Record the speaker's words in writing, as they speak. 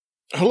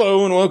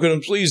Hello and welcome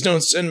to Please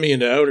Don't Send Me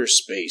into Outer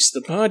Space, the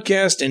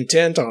podcast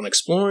intent on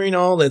exploring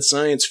all that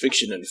science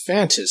fiction and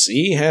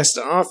fantasy has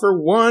to offer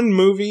one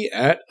movie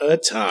at a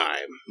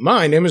time.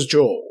 My name is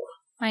Joel.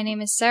 My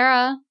name is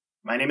Sarah.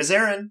 My name is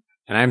Aaron.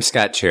 And I'm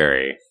Scott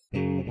Cherry.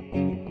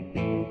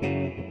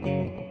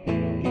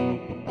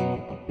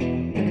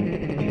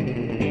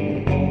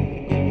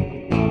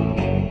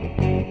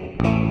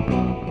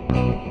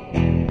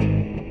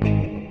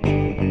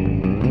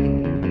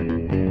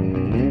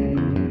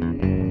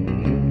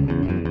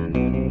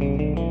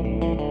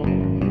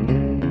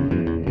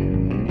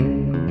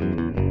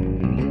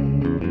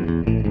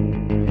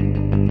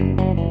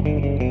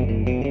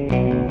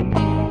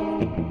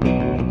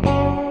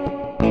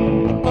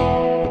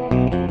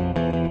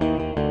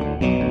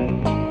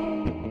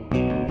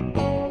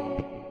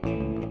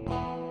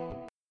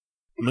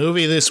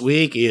 Movie this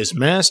week is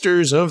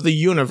Masters of the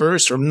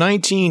Universe from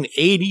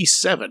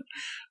 1987,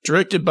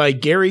 directed by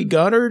Gary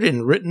Goddard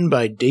and written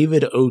by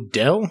David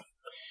Odell,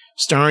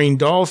 starring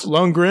Dolph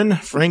Lundgren,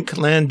 Frank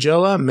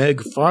Langella,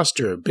 Meg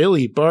Foster,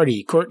 Billy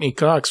Barty, Courtney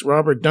Cox,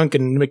 Robert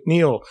Duncan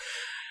McNeil,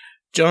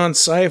 John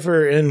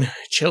Cypher, and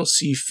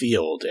Chelsea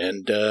Field,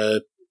 and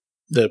the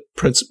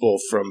principal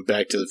from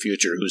Back to the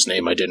Future, whose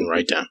name I didn't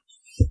write down.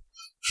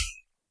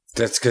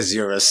 That's because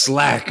you're a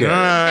slacker.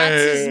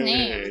 That's his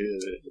name.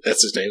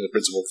 That's his name, the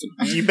principal.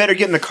 You better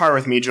get in the car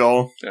with me,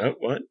 Joel.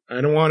 What?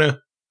 I don't want to.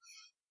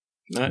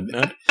 Not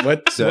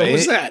what? So what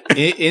was that?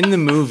 In the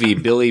movie,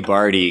 Billy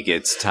Barty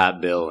gets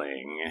top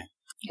billing.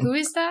 Who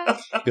is that?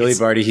 Billy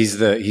Barty, he's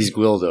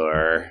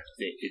Gwildor.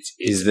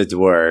 He's the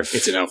dwarf.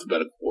 It's an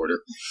alphabetical order.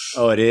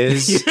 Oh, it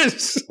is?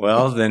 Yes.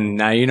 Well, then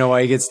now you know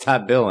why he gets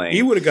top billing.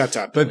 He would have got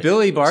top billing. But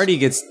Billy Barty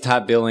gets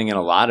top billing in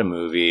a lot of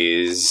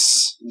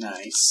movies.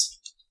 Nice.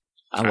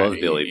 I love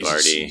Billy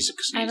Barty. He's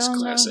I don't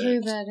know class who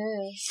act. that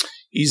is.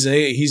 He's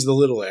the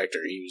little actor.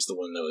 He was the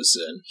one that was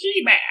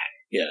He-Man.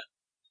 Yeah.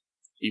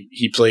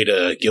 He played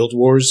Guild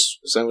Wars.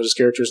 Is that what his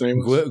character's name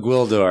was?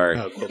 Gwildor.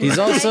 Oh, Gwildor. He's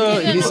also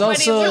What he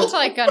also looked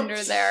like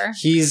under there.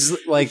 he's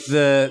like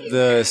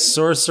the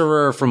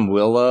sorcerer from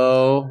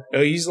Willow.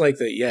 Oh, he's like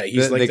the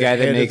He's like the guy head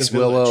that of makes the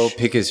Willow village.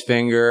 pick his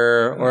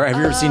finger. Or have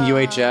you ever seen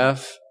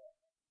UHF?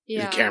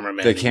 Yeah. The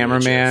cameraman. The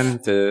cameraman,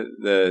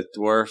 the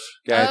dwarf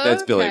guy. Oh,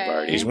 That's Billy okay.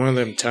 Barty. He's one of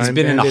them time He's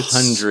been bandits. in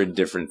 100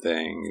 different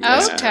things.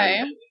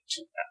 Okay.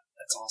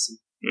 That's awesome.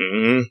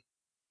 Mm-hmm.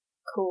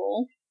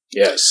 Cool.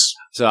 Yes.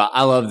 So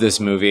I love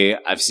this movie.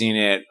 I've seen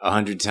it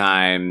 100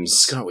 times.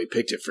 Scott, we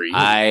picked it for you.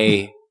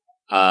 I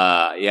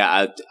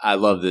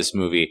love this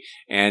movie.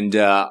 And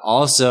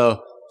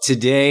also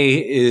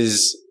today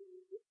is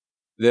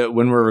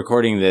when we're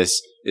recording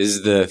this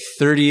is the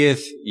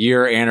 30th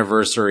year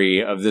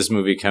anniversary of this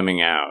movie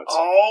coming out.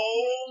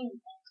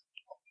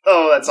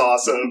 Oh, that's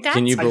awesome. That's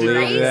Can you believe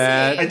crazy.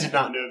 that? I did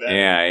not know that.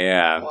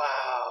 Yeah. Wow.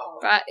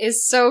 That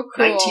is so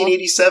cool.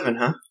 1987,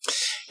 huh?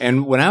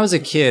 And when I was a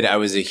kid, I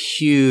was a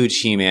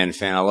huge He-Man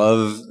fan. I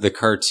love the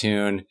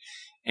cartoon.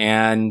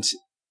 And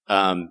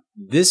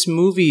this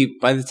movie,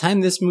 by the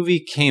time this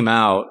movie came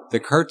out, the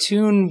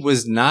cartoon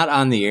was not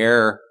on the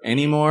air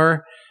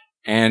anymore.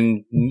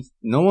 And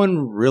no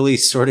one really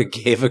sort of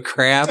gave a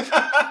crap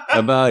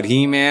about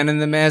He-Man and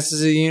the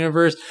Masters of the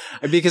Universe.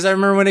 Because I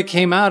remember when it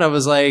came out, I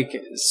was like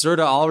sort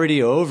of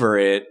already over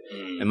it.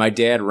 And my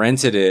dad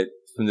rented it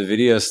from the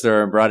video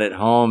store and brought it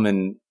home.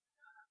 And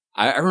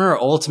I remember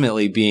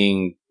ultimately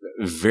being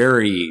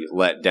very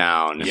let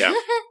down. Yeah.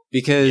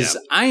 Because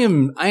I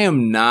am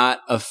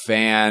not a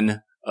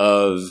fan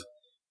of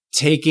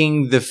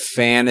taking the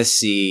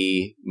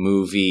fantasy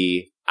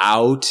movie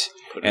out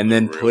and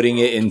then putting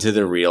it into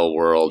the real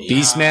world. Yeah.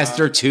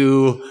 Beastmaster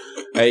 2,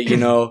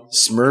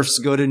 Smurfs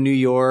go to New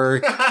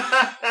York.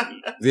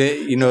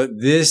 It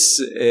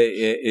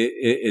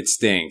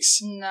stinks.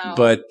 No.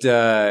 But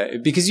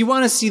because you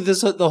want to see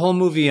the whole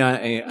movie on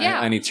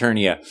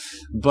Eternia.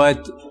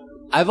 But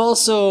I've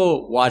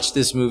also watched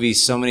this movie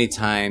so many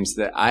times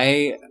that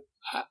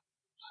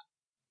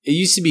it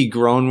used to be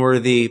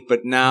groan-worthy,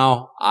 but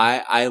now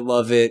I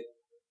love it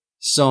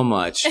so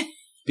much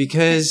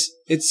because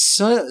it's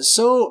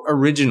so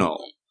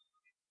original.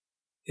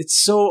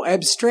 It's so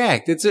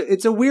abstract.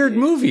 It's a weird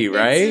movie,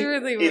 right? It's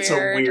really weird. It's a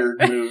weird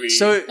movie.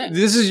 So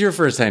this is your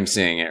first time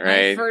seeing it,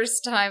 right? My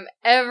first time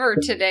ever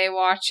today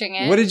watching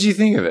it. What did you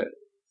think of it?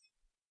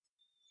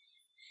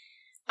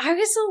 I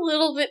was a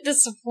little bit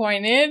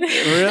disappointed.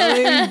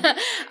 Really?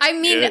 I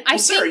mean, Yeah. I Well,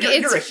 Sarah,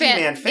 think you're a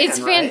He-Man fan, it's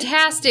right?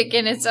 fantastic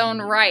in its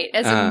own right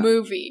as a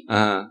movie.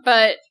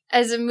 But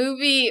as a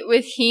movie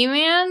with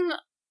He-Man,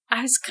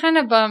 I was kind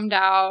of bummed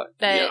out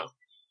that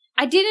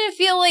I didn't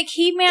feel like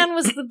He-Man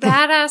was the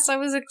badass I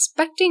was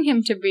expecting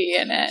him to be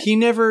in it. He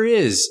never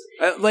is.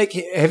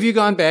 Have you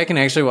gone back and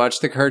actually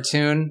watched the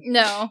cartoon?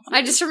 No,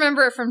 I just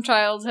remember it from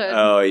childhood.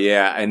 Oh,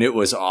 yeah, and it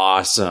was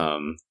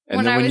awesome. And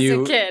When then I was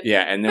you, a kid.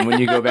 Yeah, and then when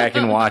you go back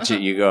and watch it,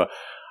 you go,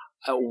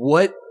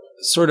 what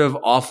sort of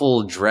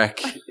awful dreck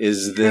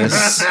is this?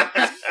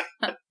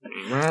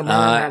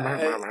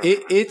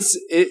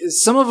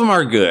 Some of them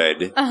are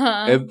good,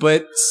 Uh-huh.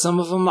 but some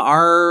of them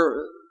are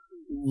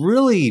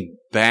really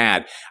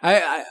bad.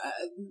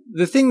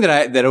 The thing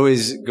that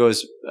always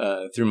goes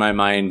through my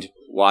mind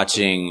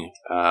watching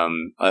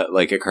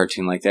like a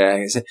cartoon like that,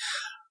 I said,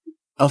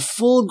 a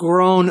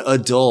full-grown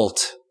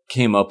adult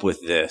came up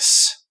with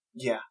this.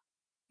 Yeah.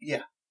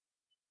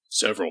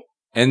 Several.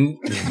 And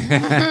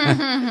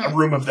a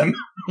room of them.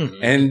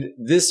 And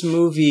this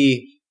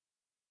movie,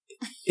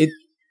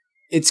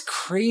 it's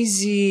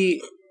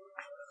crazy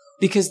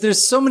because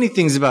there's so many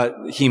things about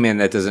He-Man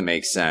that doesn't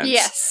make sense.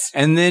 Yes.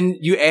 And then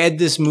you add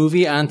this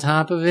movie on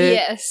top of it.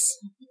 Yes.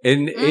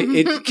 And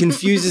it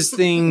confuses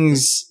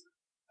things.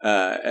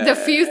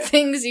 The few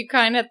things you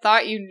kind of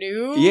thought you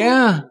knew.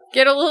 Yeah.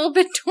 Get a little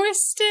bit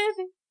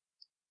twisted.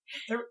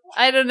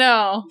 I don't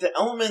know. The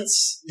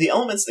elements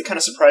that kind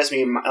of surprised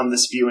me on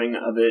this viewing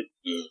of it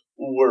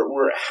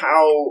were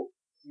how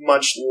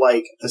much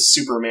like the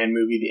Superman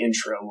movie the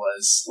intro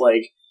was.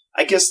 Like,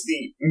 I guess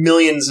the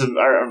millions of,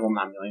 well,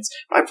 not millions,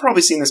 I've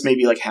probably seen this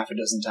maybe like half a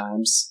dozen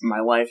times in my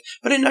life,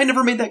 but I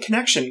never made that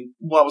connection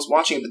while I was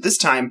watching it. But this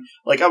time,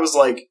 like, I was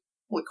like,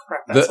 holy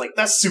crap,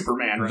 that's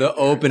Superman, right? The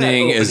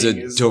opening is a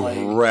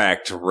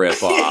direct like,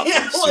 rip-off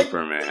yeah, of like,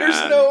 Superman.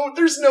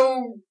 There's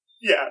no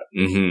yeah.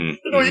 Mm-hmm.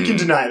 No, you can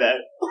deny that.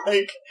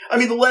 Like, I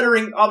mean, the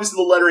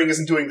lettering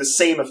isn't doing the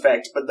same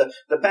effect, but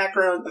the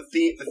background, the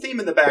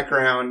theme in the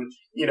background,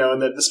 you know,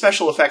 and the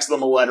special effects of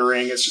the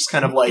lettering, it's just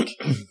kind of like,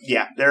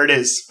 yeah, there it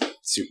is.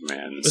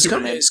 Superman.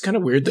 It's kind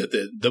of weird that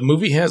the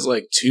movie has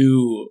like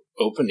two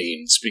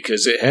openings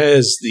because it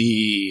has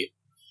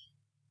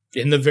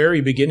in the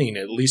very beginning,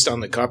 at least on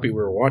the copy we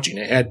were watching,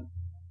 it had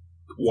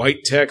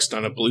white text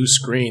on a blue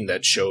screen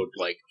that showed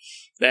like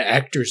the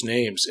actors'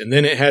 names, and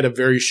then it had a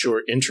very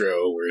short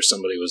intro where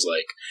somebody was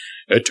like,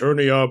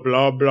 Eternia,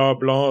 blah, blah,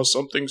 blah,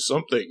 something,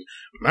 something,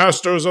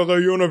 Masters of the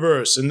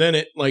Universe, and then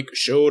it like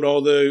showed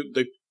all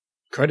the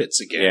credits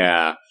again.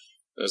 Yeah.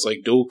 It was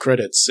like dual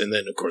credits, and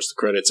then, of course, the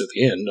credits at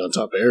the end on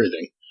top of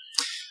everything.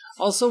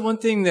 Also, one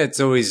thing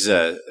that's always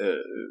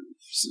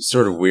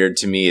sort of weird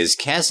to me is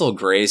Castle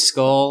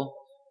Grayskull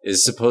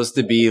is supposed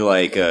to be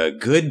like a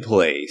good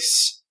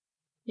place.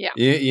 Yeah.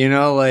 You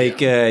know,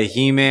 like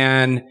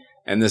He-Man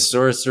and the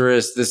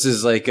Sorceress, this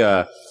is like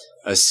a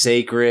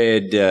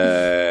sacred,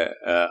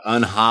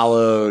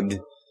 unhallowed,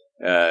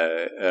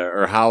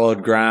 or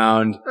hallowed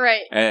ground.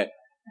 Right.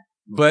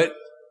 But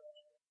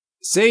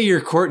say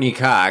you're Courtney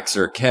Cox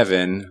or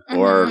Kevin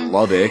or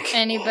Lubbock.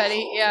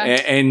 Anybody, yeah.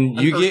 And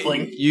you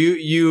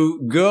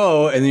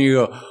go and then you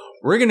go,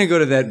 we're going to go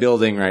to that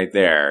building right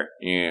there.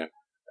 Yeah.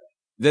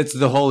 That's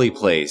the holy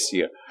place.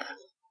 Yeah.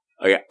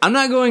 Okay. I'm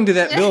not going to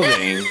that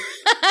building.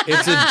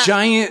 It's a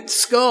giant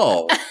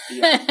skull.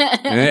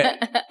 Yeah.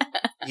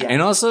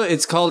 And also,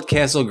 it's called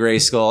Castle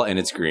Grayskull, and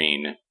it's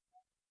green.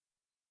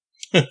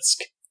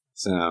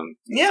 So,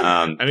 yeah.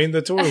 I mean,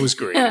 the toy was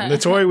green. The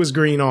toy was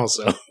green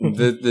also.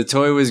 the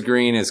toy was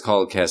green. It's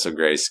called Castle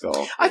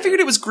Grayskull. I figured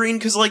it was green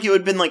because, like, it would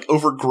have been, like,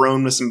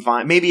 overgrown with some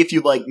vines. Maybe if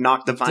you, like,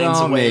 knocked the vines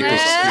Don't away. make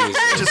excuses.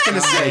 Just gonna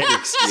say.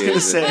 Just gonna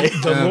say.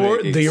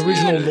 The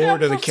original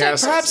Lord of the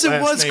Castle. Perhaps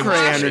it was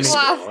crayon.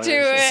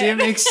 See, it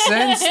makes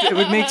sense. It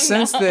would make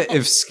sense that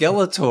if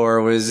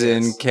Skeletor was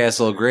in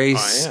Castle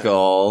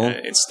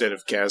Grayskull instead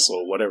of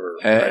Castle, whatever.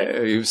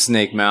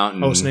 Snake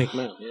Mountain. Oh, Snake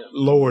Mountain. Yeah.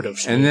 Lord of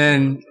Snake. And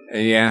then,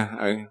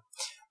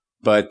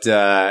 but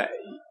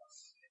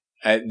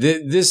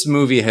this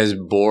movie has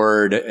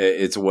bored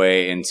its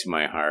way into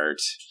my heart.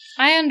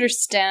 I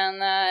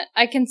understand that.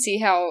 I can see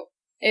how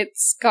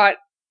it's got.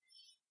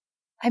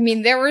 I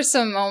mean, there were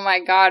some oh my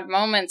god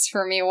moments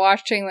for me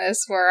watching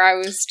this where I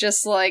was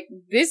just like,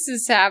 "This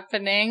is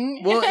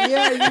happening." Well,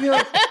 yeah, you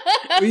know,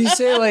 when you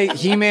say like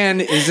He-Man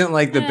isn't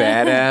like the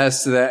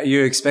badass that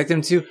you expect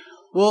him to,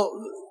 well,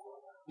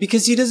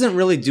 because he doesn't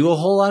really do a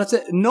whole lot of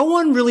stuff. No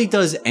one really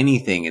does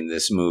anything in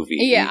this movie.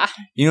 Yeah,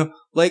 you know,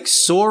 like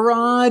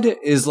Sorod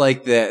is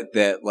like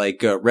that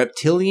like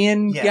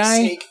reptilian guy.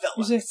 Snake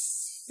fella.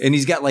 And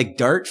he's got like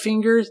dart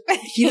fingers.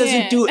 He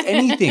doesn't do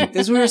anything.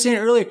 That's what we were saying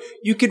earlier.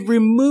 You could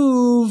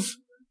remove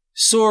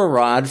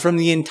Sorod from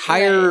the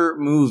entire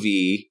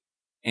movie,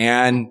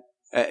 and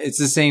it's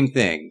the same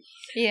thing.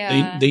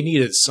 Yeah, they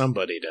needed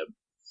somebody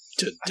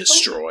to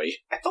destroy.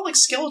 I felt like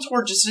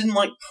Skeletor just didn't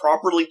like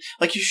properly.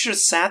 Like, you should have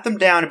sat them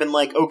down and been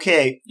like,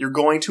 "Okay, you're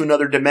going to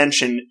another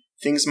dimension.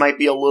 Things might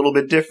be a little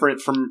bit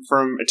different from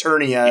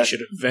Eternia. You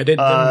should have vetted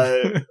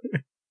them.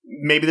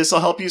 Maybe this will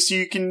help you so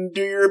you can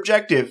do your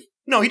objective."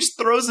 No, he just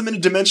throws them in a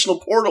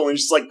dimensional portal and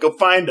just like, go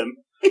find them.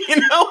 You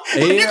know?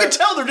 And you can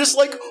tell they're just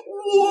like,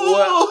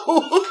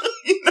 whoa!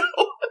 You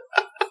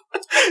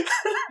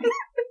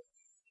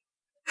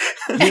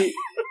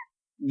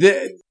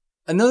know?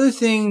 Another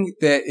thing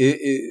that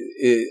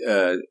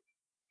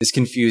is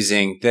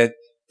confusing, that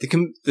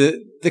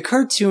the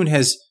cartoon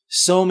has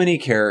so many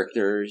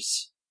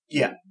characters.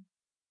 Yeah.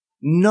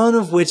 None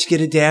of which get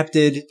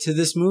adapted to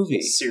this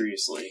movie.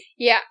 Seriously.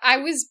 Yeah,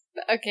 I'm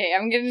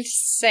going to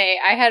say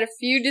I had a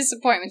few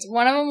disappointments.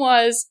 One of them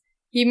was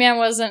He-Man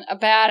wasn't a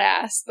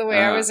badass the way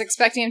I was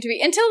expecting him to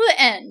be until the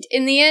end.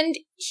 In the end,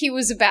 he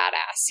was a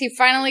badass. He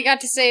finally got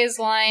to say his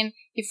line.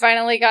 He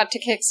finally got to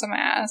kick some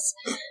ass.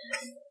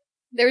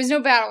 There was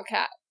no Battle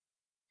Cat.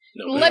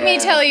 No, Let me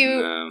tell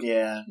you,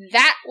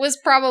 that was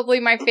probably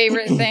my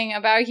favorite thing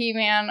about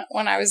He-Man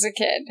when I was a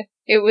kid.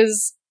 It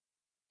was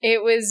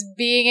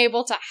being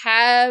able to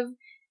have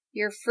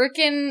your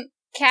freaking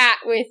cat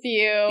with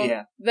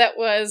you that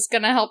was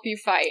going to help you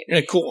fight.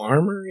 Yeah, cool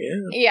armor,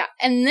 Yeah,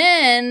 and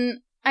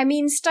then, I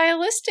mean,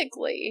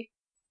 stylistically,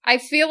 I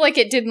feel like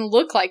it didn't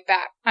look like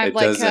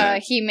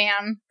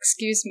He-Man.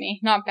 Excuse me,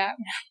 not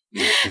Batman.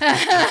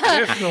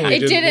 Definitely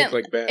didn't look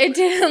like Batman. It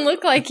didn't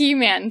look like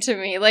He-Man to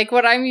me. Like,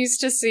 what I'm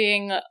used to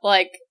seeing,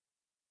 like,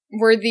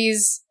 were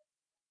these,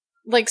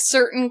 like,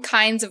 certain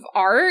kinds of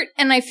art,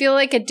 and I feel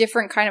like a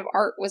different kind of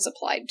art was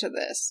applied to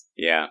this.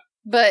 Yeah.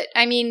 But,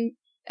 I mean,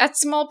 at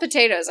Small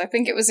Potatoes, I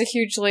think it was a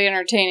hugely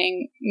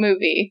entertaining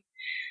movie.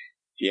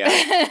 Yeah.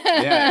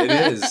 Yeah,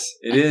 it is.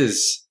 It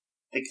is.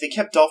 They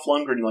kept Dolph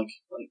Lundgren, like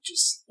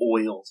just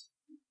oiled.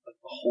 Like,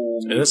 the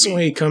whole movie. And that's the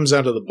way he comes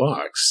out of the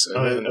box.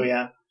 Oh,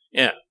 yeah?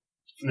 Yeah.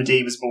 From the day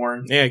he was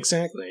born. Yeah,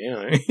 exactly.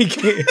 Yeah, he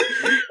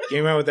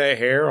came out with that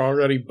hair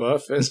already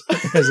buff as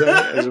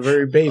a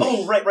very baby.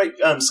 Oh, right.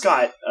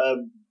 Scott, I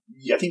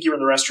think you were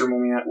in the restroom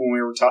when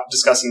we were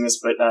discussing this,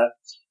 but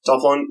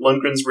Dolph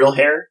Lundgren's real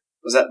hair,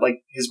 was that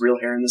like his real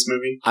hair in this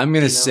movie? I'm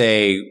going to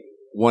say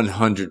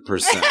 100%.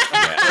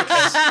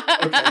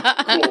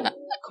 Okay,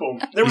 cool.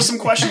 There was some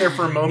question there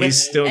for a moment.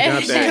 He's still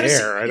got that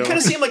hair. You kind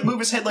of see him like move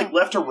his head like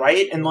left to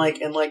right, and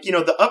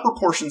the upper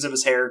portions of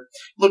his hair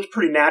looked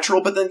pretty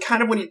natural. But then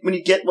kind of when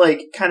you get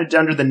like kind of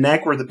down to the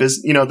neck, where the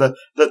business, the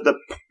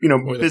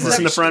business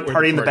in the front,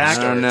 party in the back.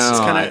 I don't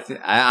know.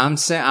 I'm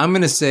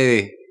going to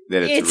say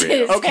that it's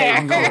real. Okay,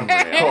 I'm going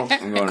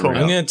real. Cool.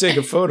 I'm going to take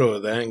a photo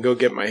of that and go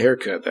get my hair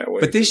cut that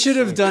way. But they should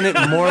have done it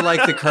more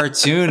like the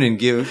cartoon and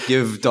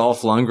give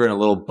Dolph Lundgren a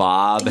little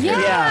bob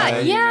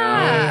haircut.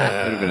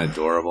 Yeah. It would have been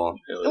adorable.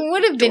 It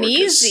would have been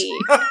easy.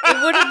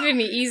 It would have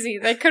been easy.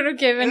 They could have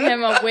given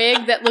him a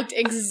wig that looked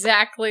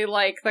exactly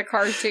like the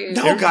cartoon.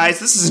 No, guys,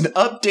 this is an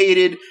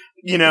updated,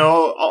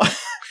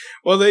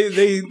 Well,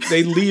 they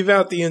leave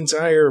out the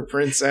entire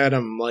Prince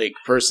Adam like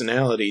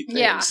personality thing.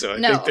 Yeah, so I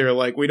think they're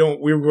like we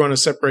were going to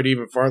separate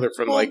even farther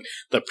from like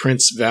the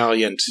Prince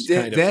Valiant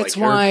kind of that's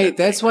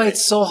like why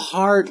it's so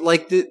hard.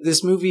 Like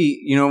this movie,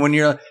 when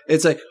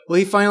it's like, well,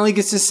 he finally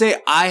gets to say,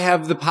 "I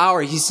have the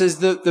power." He says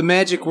the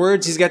magic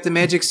words. He's got the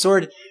magic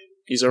sword.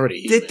 He's already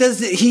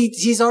He-Man.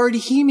 He's already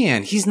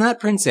He-Man. He's not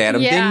Prince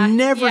Adam. Yeah, they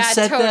never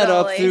set that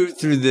up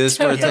through this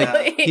where it's like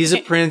Totally. he's a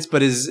prince,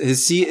 but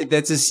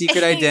that's his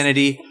secret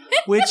identity.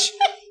 Which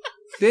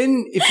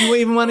then, if you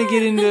even want to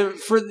get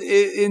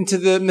into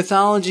the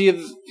mythology of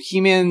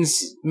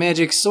He-Man's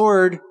magic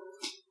sword,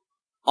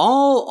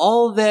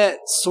 all that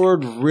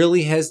sword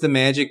really has the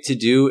magic to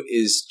do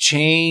is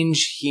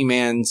change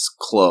He-Man's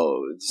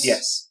clothes.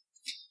 Yes,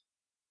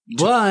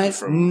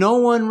 but no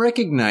one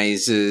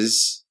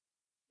recognizes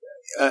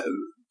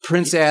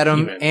Prince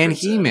Adam and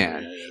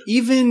He-Man. Yeah.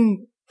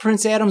 Even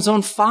Prince Adam's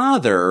own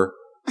father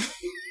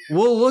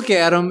will look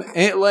at him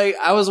and like,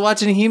 I was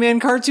watching a He-Man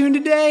cartoon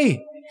today,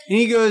 and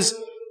he goes,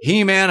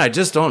 "He-Man, I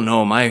just don't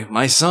know.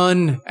 My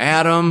son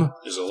Adam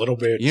is a little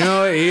bit. he's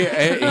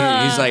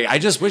like, I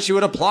just wish he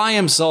would apply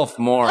himself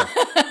more."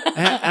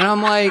 And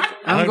I'm like,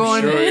 I'm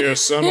going, sure your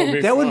son will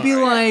be that would be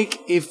fine. like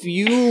if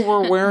you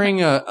were wearing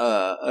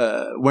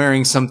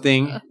wearing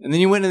something, and then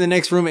you went in the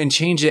next room and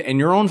changed it, and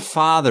your own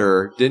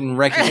father didn't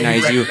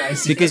recognize you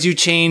because you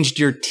changed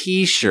your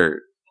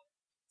T-shirt.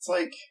 it's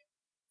like.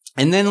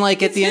 And then,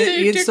 like at the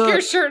end, you took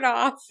your shirt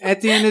off.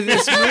 At the end of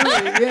this movie,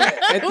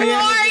 Who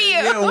are you?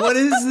 Yeah, what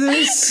is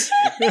this?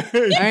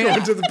 You're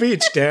going to the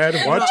beach,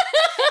 Dad. What?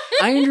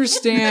 I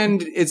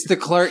understand it's the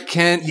Clark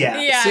Kent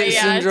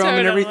syndrome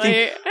and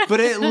everything, but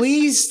at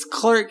least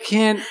Clark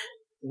Kent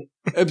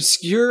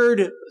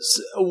obscured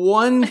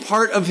one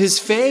part of his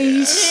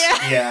face.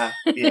 Yeah,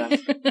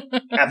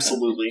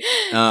 absolutely.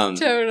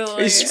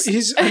 Totally.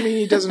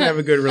 He doesn't have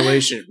a good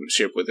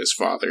relationship with his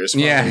father. His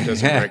father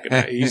doesn't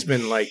recognize. He's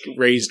been like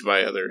raised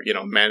by other,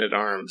 men at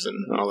arms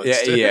and all that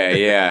stuff.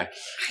 Yeah.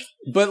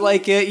 But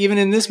like even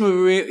in this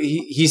movie,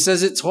 he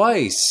says it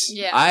twice.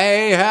 Yeah. I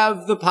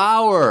have the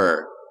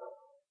power.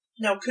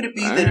 Now, could it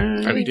be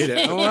that he did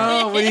have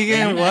Well, what are you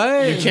getting?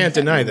 What? You can't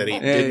deny that he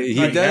did.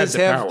 He does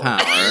have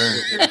power.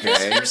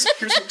 Okay. Here's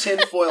some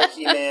tinfoil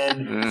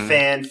He-Man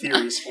fan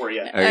theories for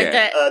you.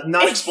 Okay.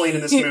 Not explained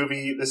in this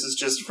movie. This is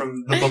just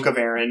from the Book of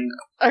Aaron.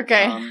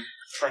 Okay.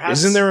 Perhaps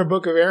Isn't there a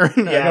Book of Aaron?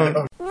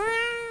 Yeah.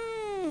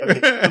 Okay.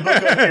 The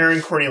Book of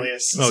Aaron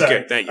Cornelius. Okay,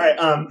 Sorry. thank you.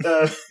 All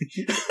right,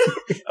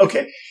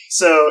 okay,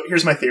 so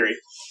here's my theory.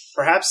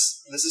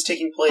 Perhaps this is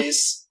taking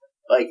place.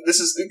 Like,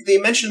 they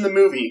mentioned in the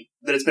movie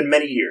that it's been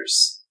many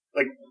years.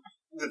 Like,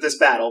 that this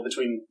battle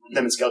between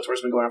them and Skeletor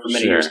has been going on for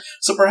many years.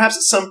 So perhaps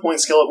at some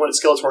point,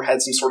 Skeletor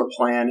had some sort of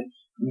plan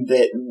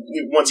that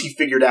once he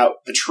figured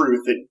out the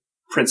truth that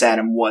Prince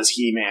Adam was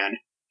He-Man,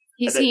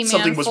 He's that He-Man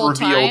something was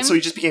full-time. revealed, so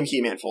he just became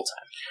He-Man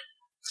full-time.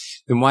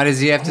 Then why does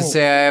he have to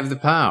say I have the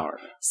power?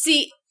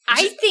 See,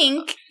 I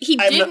think he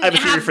I have didn't a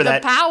theory have for the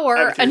that.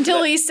 power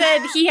until he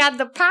said he had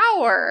the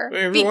power.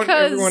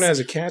 Everyone has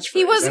a catchphrase.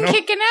 he wasn't I know.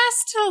 kicking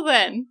ass till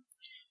then.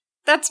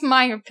 That's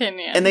my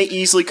opinion. And they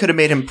easily could have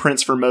made him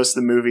Prince for most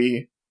of the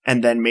movie,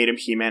 and then made him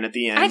He-Man at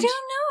the end. I don't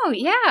know.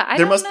 Yeah, I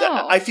don't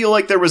know. I feel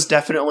like there was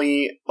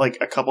definitely like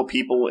a couple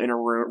people in a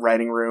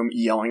writing room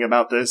yelling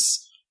about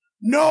this.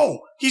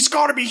 No, he's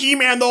got to be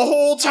He-Man the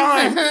whole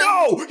time.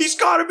 No, he's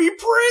got to be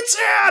Prince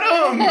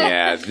Adam.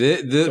 Yeah,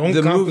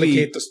 the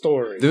movie, the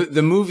story.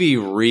 The movie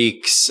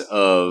reeks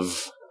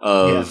of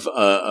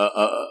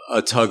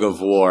a tug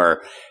of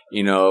war.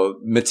 You know,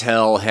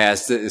 Mattel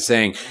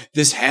saying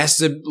this has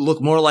to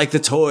look more like the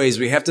toys.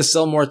 We have to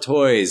sell more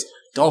toys.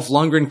 Dolph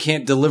Lundgren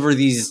can't deliver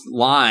these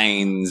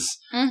lines.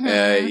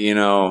 You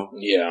know,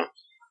 yeah.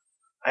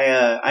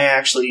 I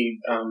actually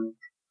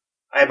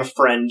I have a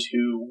friend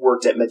who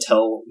worked at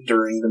Mattel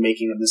during the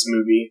making of this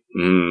movie.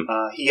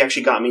 He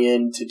actually got me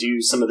in to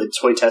do some of the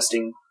toy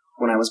testing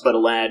when I was but a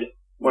lad.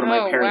 One of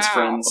my parents'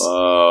 friends.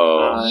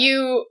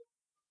 You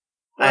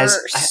were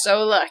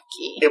so lucky.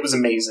 It was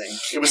amazing.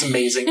 It was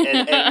amazing.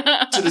 And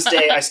to this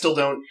day, I still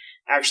don't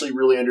actually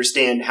really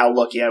understand how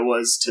lucky I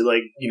was to,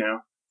 like, you know,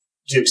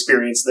 to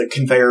experience the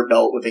conveyor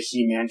belt with the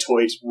He-Man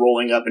toys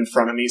rolling up in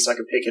front of me so I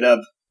could pick it up.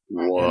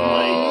 Whoa.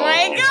 Oh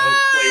my God!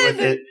 Play with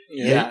it.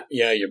 Yeah,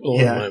 you're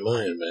blowing my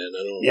mind,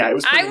 man. It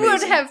was pretty amazing.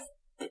 Would have.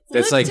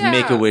 That's like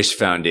Make-A-Wish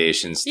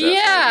Foundation stuff.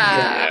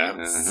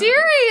 Yeah.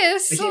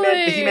 Seriously.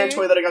 The He-Man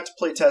toy that I got to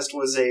play test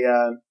was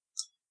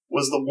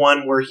was the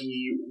one where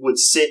he would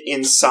sit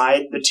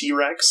inside the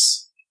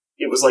T-Rex.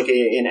 It was like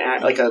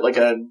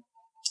a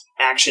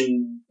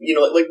action, you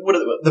know, like one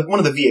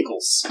of the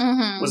vehicles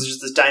was just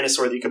this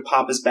dinosaur that you could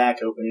pop his back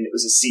open, and it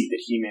was a seat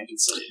that He-Man could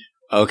sit in.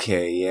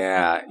 Okay,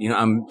 yeah. You know,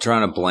 I'm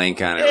drawing a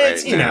blank on it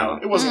right now. You know,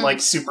 it wasn't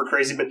like super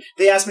crazy, but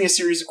they asked me a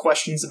series of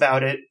questions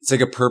about it. It's like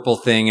a purple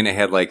thing, and it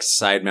had like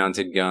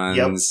side-mounted guns.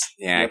 Yep.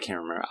 Yeah, I can't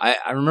remember.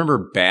 I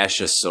remember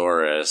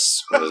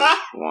Bashosaurus was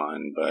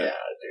one, but... Yeah,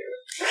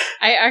 dude.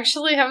 I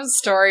actually have a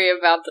story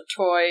about the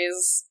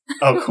toys.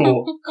 Oh,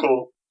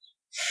 cool.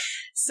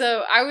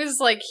 So I was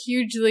like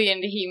hugely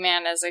into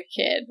He-Man as a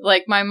kid.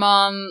 Like my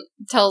mom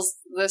tells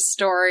this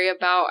story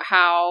about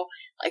how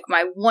like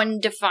my one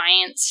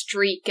defiant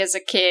streak as a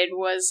kid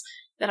was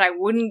that I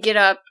wouldn't get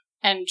up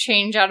and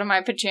change out of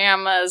my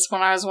pajamas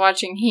when I was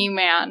watching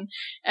He-Man.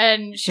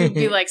 And she'd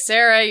be like,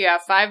 Sarah, you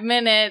have 5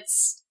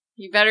 minutes.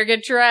 You better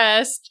get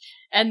dressed.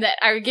 And that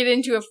I would get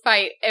into a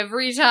fight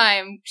every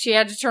time she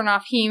had to turn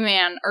off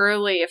He-Man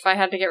early if I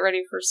had to get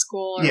ready for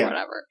school or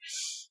whatever.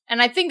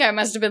 And I think I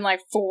must have been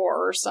like 4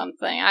 or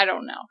something. I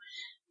don't know.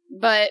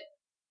 But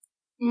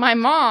my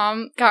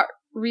mom got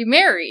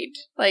remarried.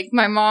 Like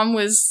my mom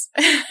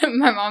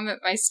met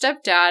my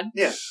stepdad.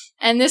 Yeah.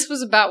 And this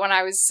was about when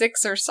I was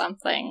 6 or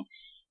something.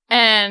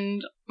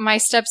 And my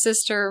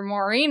stepsister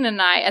Maureen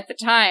and I, at the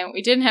time,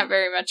 we didn't have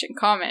very much in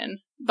common.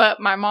 But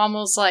my mom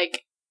was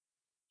like,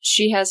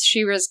 she has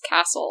She-Ra's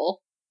castle.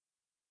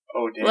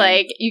 Oh, damn.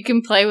 Like, you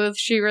can play with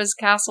She-Ra's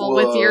castle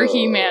with your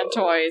He-Man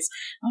toys.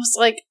 I was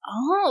like,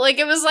 oh, like,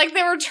 it was like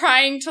they were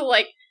trying to,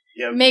 like,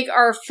 make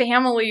our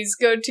families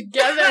go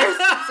together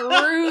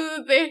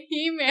through the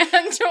He-Man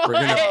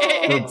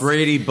toys. We're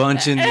Brady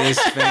bunching this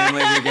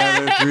family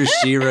together through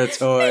She-Ra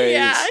toys.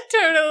 Yeah,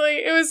 totally.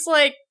 It was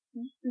like,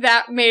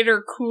 that made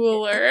her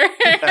cooler.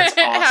 That's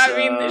awesome.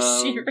 Having the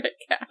She-Ra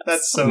castle.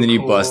 That's so cool. And then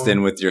you bust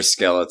in with your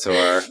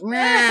Skeletor.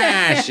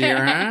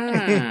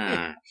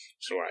 She-Ra.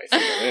 That's why I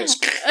think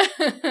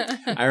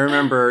it is. I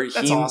remember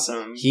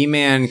awesome.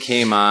 He-Man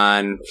came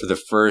on for the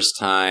first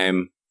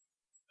time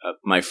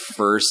my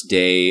first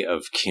day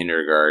of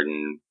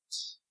kindergarten.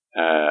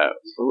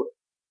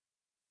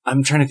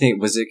 I'm trying to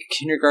think, was it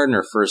kindergarten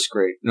or first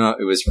grade? No,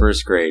 it was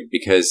first grade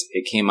because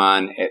it came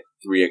on at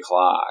 3:00.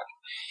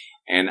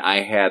 And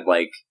I had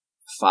like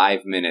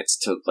 5 minutes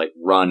to like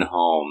run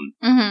home.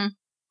 Mm-hmm.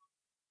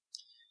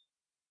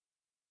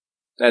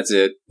 That's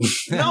it.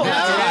 No,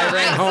 I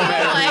ran home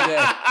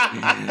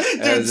every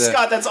day. Dude,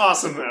 Scott, that's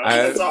awesome, though.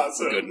 That's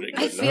awesome.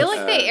 I feel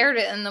like they aired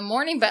it in the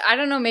morning, but I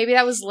don't know. Maybe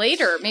that was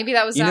later. Maybe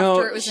that was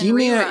after it was in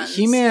reruns.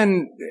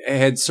 He-Man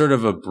had sort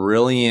of a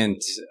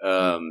brilliant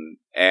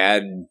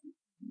ad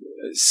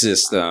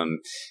system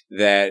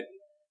that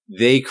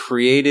they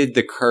created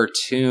the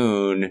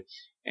cartoon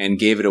and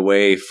gave it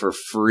away for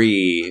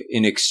free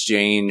in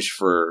exchange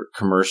for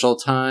commercial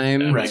time.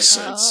 That makes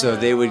sense. So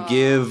they would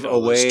give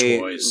away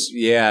toys.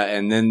 Yeah,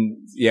 and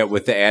then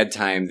with the ad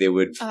time they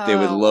would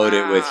load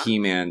it with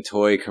He-Man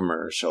toy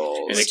commercials.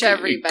 And Which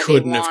it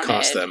couldn't have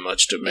cost that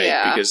much to make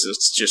because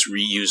it's just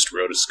reused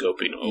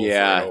rotoscoping over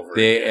and over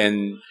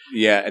again.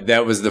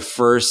 That was the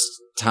first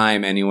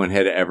time anyone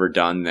had ever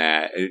done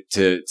that,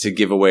 to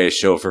give away a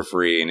show for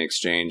free in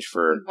exchange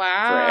for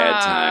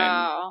ad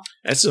time.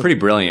 That's pretty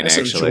brilliant, that's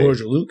actually. A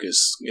George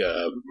Lucas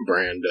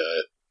brand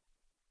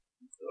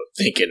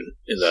thinking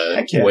in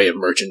the way of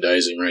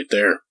merchandising right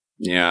there.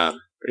 Yeah.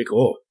 Pretty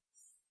cool.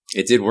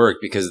 It did work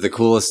because the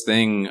coolest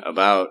thing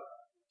about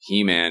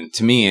He-Man,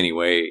 to me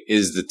anyway,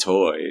 is the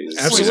toys.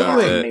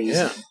 Absolutely.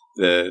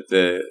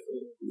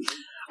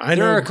 I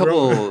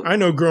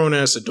know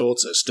grown-ass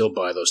adults that still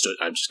buy those toys.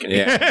 I'm just kidding.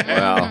 Yeah,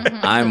 well,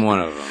 I'm one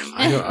of them.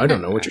 I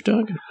don't know what you're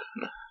talking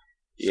about.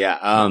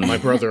 Yeah. My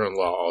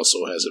brother-in-law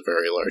also has a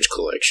very large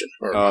collection.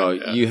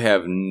 You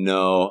have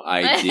no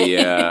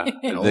idea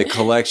the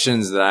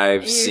collections that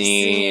I've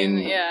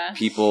seen.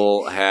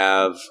 People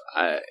have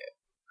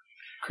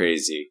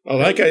crazy. Well,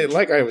 like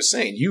I was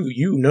saying,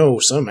 you know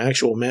some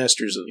actual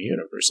masters of the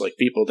universe, like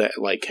people that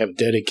like have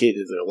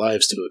dedicated their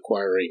lives to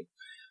acquiring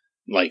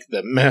like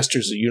the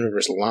Masters of the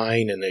Universe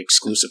line and the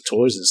exclusive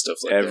toys and stuff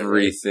like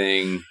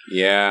everything. That, right?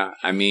 Yeah.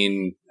 I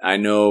mean, I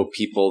know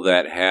people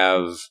that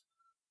have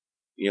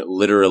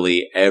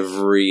literally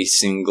every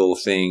single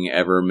thing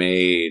ever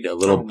made, a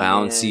little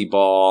bouncy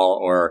ball,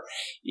 or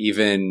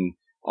even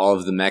all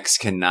of the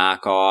Mexican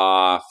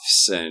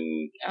knockoffs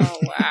and,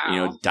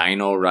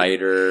 Dino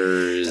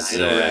Riders,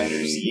 Sunman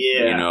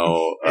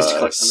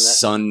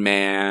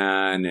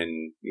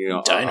and,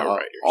 Dino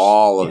Riders.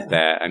 All of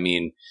that. I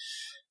mean,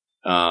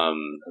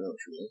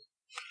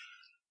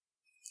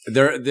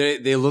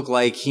 they look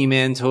like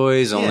He-Man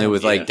toys, only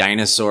with like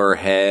dinosaur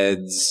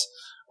heads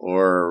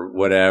or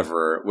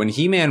whatever. When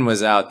He-Man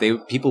was out,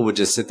 people would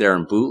just sit there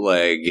and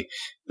bootleg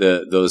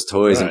those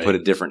toys and put a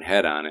different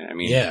head on it. I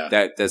mean,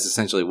 that's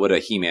essentially what a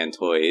He-Man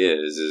toy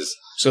is.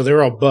 So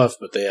they're all buff,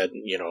 but they had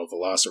a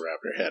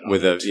Velociraptor head on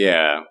with it.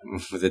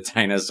 With a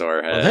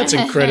dinosaur head. Well, that's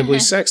incredibly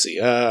sexy.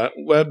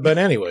 But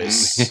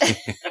anyways,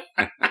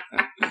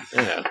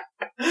 yeah.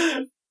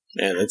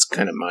 Man, that's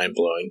kind of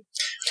mind-blowing.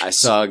 I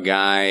saw a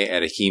guy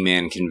at a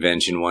He-Man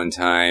convention one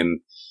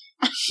time.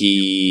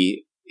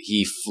 He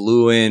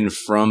flew in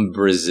from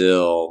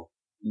Brazil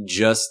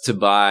just to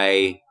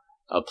buy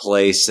a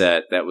play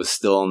set that was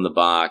still in the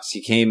box.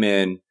 He came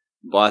in,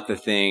 bought the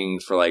thing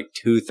for like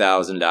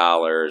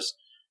 $2,000,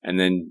 and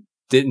then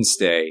didn't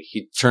stay.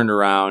 He turned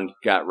around,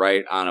 got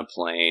right on a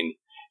plane,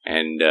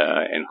 and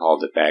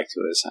hauled it back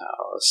to his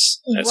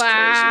house. That's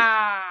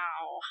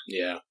crazy.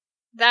 Yeah.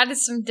 That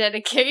is some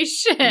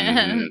dedication.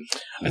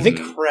 Mm-hmm. I think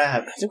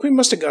we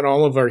must have got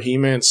all of our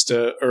He-Man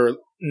stuff, or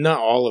not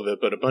all of it,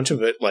 but a bunch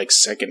of it like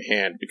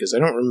secondhand, because I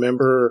don't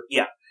remember.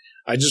 Yeah.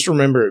 I just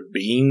remember it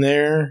being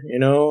there,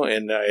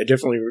 and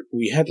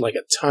we had like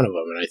a ton of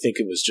them, and I think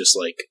it was just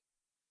like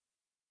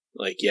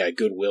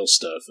Goodwill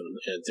stuff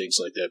and things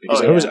like that,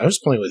 because I was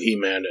playing with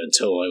He-Man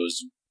until I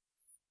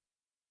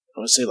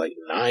would say like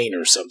 9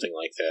 or something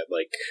like that.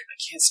 Like, I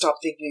can't stop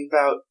thinking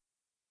about.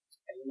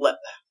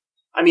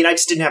 I mean, I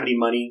just didn't have any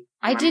money.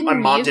 My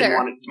mom didn't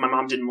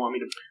want me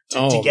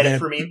to get it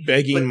for me.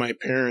 Begging my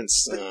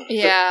parents.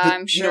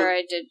 I'm sure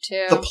I did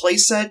too. The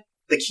playset,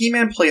 the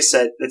He-Man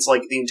playset, it's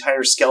like the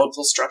entire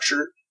skeletal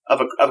structure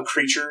of a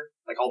creature,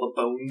 like all the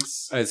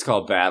bones. It's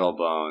called Battle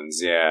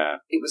Bones, yeah.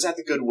 It was at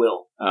the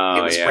Goodwill. Oh,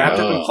 it was wrapped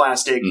up in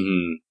plastic.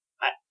 Mm-hmm.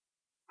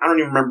 I don't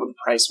even remember what the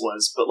price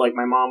was, but like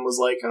my mom was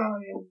like,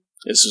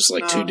 this was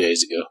like 2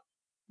 days ago.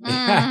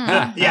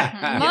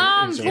 Yeah.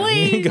 Mom,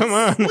 please. Come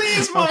on.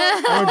 Please, Mom.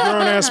 I'm a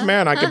grown-ass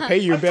man. I can pay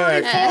you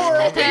back.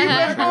 I'll pay you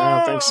back. I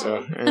don't think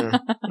so. I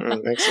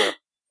don't think so.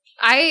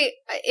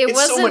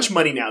 It's so much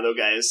money now, though,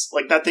 guys.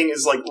 Like, that thing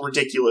is, like,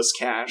 ridiculous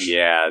cash.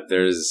 Yeah,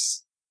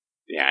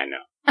 I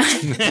know.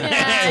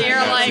 You're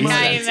like,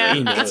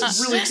 I know.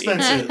 It's really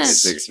expensive.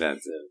 It's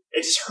expensive.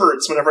 It just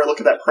hurts whenever I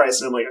look at that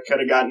price and I'm like, I could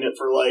have gotten it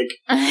for like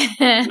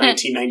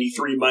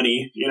 1993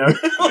 money,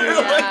 or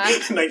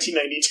like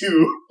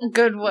 1992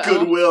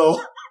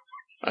 Goodwill.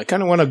 I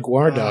kind of want a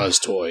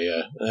Guardas toy.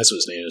 That's what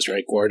his name is,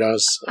 right?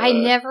 Guardas. I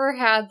never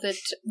had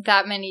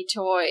that many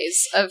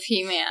toys of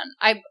He-Man.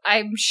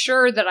 I'm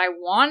sure that I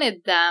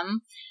wanted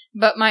them,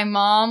 but my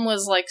mom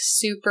was like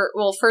super.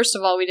 Well, first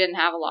of all, we didn't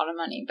have a lot of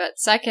money, but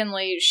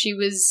secondly, she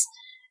was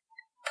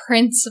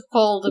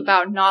principled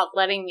about not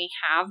letting me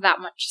have that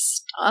much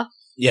stuff.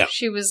 Yeah.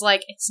 She was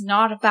like, it's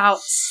not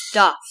about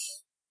stuff,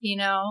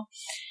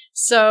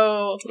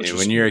 So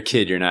when you're a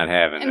kid, you're not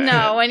having that.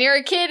 No, when you're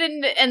a kid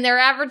and they're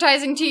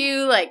advertising to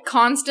you like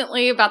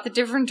constantly about the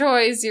different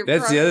toys,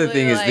 that's the other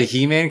thing is the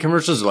He-Man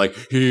commercials are like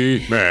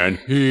He-Man,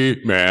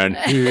 He-Man,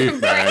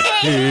 He-Man,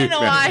 He-Man.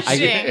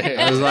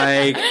 I was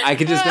like, I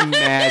could just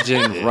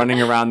imagine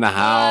running around the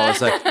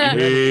house like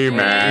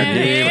He-Man,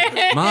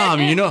 He-Man. Mom,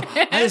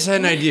 I just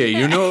had an idea.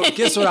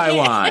 Guess what I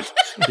want?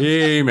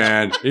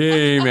 He-Man,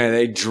 He-Man.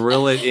 They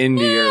drill it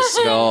into your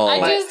skull. I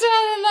just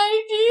had an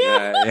idea.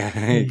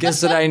 Yeah.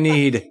 Guess what I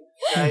need?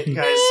 Guys,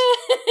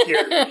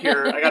 here.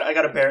 I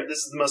got to bear. This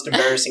is the most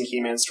embarrassing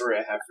He-Man story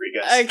I have for you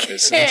guys. Okay.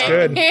 That's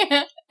good.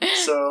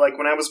 So, like,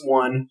 when I was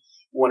 1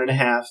 and a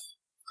half,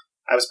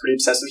 I was pretty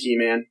obsessed with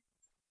He-Man.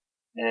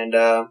 And,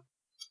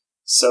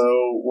 so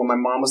when my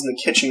mom was in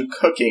the kitchen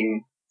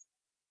cooking,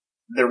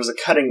 there was a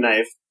cutting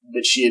knife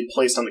that she had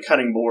placed on the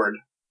cutting board.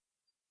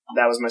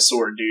 That was my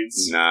sword,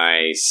 dudes.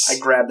 Nice. I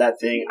grabbed that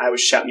thing, I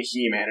was shouting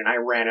He-Man, and I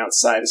ran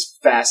outside as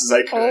fast as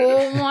I could.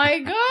 Oh my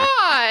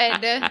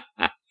god!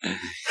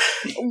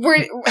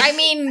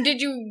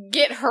 Did you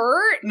get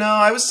hurt? No,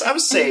 I was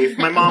safe.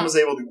 My mom was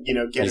able to,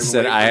 get it. You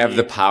said, I have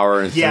the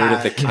power and threw it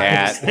at the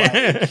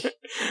cat.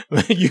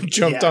 You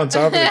jumped on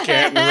top of the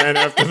cat and ran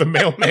after the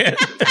mailman.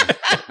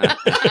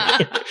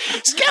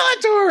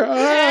 Skeletor!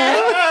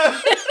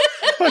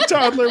 A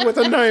toddler with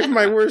a knife,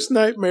 my worst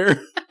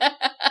nightmare.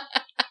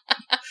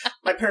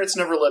 My parents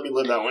never let me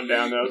live that one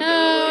down, though.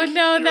 Oh,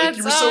 no, that's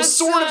you were so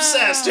sword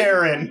obsessed,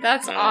 Aaron.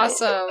 That's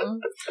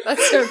awesome.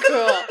 That's so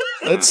cool.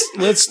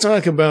 Let's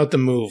talk about the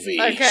movie.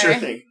 Okay. Sure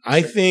thing.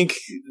 I think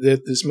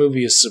that this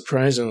movie is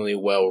surprisingly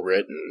well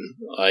written.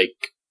 Like,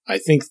 I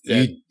think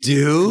that... You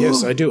do?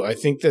 Yes, I do. I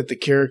think that the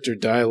character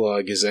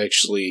dialogue is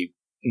actually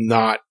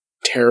not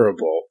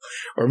terrible.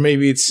 Or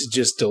maybe it's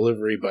just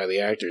delivery by the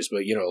actors.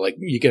 But, you know, like,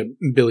 you got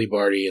Billy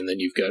Barty and then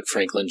you've got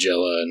Frank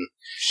Langella. And,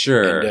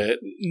 sure. And,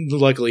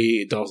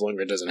 luckily, Dolph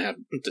Lundgren doesn't have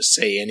to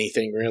say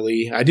anything,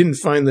 really. I didn't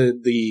find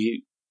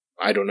the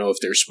I don't know if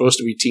they're supposed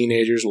to be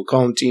teenagers. We'll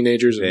call them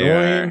teenagers.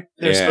 Annoying.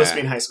 They're supposed to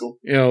be in high school.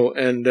 You know,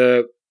 and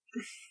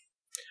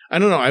I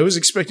don't know. I was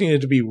expecting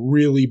it to be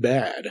really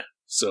bad.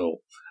 So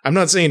I'm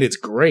not saying it's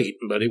great,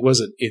 but it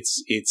wasn't.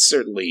 It's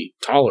certainly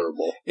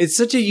tolerable. It's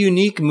such a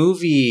unique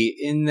movie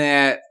in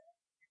that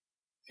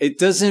it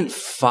doesn't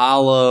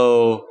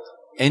follow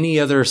any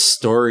other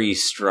story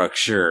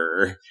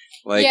structure.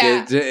 Like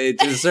it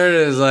just sort of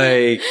is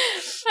like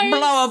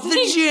blow up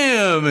the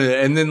gym,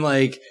 and then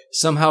like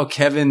somehow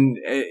Kevin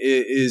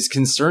is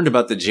concerned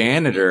about the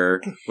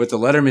janitor with the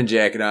Letterman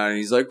jacket on, and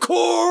he's like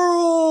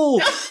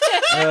Coral.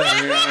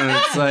 And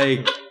it's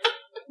like.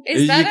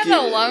 Is that an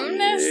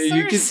alumnus?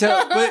 You can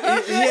tell,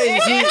 but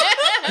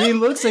he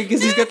looks like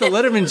because he's got the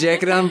Letterman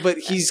jacket on, but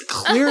he's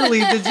clearly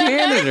the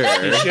janitor.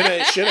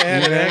 Should have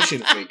had an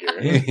action figure.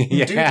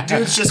 Yeah,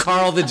 dude's just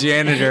Carl the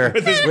janitor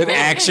with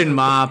action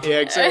mop.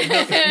 Yeah, exactly.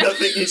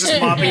 Nothing. He's just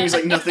mopping. He's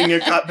like, nothing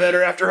got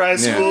better after high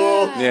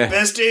school. Yeah.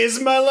 Best days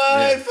of my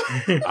life.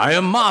 Yeah. I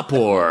am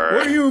Mopor.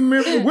 What are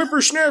you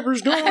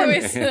whippersnappers doing? I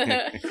was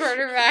the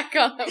quarterback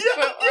on the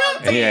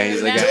football. Yeah,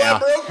 he's like I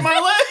broke my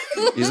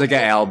leg. He's like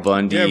an Al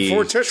Bundy.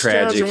 4 touchdowns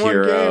tragic in one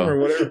hero game or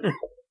whatever.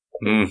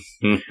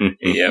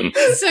 Yep.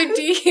 So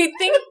do you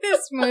think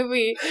this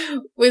movie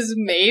was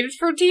made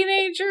for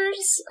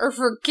teenagers or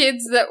for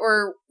kids that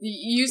were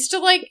used to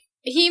like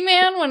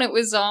He-Man when it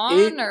was on?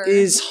 It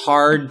is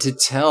hard to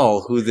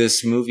tell who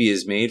this movie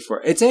is made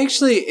for.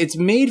 It's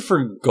made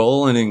for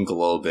Golan and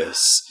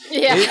Globus.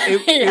 Yeah.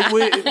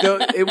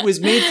 It was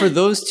made for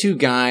those two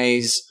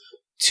guys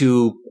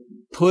to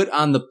put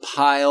on the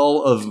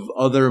pile of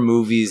other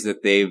movies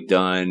that they've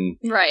done,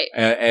 right?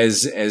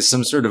 As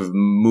some sort of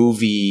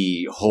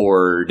movie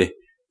horde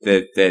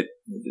that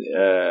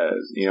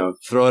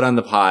throw it on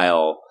the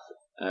pile,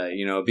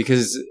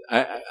 because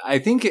I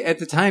think at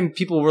the time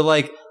people were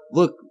like,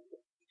 look,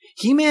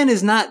 He-Man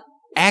is not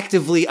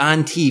actively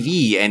on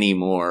TV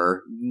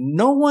anymore.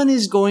 No one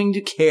is going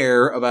to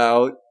care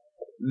about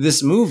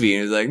this movie.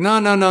 And it's like,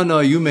 no,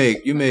 you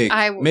make movie.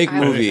 I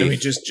mean,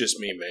 just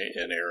me,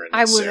 and Aaron.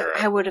 And Sarah.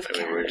 I would have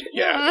cared.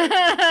 Yeah.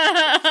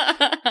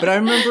 But I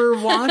remember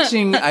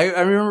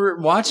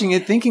watching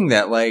it thinking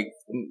that like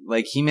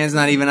He-Man's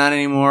not even on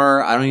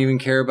anymore. I don't even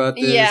care about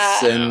this.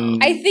 Yeah.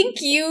 And I think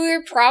you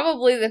were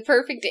probably the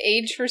perfect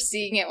age for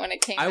seeing it when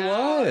it came out. I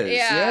was.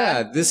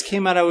 Yeah. This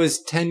came out, I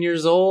was 10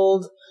 years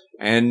old,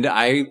 and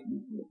I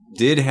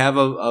did have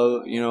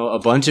a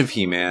bunch of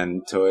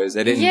He-Man toys.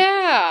 I didn't.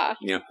 Yeah.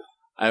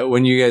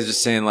 When you guys were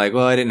saying like,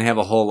 well, I didn't have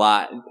a whole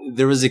lot.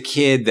 There was a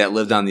kid that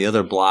lived on the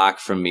other block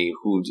from me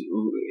who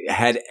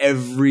had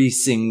every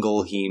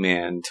single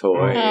He-Man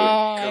toy. Oh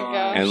my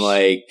gosh! And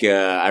like,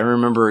 I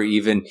remember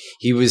even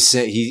he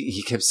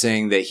kept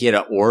saying that he had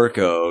an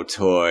Orko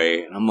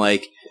toy. And I'm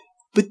like,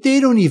 but they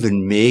don't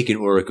even make an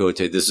Orko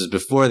toy. This was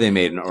before they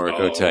made an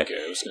Orko toy.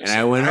 Okay. And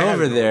I went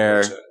over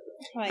there.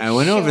 And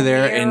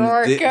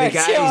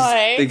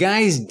the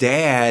guy's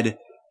dad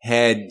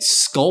had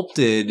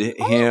sculpted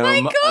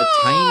him a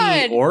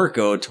tiny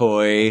Orko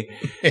toy.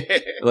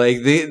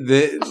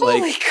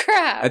 Holy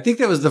crap. I think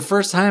that was the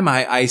first time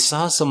I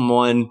saw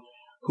someone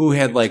who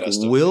had like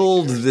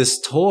willed this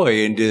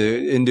toy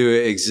into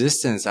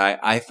existence.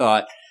 I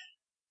thought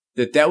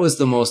that was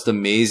the most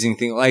amazing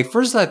thing. Like,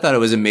 first I thought it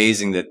was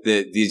amazing that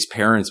these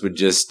parents would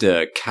just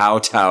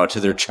kowtow to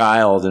their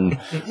child and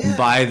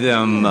buy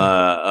them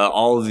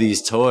all of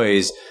these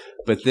toys.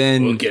 But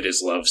then we'll get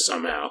his love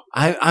somehow.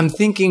 I'm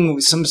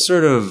thinking some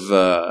sort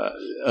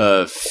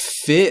of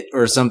fit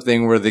or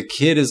something where the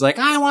kid is like,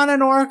 I want an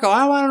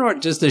Orko,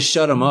 just to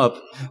shut him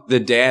up. The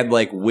dad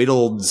like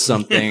whittled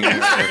something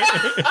or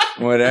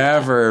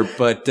whatever.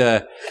 But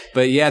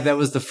yeah, that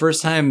was the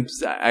first time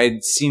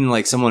I'd seen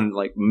like someone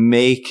like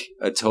make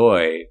a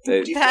toy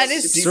that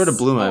sort of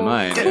blew my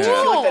mind. Do you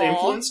feel like that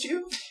influenced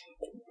you?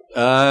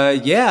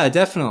 Yeah,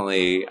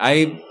 definitely.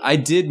 I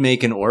did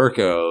make an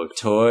Orko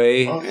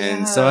toy,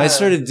 and so I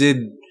sort of did,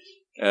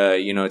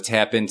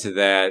 tap into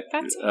that.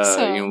 That's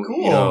awesome.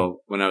 Cool.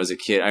 When I was a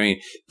kid. I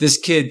mean, this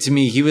kid to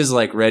me, he was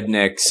like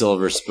redneck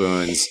Silver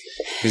Spoons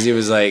because he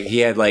was like he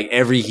had like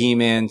every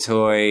He-Man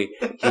toy.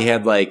 He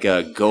had like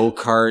a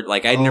go-kart.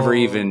 Like I'd never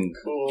even.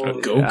 A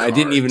go-kart. I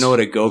didn't even know what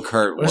a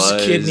go-kart was. What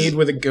does a kid need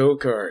with a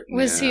go-kart?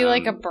 Was he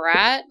like a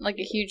brat? Like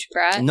a huge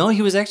brat? No,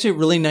 he was actually a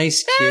really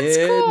nice kid. That's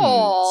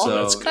cool.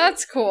 So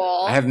That's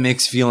cool. I have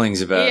mixed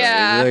feelings about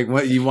it. Like,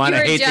 what you want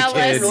to hate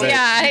jealous. the kid,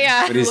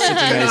 Yeah. but he's such a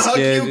nice Hug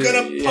kid. you,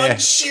 gonna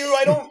punch you.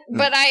 I don't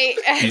but I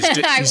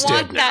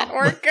want that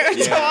Orko toy.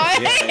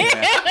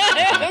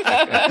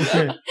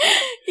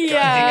 Gotta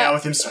hang out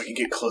with him so I can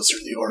get closer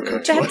to the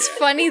Orko toy. That's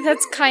funny.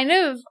 That's kind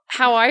of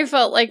how I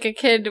felt like a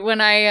kid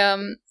when I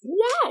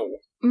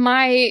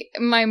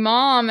my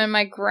mom and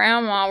my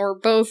grandma were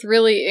both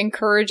really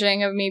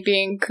encouraging of me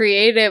being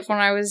creative when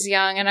I was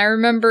young, and I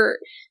remember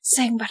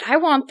saying, "But I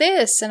want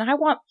this, and I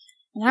want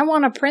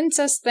a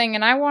princess thing,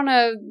 and I want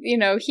a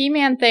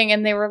He-Man thing,"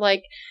 and they were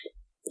like,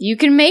 "You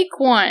can make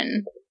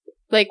one.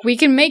 Like, we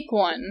can make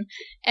one."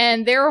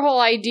 And their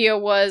whole idea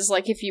was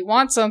like, if you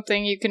want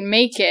something, you can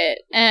make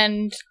it,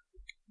 and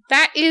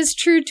that is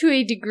true to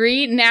a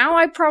degree. Now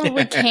I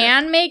probably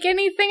can make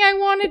anything I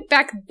wanted.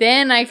 Back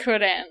then I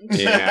couldn't.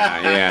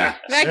 Yeah.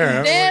 Back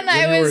then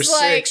I was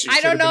like,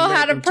 I don't know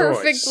how to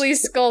perfectly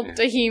sculpt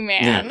a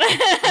He-Man.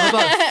 How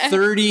about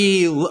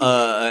 30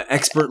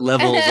 expert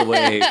levels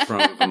away from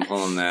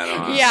pulling that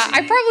off? Yeah,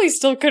 I probably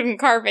still couldn't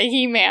carve a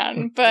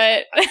He-Man,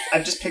 but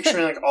I'm just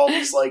picturing like all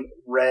these like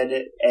red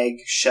egg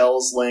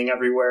shells laying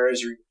everywhere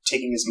as you're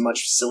taking as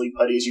much silly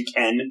putty as you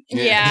can.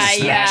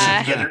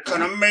 Yeah. Together,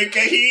 gonna make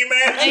a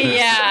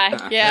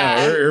He-Man.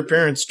 Yeah. Her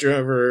parents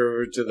drove her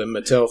over to the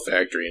Mattel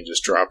factory and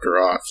just dropped her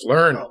off.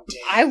 Learn.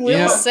 I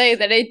will say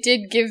that it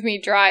did give me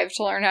drive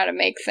to learn how to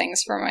make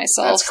things for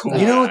myself. That's cool.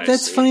 You know,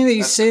 that's funny that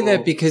you say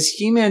that, because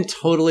He-Man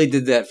totally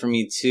did that for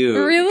me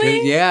too.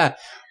 Really? Yeah.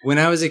 When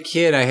I was a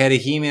kid, I had a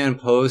He-Man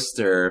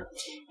poster,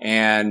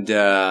 and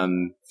I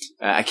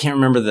can't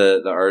remember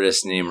the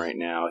artist's name right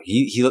now.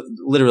 He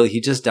literally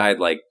just died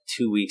like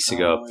 2 weeks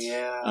ago. Oh,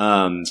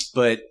 yeah.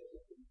 But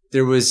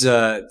there was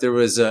a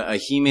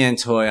He-Man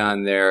toy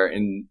on there,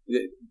 and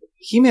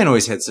He-Man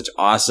always had such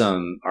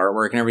awesome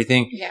artwork and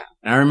everything. Yeah.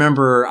 And I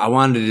remember I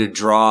wanted to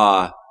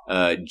draw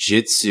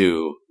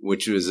Jitsu,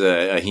 which was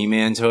a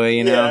He-Man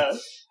toy, Yeah.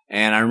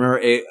 And I remember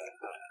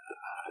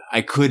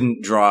I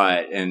couldn't draw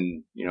it,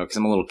 and because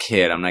I'm a little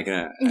kid, I'm not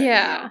gonna.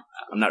 Yeah.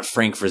 I'm not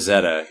Frank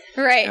Frazetta,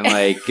 right? And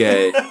like,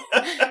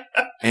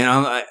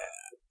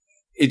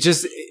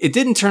 it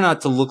didn't turn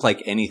out to look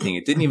like anything.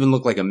 It didn't even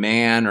look like a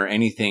man or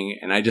anything.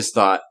 And I just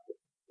thought,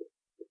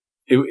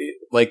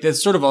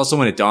 that's sort of also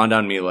when it dawned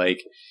on me,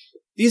 like,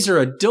 these are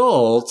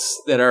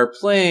adults that are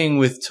playing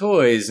with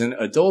toys, and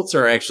adults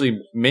are actually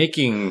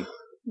making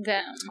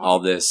them all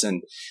this,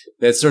 and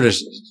that sort of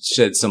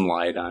shed some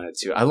light on it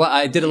too.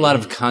 I did a lot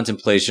of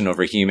contemplation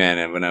over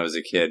He-Man when I was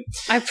a kid,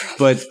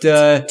 but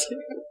that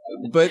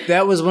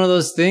was one of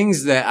those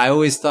things that I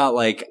always thought,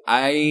 like,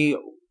 I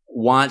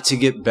want to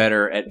get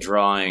better at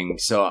drawing,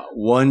 so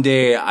one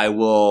day I'm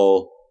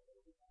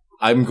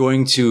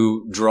going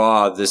to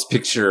draw this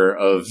picture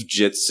of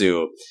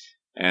Jitsu.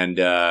 And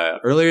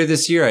earlier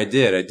this year, I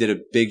did a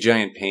big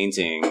giant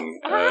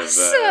painting.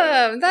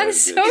 Awesome! That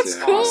is so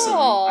cool. Awesome.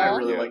 I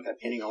really like that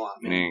painting a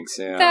lot, man. Thanks.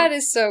 Yeah. That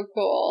is so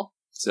cool.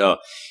 So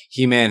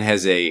He-Man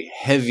has a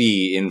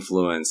heavy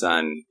influence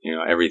on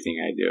everything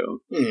I do.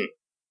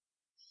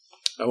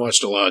 I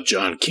watched a lot of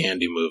John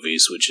Candy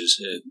movies, which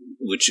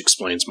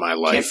explains my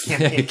life.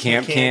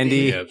 Camp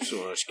Candy. Yeah, I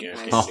watched Camp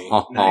Candy.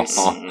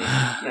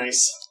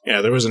 Nice.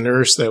 Yeah, there was a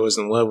nurse that was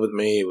in love with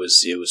me. It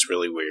was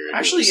really weird.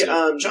 Actually,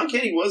 John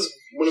Candy was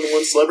one of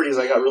the celebrities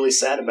I got really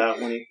sad about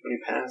when he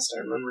passed. I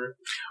remember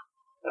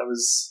that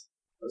was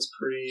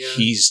pretty.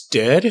 He's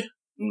dead?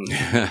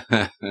 Yeah,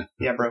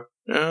 bro.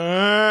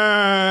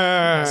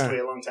 Passed away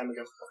a long time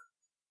ago.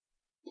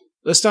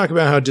 Let's talk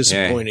about how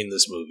disappointing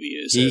this movie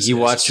is. He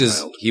watched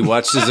his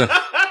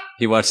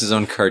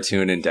own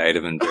cartoon and died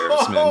of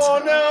embarrassment.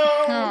 Oh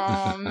no!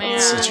 Oh man,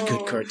 it's such a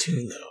good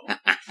cartoon, though.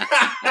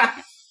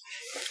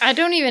 I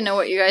don't even know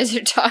what you guys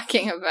are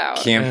talking about.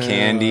 Camp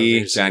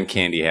Candy. John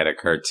Candy had a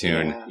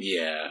cartoon.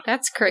 Yeah.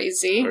 That's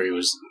crazy. Or he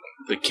was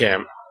the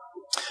camp.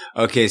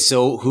 Okay,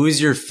 so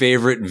who's your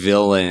favorite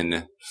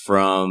villain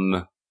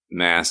from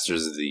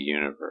Masters of the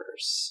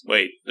Universe?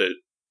 Wait, the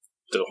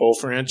whole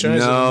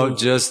franchise? No,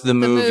 just the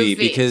movie.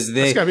 Because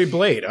it's gotta be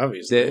Blade,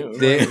 obviously.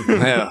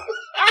 Well,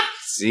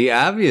 see,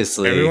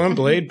 obviously. Everyone,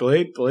 Blade.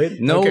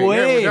 No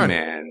way,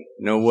 man.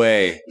 No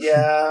way.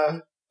 Yeah.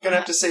 Gonna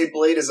have to say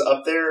Blade is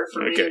up there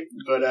for me,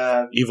 but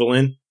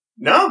Evelyn?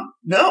 No,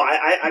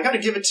 I gotta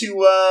give it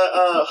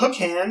to Hook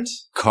Hand.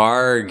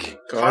 Karg,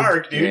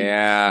 dude.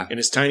 Yeah. And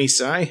his tiny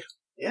sai?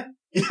 Yeah,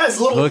 his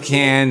little Hook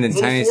Hand and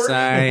tiny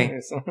sai.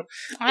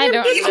 I don't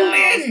know.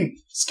 Evelyn!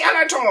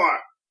 Skeletor!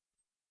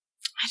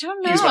 I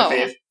don't know. He was my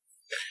fave.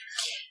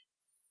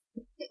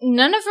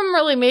 None of them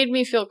really made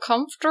me feel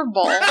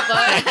comfortable.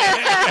 But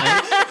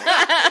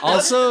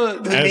also,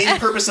 the main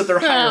purpose of their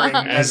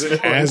hiring as a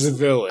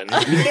villain.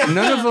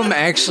 None of them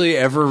actually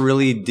ever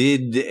really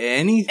did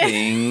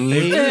anything.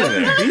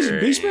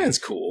 Beastman's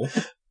cool.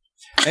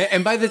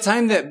 And by the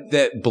time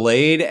that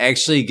Blade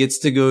actually gets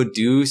to go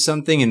do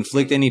something,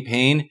 inflict any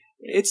pain,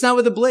 it's not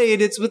with a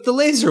blade, it's with the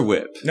laser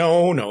whip.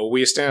 No,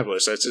 we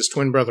established that's his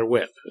twin brother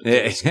Whip.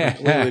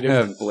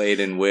 Blade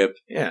and Whip.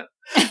 Yeah.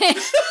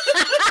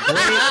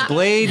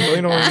 Blade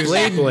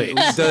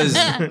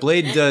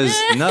Blade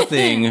does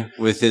nothing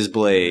with his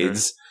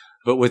blades,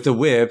 but with the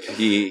whip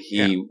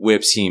he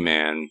whips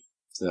He-Man.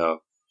 So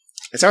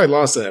That's how he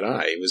lost that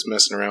eye. He was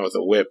messing around with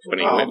a whip when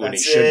he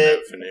shouldn't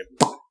have.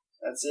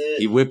 That's it.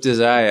 He whipped his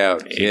eye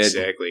out, kid.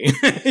 Exactly.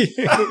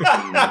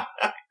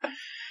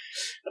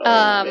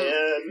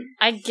 Man.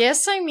 I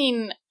guess,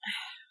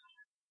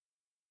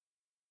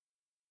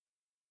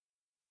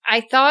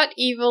 I thought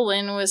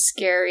Evelyn was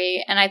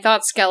scary, and I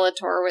thought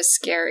Skeletor was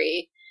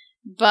scary,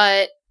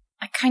 but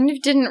I kind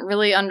of didn't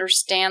really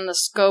understand the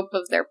scope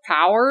of their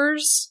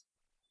powers.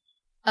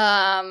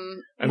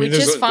 Which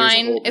is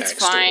fine. It's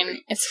fine.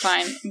 It's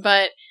fine.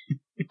 But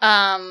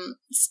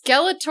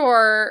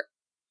Skeletor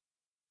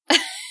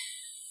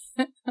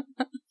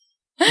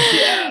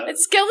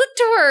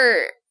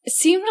Skeletor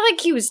seemed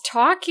like he was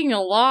talking a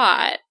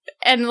lot.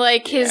 And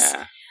his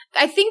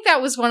I think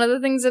that was one of the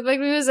things that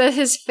bugged me, was that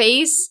his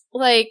face,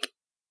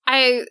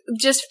 I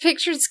just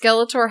pictured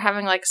Skeletor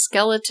having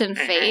skeleton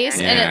face,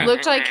 and it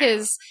looked like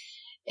his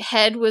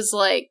head was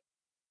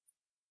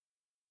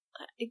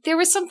there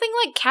was something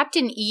like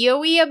Captain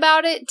EOE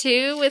about it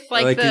too, with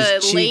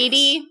the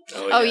lady.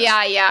 Oh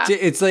yeah.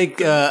 It's like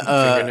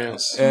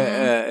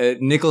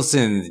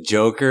Nicholson, the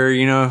Joker,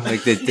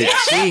 the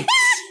cheeks.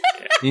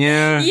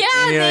 Yeah,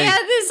 they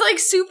had this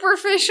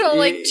superficial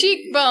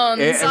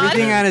cheekbones.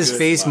 Everything on his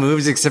face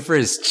moves except for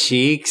his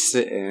cheeks.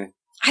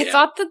 I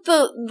thought that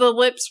the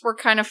lips were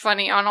kind of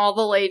funny on all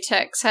the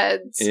latex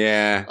heads.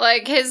 Yeah,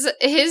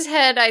 his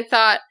head, I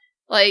thought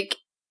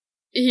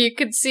you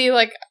could see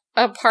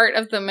a part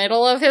of the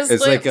middle of his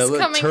lips. It's like a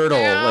turtle,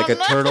 down. Like a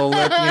turtle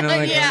lip,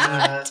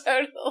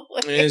 turtle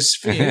lip. His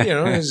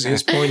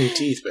pointy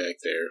teeth back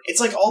there. It's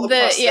like all the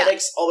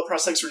prosthetics. All the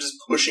prosthetics were just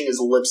pushing his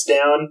lips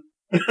down.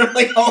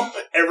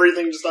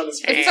 Everything just on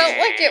his face. It felt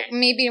like it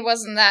maybe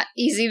wasn't that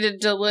easy to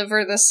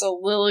deliver the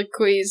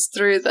soliloquies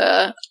through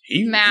the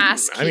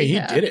mask. He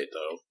did it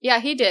though. Yeah,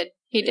 he did.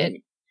 He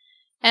did.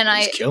 And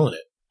he's killing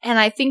it. And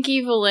I think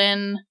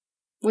Evelyn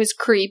was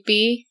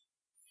creepy.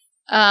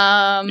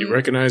 You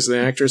recognize the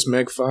actress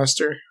Meg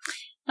Foster?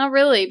 Not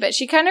really, but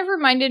she kind of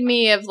reminded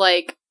me of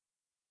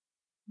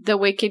the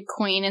Wicked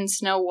Queen in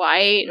Snow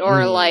White, or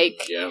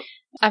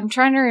I'm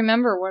trying to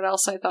remember what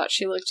else I thought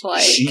she looked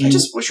like. I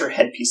just wish her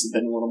headpiece had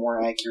been a little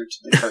more accurate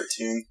to the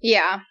cartoon.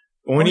 Yeah.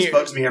 Pointier,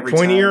 bugs me every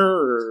time.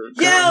 Or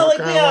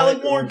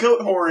more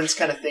goat horns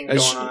kind of thing going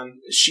on.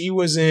 She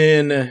was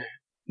in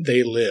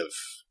They Live.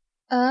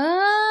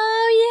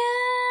 Oh, yeah.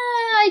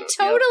 I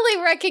totally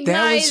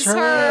recognize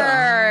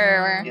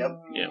her. Yep.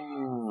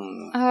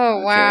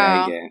 Oh,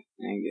 wow. Okay,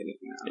 I get it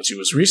now. And she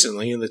was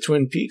recently in the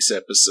Twin Peaks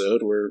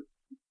episode where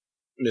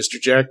Mr.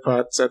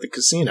 Jackpot's at the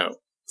casino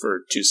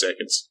for 2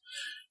 seconds.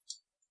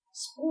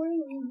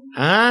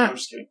 Huh? I'm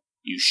just kidding.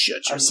 You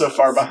shut your I'm so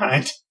far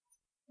behind.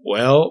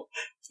 Well...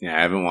 Yeah,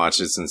 I haven't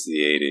watched it since the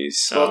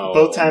 80s.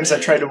 Both times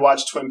I tried to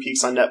watch Twin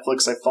Peaks on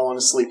Netflix, I've fallen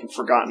asleep and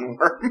forgotten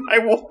where I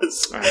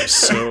was.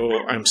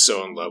 I'm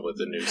so in love with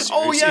the new series.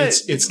 Oh yeah,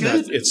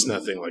 it's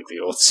nothing like the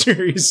old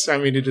series.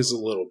 It is a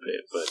little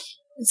bit, but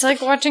it's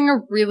like watching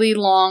a really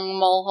long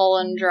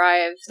Mulholland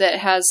Drive that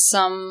has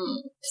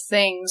some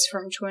things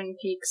from Twin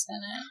Peaks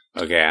in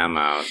it. Okay, I'm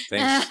out.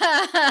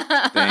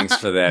 Thanks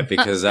for that,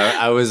 because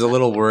I was a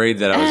little worried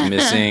that I was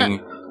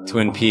missing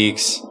Twin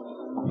Peaks.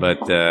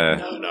 But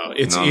no,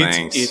 it's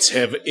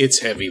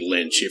heavy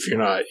Lynch. If you're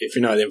not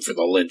in for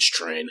the Lynch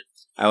train,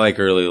 I like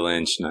early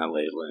Lynch, not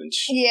late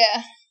Lynch.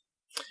 Yeah,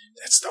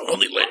 that's the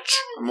only Lynch.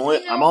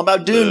 I'm all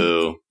about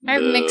Dune. I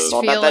have mixed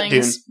all feelings. About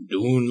that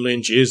Dune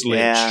Lynch is Lynch.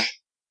 Yeah.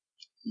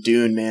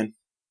 Dune, man.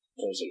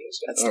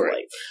 That's all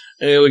right.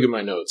 Hey, look at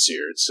my notes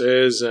here. It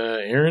says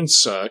Aaron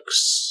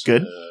sucks.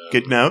 Good.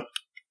 Good note.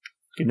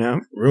 Good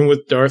note. Room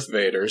with Darth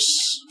Vaders.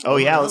 Oh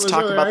yeah, let's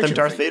talk about them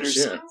Darth figures.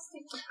 Vaders. Yeah.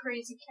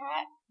 Crazy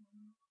cat.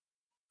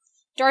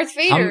 Darth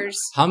Vader's.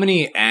 How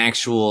many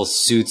actual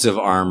suits of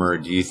armor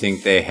do you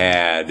think they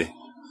had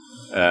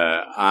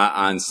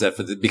on set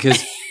for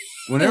because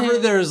whenever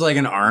there's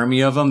an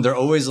army of them, they're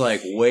always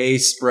way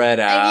spread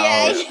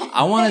out. Yeah.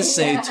 I want to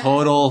say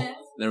total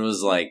there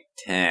was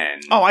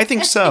 10. Oh, I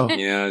think so.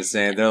 You know what I'm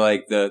saying? They're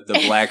like the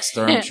Black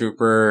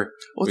Stormtrooper.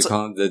 We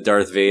call them the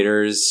Darth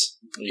Vaders.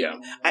 Yeah.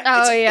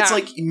 It's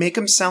like you make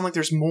them sound like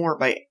there's more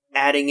by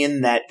adding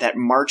in that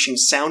marching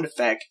sound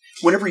effect.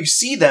 Whenever you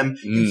see them,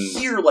 you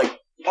hear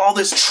all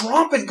this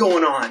trumpet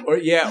going on. Or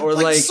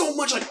so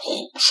much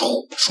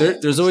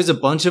there's always a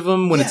bunch of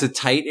them when it's a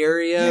tight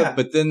area,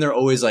 but then they're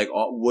always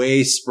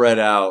way spread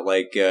out,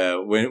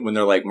 when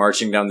they're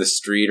marching down the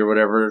street or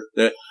whatever.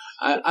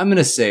 I'm going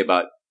to say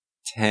about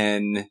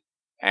 10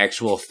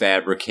 actual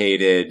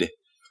fabricated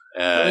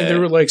there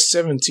were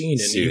 17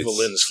 suits. in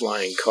Evelyn's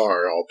flying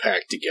car all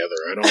packed together.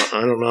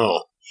 I don't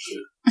know.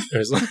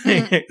 There's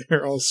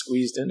they're all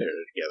squeezed in there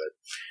together.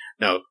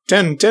 No,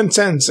 10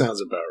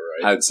 sounds about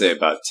right. I'd say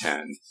about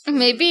 10.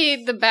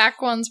 Maybe the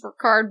back ones were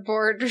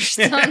cardboard or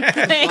something.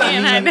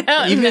 I don't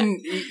know.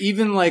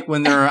 Even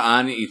when they're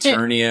on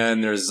Eternia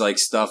and there's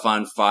stuff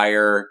on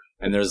fire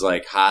and there's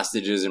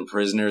hostages and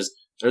prisoners,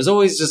 there's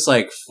always just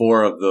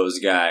 4 of those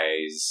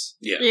guys.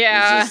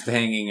 Yeah. Just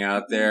hanging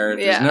out there.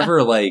 There's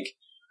never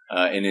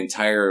an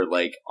entire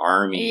like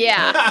army.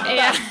 Yeah,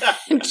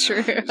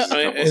 true.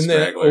 In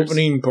that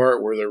opening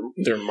part where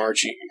they're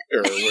marching,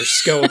 or where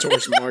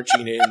Skeletor's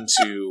marching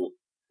into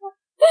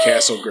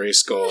Castle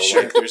Grayskull,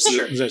 like there's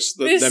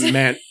the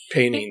matte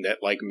painting that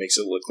like makes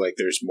it look like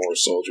there's more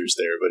soldiers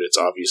there, but it's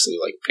obviously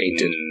like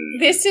painted.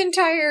 This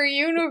entire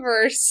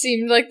universe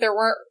seemed like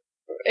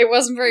it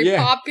wasn't very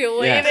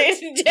populated.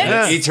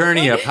 Yeah.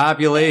 Eternia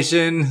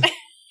population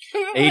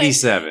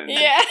 87.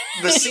 Yeah.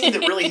 The scene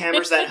that really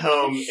hammers that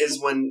home is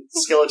when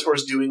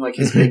Skeletor's doing like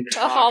his big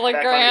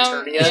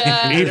hologram.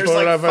 And there's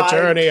like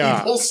 5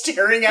 people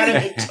staring at him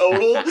in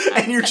total,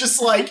 and you're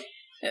just like,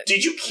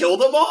 did you kill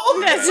them all?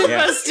 That's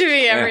supposed to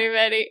be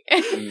everybody.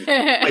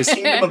 My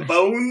kingdom of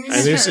bones.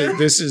 And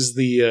this is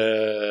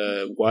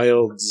the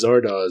Wild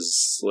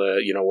Zardoz,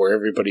 where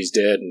everybody's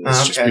dead and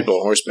it's just people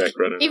on horseback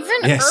running Even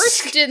around.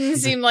 Earth didn't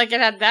seem like it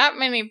had that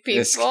many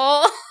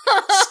people.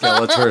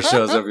 Skeletor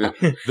shows up.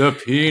 The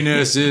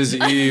penis is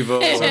evil.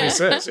 That's what he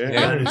says.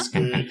 Yeah, that is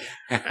good.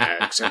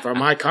 Except for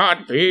my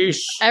codpiece.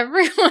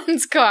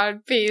 Everyone's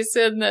codpiece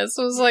in this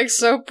was like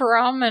so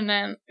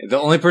prominent. The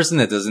only person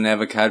that doesn't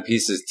have a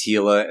codpiece is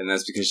Teela, and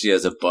that's because she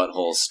has a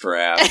butthole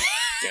strap.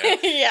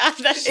 Yeah,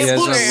 that's it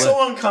looks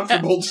so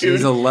uncomfortable, dude. She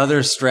has a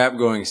leather strap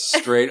going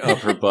straight up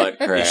her butt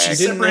crack.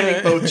 She's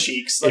separating both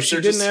cheeks. If she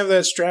didn't have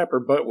that strap, her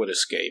butt would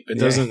escape. It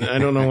doesn't. I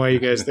don't know why you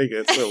guys think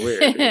that's so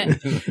weird.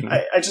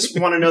 I just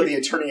want to know the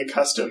Eternia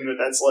custom.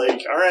 That's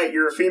like, all right,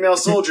 you're a female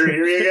soldier.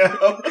 Here you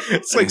go.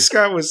 It's like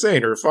Scott was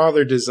saying. Her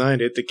father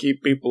designed it to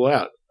keep people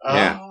out.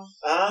 And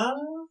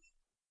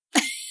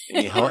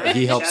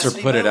he helps her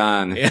put it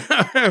on. Yeah,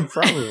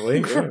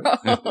 probably.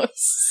 Yeah.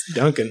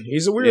 Duncan,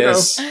 he's a weirdo.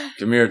 Yes.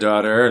 Come here,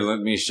 daughter. Let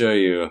me show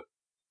you.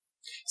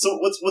 So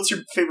what's your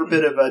favorite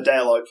bit of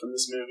dialogue from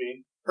this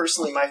movie?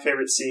 Personally, my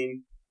favorite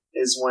scene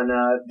is when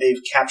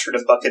they've captured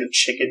a bucket of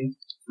chicken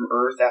from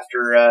Earth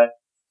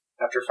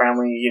after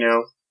finally,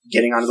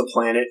 getting onto the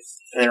planet,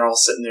 and they're all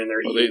sitting there and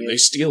they're eating. They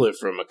steal it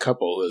from a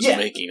couple that's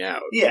making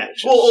out. Yeah.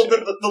 Well,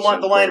 the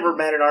line of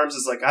Man-at-Arms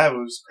is like, I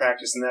was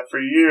practicing that for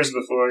years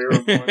before you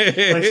were born.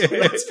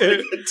 That's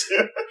pretty good,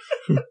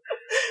 too.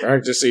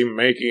 Practicing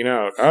making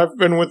out. I've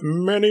been with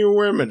many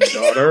women,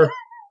 daughter.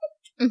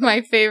 My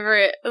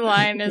favorite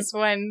line is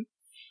when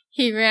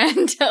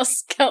He-Man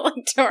tells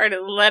Skeletor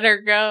to let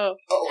her go.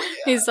 Oh,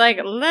 yeah. He's like,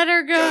 let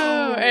her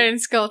go. And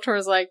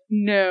Skeletor's like,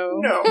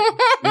 no.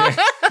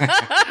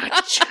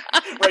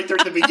 Right there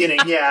at the beginning,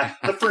 yeah.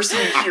 The first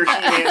time you hear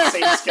He-Man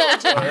say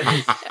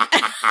Skeletor.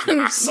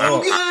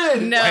 So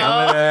good! No.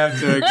 I'm going to have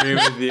to agree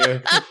with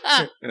you.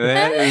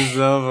 That is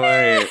so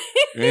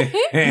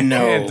funny.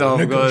 No,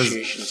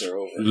 negotiations are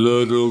over.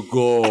 Let her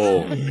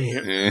go.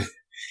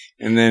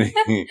 And then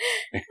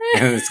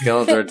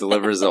Skeletor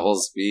delivers a whole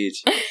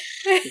speech.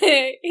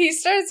 He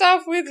starts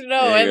off with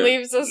and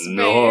leaves a space.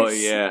 No,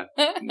 yeah.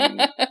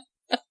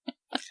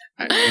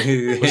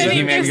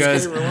 He-Man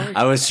goes,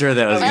 I was sure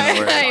that was going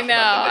to work. I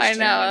know.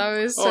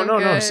 That was so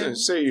good. No.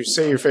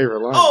 Say your favorite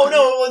line. Oh,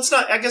 no, well, it's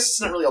not. I guess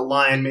it's not really a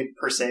line, maybe,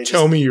 per se.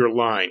 Tell me your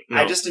line. No.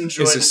 I just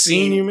enjoy the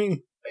scene, you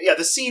mean? Yeah,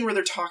 the scene where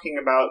they're talking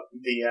about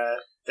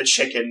the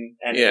chicken,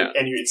 and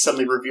it's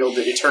suddenly revealed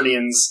that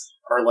Eternians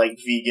are like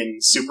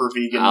super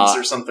vegans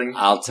or something.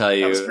 I'll tell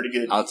you. That was pretty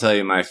good. I'll tell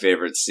you my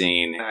favorite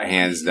scene,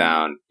 hands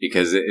down,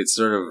 because it's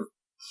sort of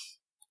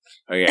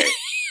okay.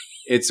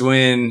 It's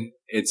when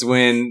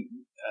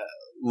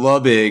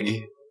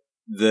Lubig,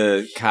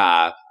 the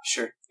cop,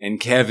 and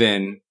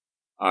Kevin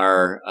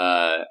are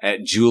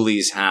at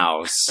Julie's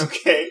house.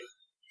 Okay.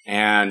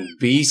 And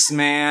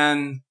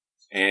Beastman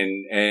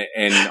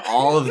and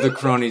all of the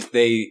cronies,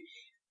 they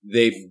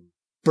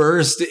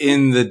burst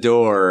in the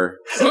door,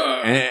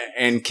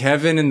 and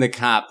Kevin and the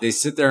cop, they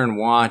sit there and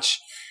watch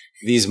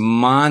these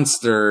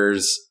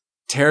monsters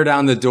tear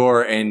down the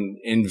door and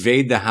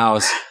invade the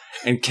house,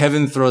 and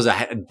Kevin throws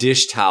a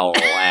dish towel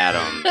at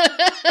them.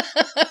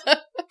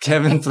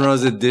 Kevin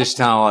throws a dish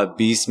towel at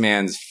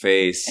Beastman's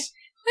face.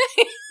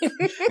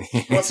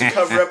 He wants to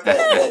cover up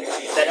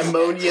that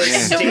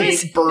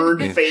ammonia-stained,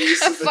 burned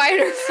face. A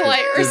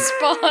fight-or-flight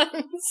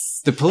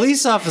response. The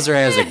police officer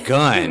has a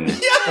gun.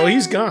 Oh,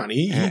 he's gone.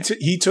 He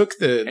took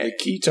the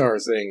keytar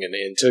thing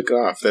and took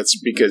off. That's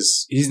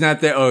because he's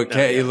not there. Oh,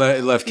 he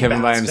left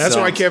Kevin by himself.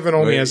 That's why Kevin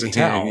only has a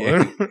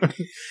towel.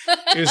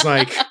 He was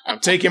like, "I'm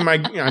taking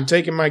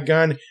my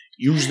gun.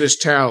 Use this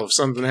towel if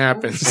something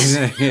happens."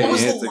 What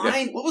was the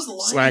line? What was the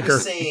line Slacker. he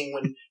was saying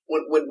when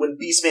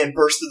Beastman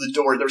burst through the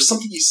door? There was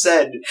something he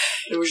said.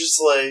 It was just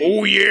like,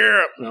 "Oh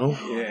yeah, no,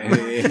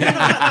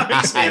 not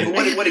Beastman."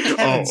 But what did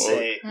Kevin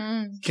say?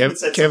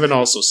 Kevin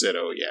also said,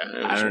 "Oh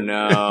yeah." I don't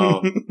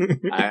know.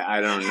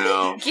 I don't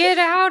know. Get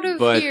out of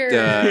here!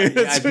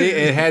 But I think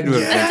it had to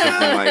have been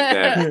something like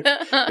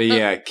that. But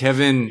yeah,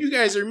 Kevin. You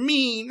guys are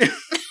mean.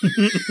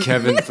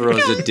 Kevin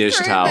throws a dish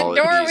towel the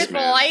door at with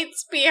Beastman.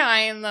 lights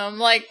behind them,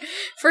 like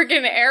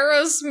freaking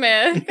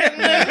Aerosmith.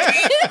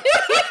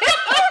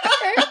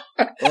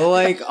 Well,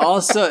 like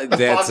also the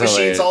that's fog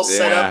machine's all hilarious.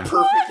 set up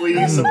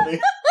perfectly. Something.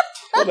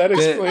 Well, that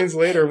explains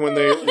later when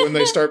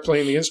they start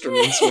playing the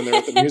instruments when they're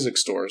at the music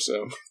store.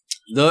 So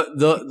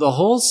The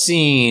whole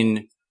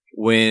scene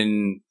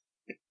when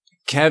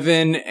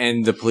Kevin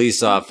and the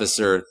police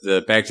officer,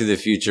 the Back to the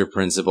Future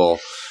principal,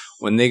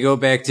 when they go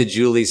back to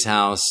Julie's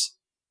house,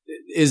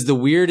 is the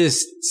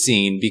weirdest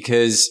scene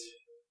because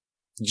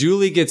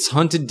Julie gets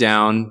hunted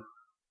down,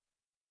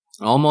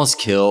 almost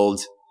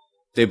killed.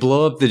 They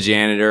blow up the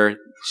janitor.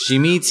 She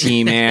meets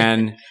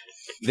He-Man.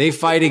 They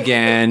fight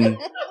again.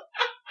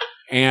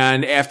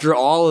 And after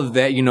all of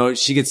that,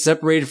 she gets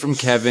separated from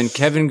Kevin.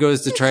 Kevin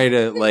goes to try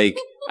to,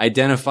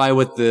 identify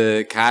what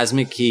the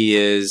cosmic key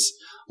is.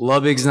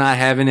 Lubbock's not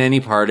having any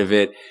part of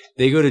it.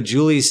 They go to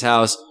Julie's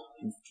house.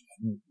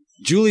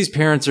 Julie's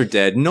parents are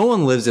dead. No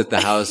one lives at the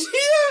house.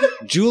 Yeah.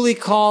 Julie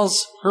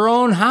calls her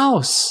own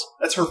house.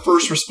 That's her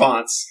first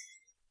response.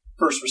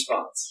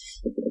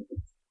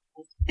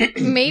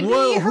 Maybe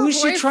who's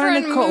she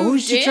trying to call?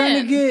 Who's she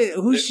trying to get?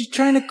 Who's she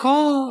trying to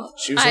call?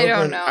 I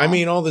don't know. I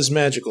mean, all this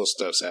magical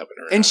stuff's happening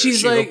around and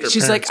she's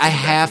like, I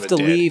have to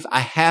leave.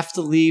 I have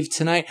to leave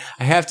tonight.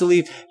 I have to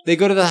leave. They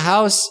go to the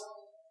house.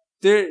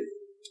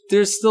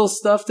 There's still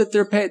stuff that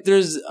they're paying.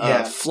 There's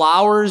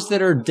flowers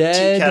that are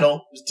dead.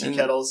 There's tea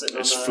kettles.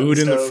 There's food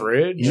in the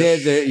fridge.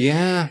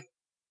 Yeah.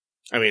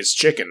 I mean, it's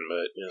chicken,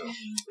 but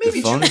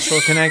maybe the phone is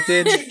still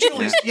connected.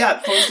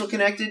 The phone's still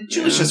connected.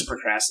 Julie's just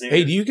procrastinating.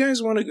 Hey, do you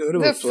guys want to go to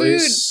a place?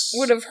 The food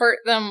would have hurt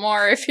them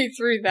more if he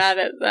threw that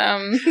at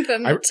them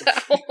than the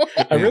towel.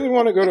 I really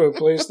want to go to a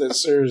place that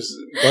serves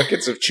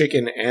buckets of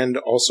chicken and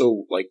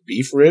also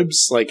beef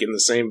ribs, in the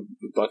same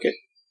bucket.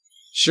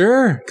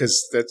 Sure,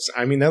 because that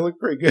looked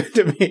pretty good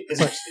to me.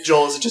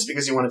 Joel, is it just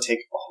because you want to take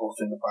a whole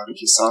thing of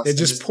barbecue sauce? And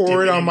just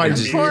pour it on my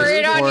beard. Pour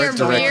it on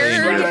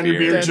your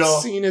beard.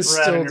 That scene is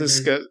still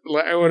disgusting.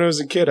 When I was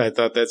a kid, I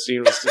thought that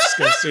scene was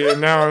disgusting,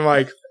 and now I'm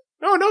like,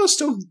 oh no, it's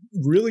still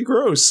really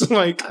gross.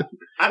 I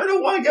don't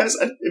know why, guys.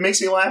 It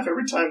makes me laugh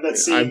every time that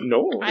scene. I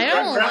don't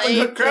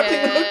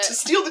grappling hook to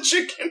steal the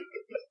chicken.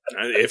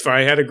 If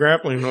I had a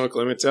grappling hook,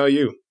 let me tell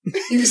you.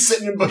 He was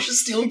sitting in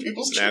bushes stealing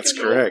people's chicken. That's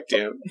correct,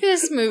 yeah.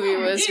 This movie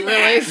was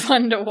really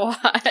fun to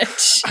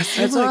watch.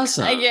 That's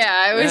awesome.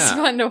 Yeah, it was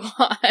fun to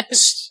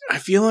watch. I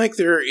feel like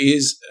there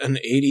is an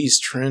 80s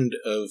trend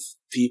of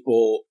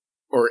people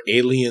or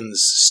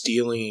aliens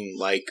stealing,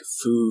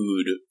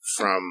 food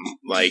from,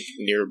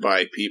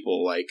 nearby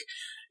people,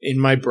 in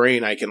my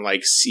brain, I can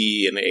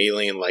see an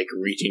alien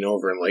reaching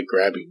over and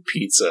grabbing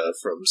pizza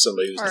from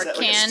somebody who's or is that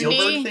candy. A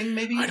Spielberg thing,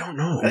 maybe? I don't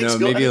know. No,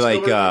 maybe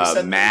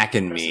Mac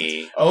and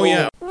Me. Oh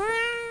yeah,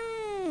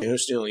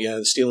 stealing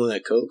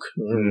that Coke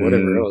or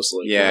whatever else.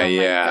 Yeah.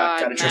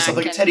 God, gotta dress up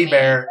like a teddy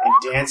bear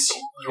and dance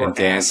your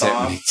ass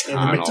off in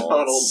the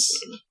McDonald's.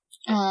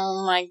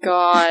 Oh my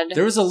God!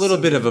 There was a little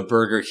bit of a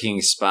Burger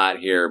King spot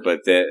here, but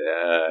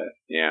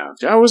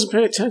I wasn't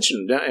paying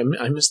attention.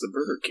 I missed the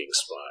Burger King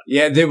spot.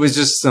 Yeah, there was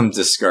just some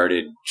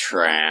discarded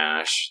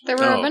trash. There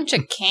were a bunch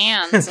of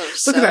cans of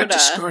soda. Look at that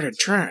discarded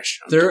trash.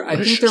 I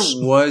think there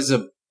was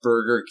a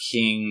Burger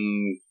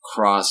King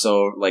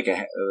crossover,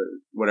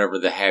 whatever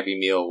the Happy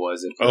Meal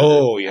was.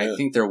 Oh yeah, I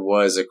think there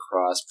was a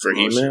cross for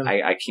He-Man.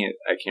 I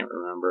can't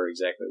remember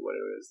exactly what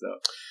it is though.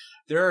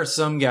 There are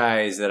some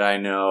guys that I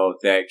know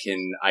that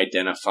can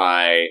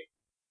identify,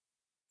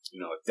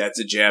 that's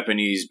a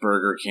Japanese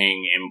Burger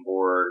King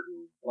import.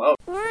 Wow.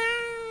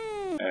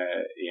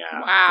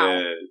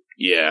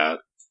 Yeah.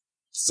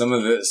 Some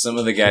of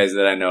the guys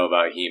that I know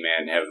about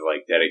He-Man have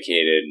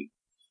dedicated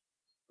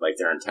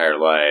their entire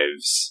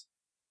lives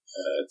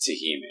to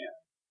He-Man,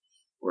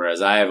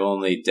 whereas I have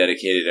only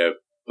dedicated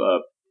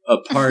a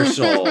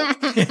partial.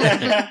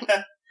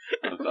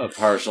 A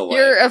partial life.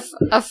 You're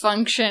a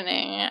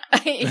functioning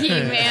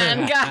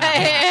He-Man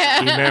guy.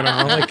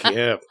 He-Manaholic,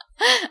 yeah.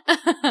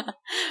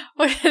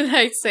 What did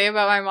I say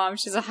about my mom?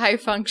 She's a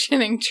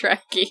high-functioning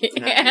Trekkie.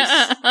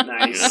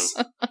 Nice.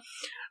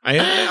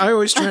 I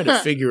always try to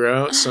figure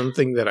out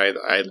something that I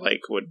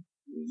would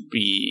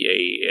be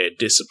a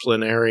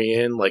disciplinary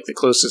in. The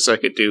closest I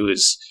could do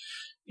is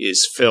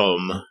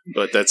film,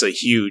 but that's a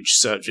huge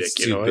subject.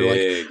 It's too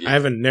big. I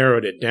haven't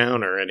narrowed it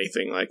down or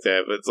anything like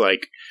that, but it's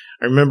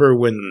I remember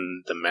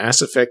when the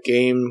Mass Effect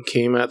game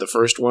came out, the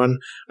first one,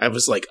 I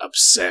was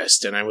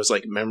obsessed and I was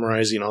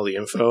memorizing all the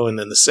info, and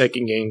then the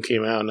second game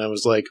came out and I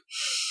was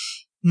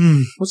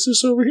what's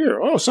this over here?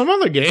 Oh, some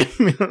other game.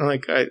 I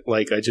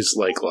just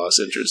lost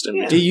interest in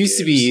it. It used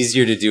to be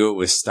easier to do it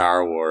with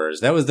Star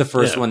Wars. That was the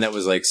first one that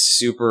was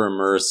super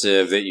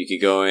immersive, that you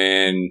could go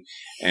in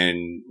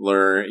and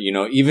learn,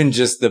 even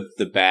just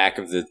the back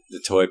of the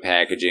toy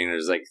packaging.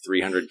 There's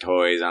 300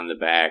 toys on the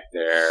back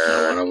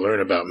there. I want to learn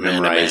about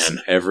memorize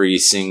every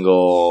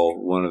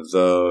single one of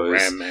those.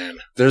 Ram Man.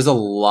 There's a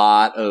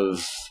lot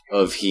of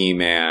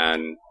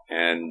He-Man,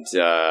 and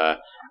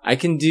I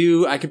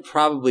could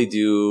probably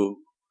do,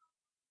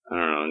 I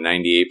don't know,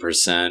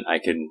 98%.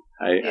 I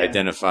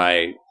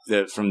identify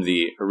from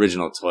the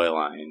original toy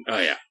line. Oh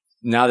yeah.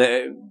 Now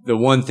that the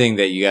one thing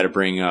that you got to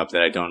bring up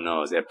that I don't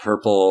know is that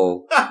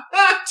purple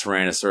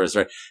Tyrannosaurus,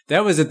 right?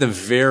 That was at the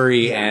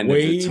very end of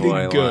the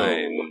toy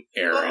line.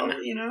 Aaron.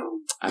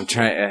 I'm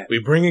trying.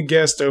 We bring a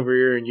guest over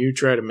here and you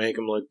try to make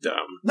him look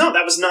dumb. No,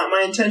 that was not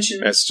my intention.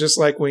 That's just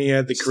like when you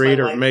had the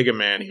creator of Mega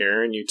Man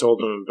here and you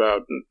told him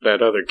about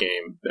that other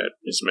game that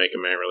is Mega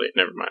Man related.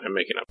 Never mind, I'm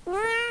making up.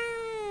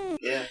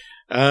 Yeah.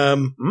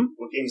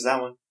 What game's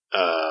that one?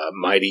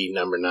 Mighty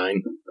Number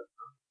 9.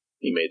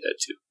 He made that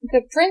too.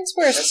 The prince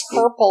wears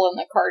purple in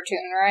the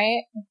cartoon,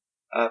 right?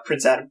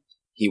 Prince Adam.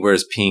 He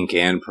wears pink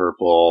and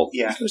purple.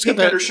 Yeah, he's got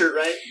that undershirt,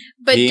 right?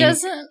 But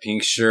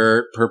pink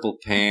shirt, purple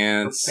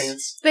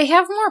pants. They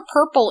have more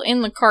purple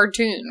in the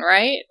cartoon,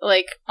 right?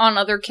 Like on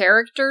other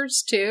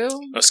characters too.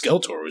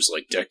 Skeletor was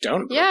like decked out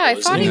in purple. Yeah, I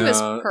thought he was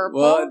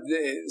purple. Well,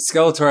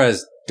 Skeletor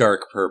has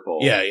dark purple.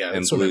 Yeah,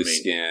 and blue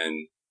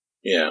skin.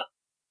 Yeah,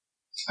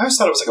 I always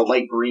thought it was like a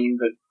light green,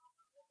 but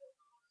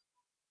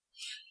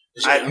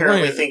I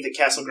apparently think that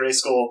Castle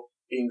Grayskull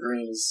being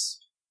green is.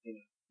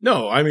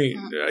 No, I mean,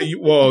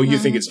 you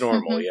think it's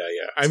normal, yeah.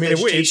 I mean,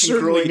 it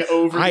certainly.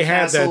 I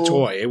had that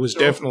toy. It was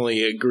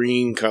definitely a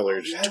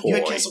green-colored toy. You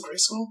had Castle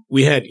Grayskull?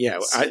 We had, yeah.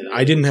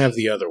 I didn't have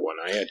the other one.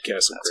 I had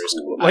Castle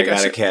Grayskull. Cool. I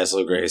got a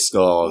Castle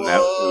Grayskull, and that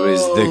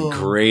was the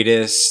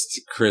greatest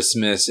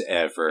Christmas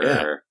ever.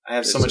 Yeah. I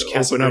have so much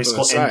Castle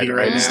Grayskull envy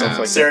right now. Stuff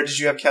like Sarah, did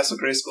you have Castle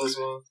Grayskull as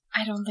well?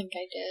 I don't think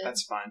I did.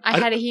 That's fine. I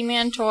had a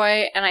He-Man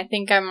toy, and I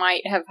think I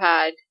might have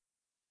had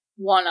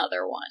one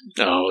other one.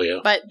 Oh, yeah.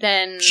 But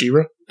then...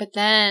 She-Ra? But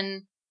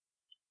then...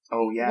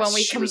 Oh, yeah. When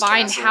we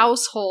combined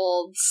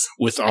households...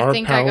 With our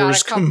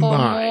powers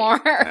combined. More.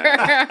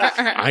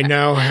 I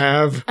now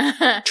have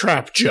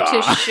Trapjaw.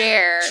 To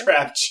share.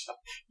 Trapjaw.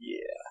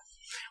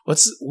 Yeah.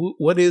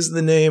 What is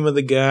the name of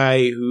the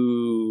guy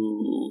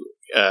who...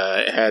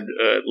 had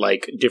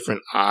like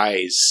different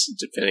eyes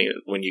depending on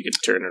when you could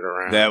turn it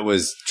around? That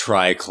was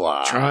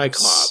Triclops.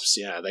 Triclops,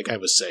 yeah. That guy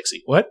was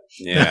sexy. What?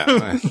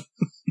 Yeah.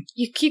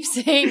 You keep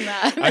saying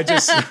that. I'm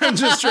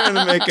just trying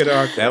to make it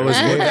awkward. That was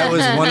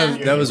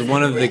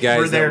one of the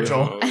guys.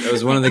 That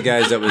was one of the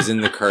guys that was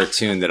in the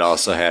cartoon that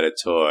also had a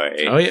toy.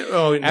 Oh yeah.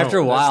 Oh, no, after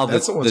a while,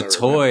 the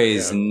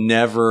toys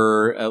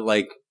never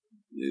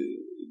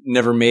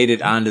never made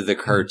it onto the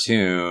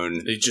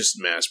cartoon. They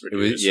just mass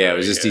produced. It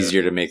was just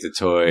easier to make the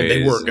toys. And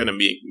they weren't going to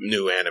be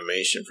new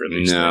animation for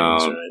these things,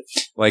 right?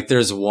 Like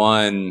there's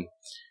one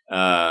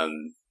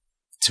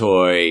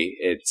toy.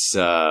 It's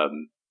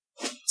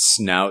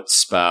Snout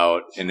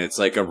Spout, and it's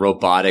like a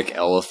robotic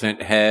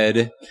elephant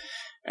head,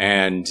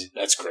 and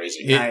that's crazy.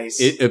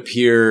 It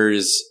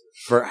appears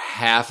for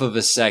half of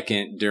a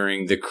second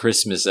during the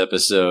Christmas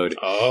episode,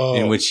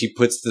 in which he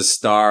puts the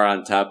star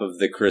on top of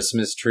the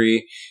Christmas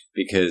tree.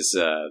 Because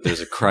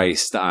there's a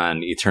Christ on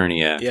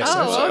Eternia. Yes,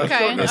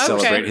 okay. They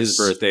celebrate his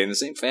birthday in the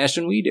same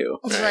fashion we do.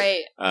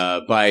 Right.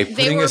 By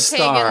putting a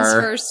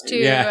star. First too.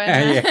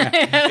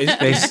 Yeah.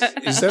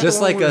 Is that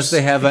just like us,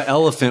 they have an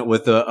elephant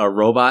with a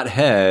robot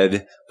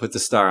head, put the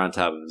star on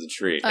top of the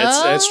tree.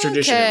 That's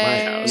tradition in my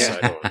house.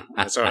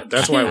 Yeah.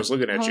 That's why I was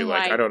looking at you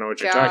like, I don't know what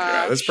you're talking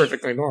about. That's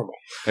perfectly normal.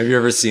 Have you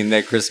ever seen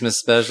that Christmas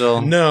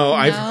special? No,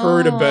 I've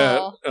heard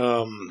about...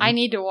 I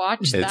need to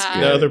watch that.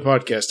 The other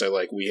podcast I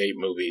like, We Hate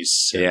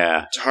Movies,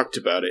 talked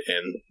about it,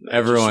 and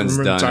everyone's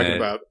done talking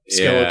about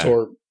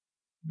Skeletor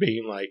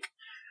being like,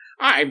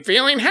 I'm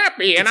feeling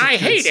happy and I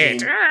hate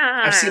it.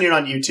 I've seen it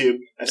on YouTube.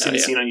 I've seen the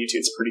scene on YouTube.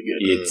 It's pretty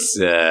good.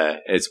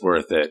 It's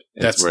worth it.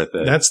 It's worth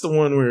it. That's the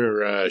one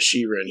where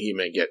She-Ra and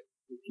He-Man get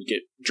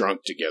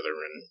drunk together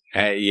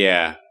and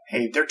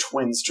Hey, they're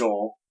twins,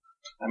 Joel.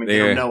 I mean, they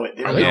don't know it.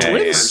 Are they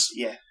twins?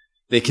 Yeah.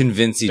 They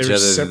convince each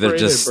other that they're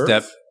just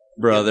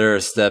step-brother or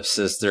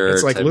step-sister.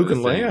 It's like Luke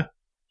and Leia?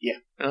 Yeah.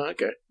 Oh,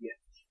 okay. Yeah.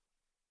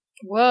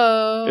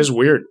 Whoa. It's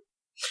weird.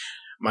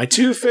 My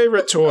two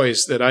favorite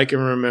toys that I can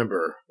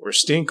remember were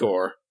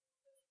Stinkor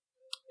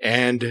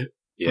and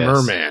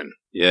Merman.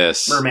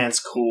 Yes.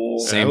 Merman's cool.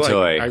 Same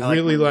toy. I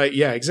really like,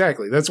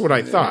 exactly. That's what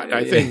I thought.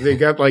 I think they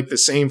got like the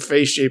same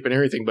face shape and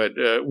everything, but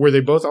were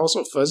they both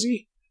also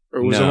fuzzy?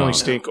 Or was it only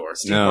Stinkor?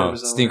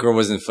 Stinkor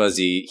wasn't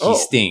fuzzy. He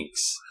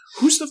stinks.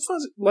 Who's the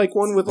fuzzy? Like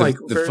one with like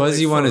the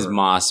fuzzy one is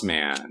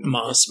Mossman.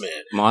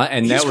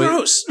 He's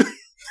gross.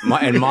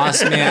 And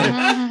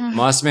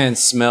Mossman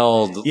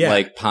smelled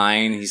like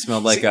pine. He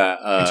smelled like a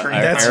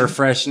air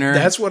freshener.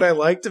 That's what I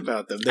liked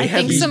about them. I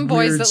think some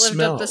boys that lived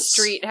up the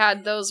street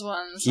had those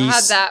ones.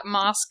 Had that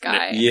moss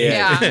guy.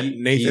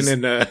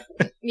 Nathan and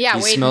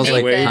he smells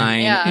like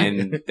pine,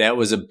 and that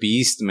was a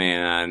Beast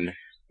Man.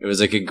 It was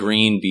like a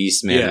green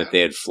Beast Man that they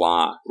had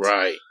flocked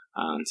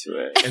onto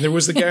it. And there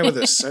was the guy with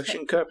the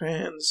suction cup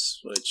hands,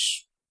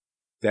 which...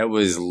 That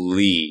was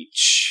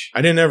Leech.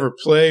 I didn't ever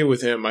play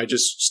with him. I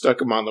just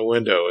stuck him on the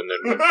window and then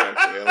went back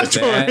to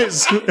the other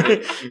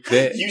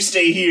toys. You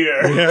stay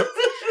here. Yep.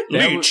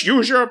 Leech,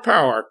 use your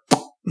power.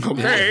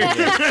 Okay.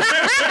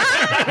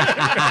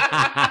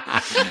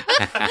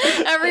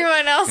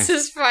 Everyone else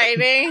is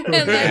fighting,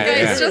 and that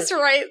guy's just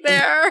right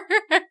there.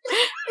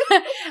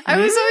 I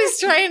was always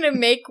trying to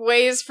make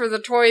ways for the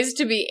toys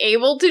to be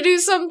able to do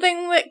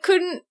something that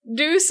couldn't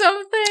do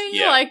something.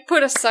 Yeah. Like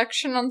put a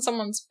suction on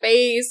someone's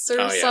face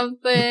or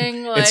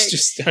something. Like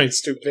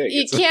it's too big.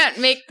 You can't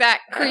make that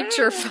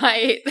creature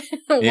fight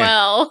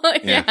well.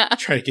 Yeah.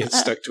 Try to get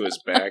stuck to his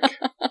back.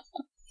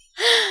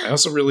 I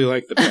also really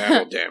like the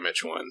battle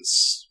damage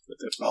ones. With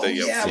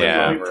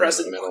the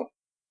present middle.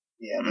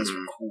 Yeah, those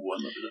were cool. I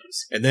remember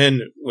those. And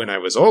then when I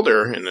was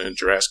older and then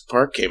Jurassic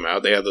Park came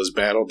out, they had those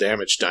battle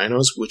damaged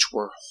dinos, which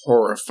were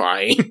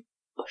horrifying.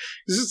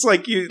 It's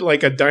like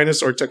a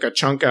dinosaur took a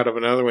chunk out of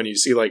another one. You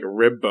see like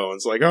rib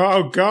bones, like,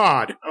 oh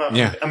god.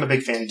 I'm a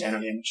big fan of dino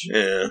damage.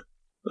 Yeah,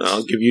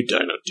 I'll give you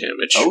dino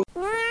damage.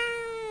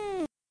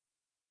 Oh.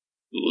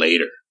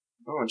 Later.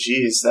 Oh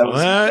jeez, that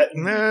was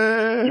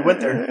you went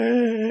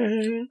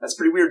there. That's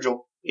pretty weird,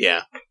 Joel.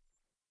 Yeah.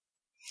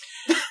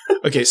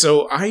 Okay,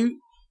 so I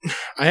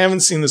haven't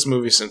seen this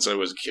movie since I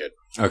was a kid.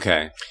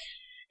 Okay.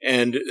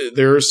 And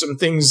there are some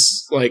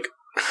things like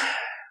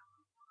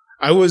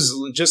I was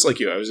just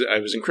like you. I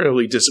was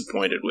incredibly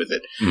disappointed with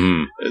it.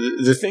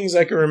 Mm-hmm. The things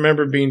I can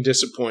remember being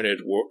disappointed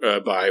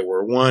by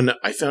were, one,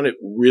 I found it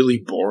really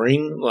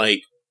boring.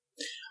 Like,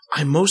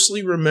 I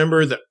mostly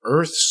remember the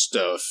Earth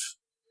stuff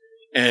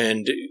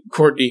and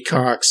Courtney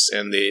Cox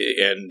and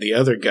the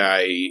other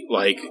guy,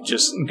 like,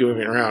 just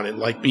going around and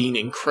like being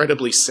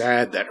incredibly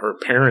sad that her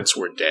parents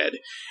were dead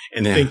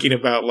and thinking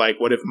about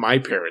like, what if my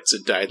parents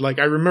had died? Like,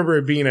 I remember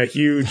it being a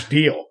huge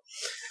deal.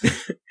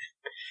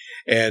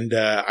 And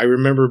I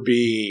remember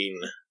being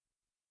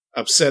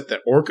upset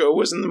that Orko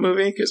was in the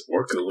movie because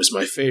Orko was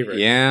my favorite.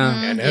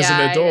 Yeah. And as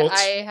an adult,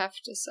 I have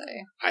to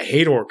say, I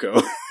hate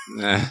Orko.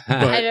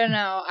 I don't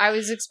know. I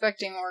was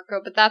expecting Orko,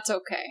 but that's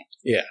okay.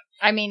 Yeah.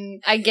 I mean,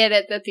 I get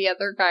it that the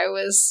other guy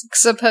was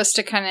supposed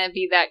to kind of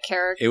be that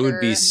character. It would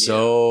be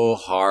so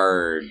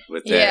hard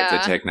with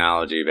the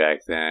technology back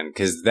then,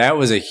 because that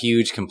was a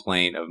huge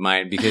complaint of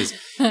mine, because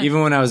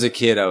even when I was a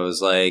kid, I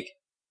was like,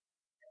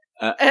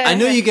 I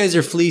know you guys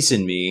are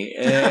fleecing me.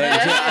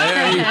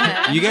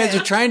 You guys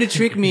are trying to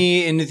trick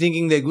me into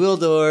thinking that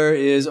Gwildor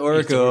is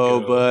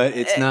Orko, but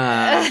it's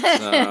not.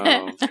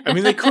 So. I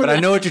mean, they could. But I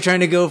know what you're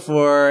trying to go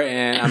for,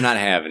 and I'm not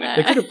having it.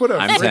 They could have put a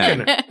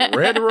freaking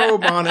red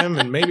robe on him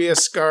and maybe a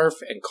scarf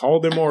and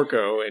called him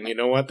Orko, and you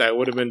know what? That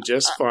would have been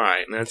just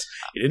fine. You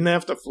didn't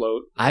have to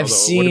float. I've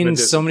seen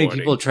so many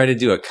people try to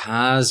do a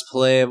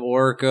cosplay of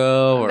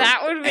Orko. Or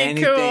that would be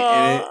anything, cool.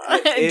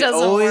 It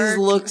doesn't always work.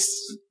 looks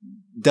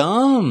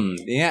dumb.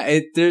 Yeah,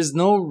 there's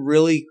no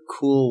really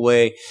cool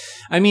way.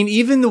 I mean,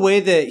 even the way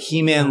that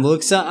He-Man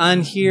looks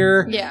on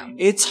here,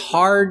 it's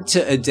hard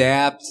to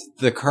adapt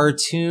the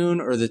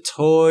cartoon or the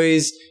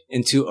toys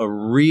into a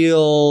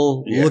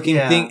real looking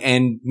thing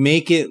and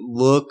make it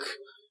look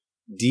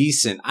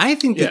decent. I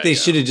think that they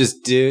should have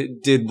just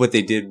did what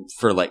they did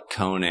for like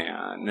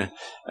Conan,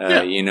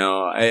 you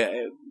know,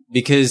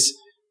 because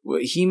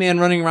He-Man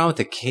running around with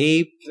a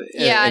cape.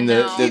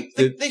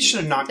 They should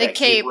have knocked that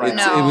cape right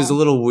out. It was a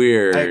little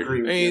weird. I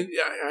agree with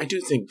you. I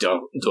do think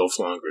Dolph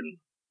Lundgren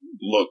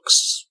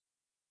looks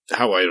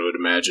how I would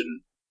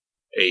imagine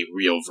a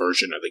real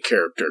version of the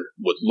character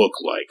would look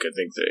like. I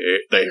think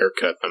the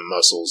haircut and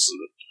muscles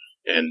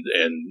and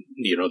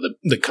you know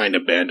the kind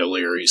of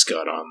bandolier he's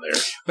got on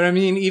there. But I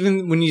mean,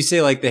 even when you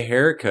say like the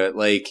haircut,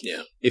 like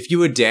if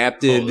you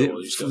adapted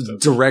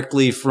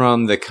directly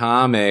from the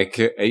comic,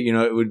 you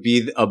know, it would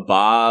be a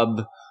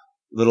bob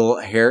little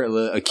hair,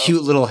 a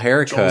cute little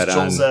haircut.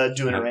 Joel's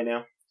doing it right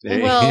now.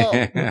 Well,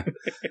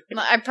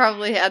 I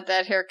probably had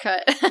that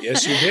haircut.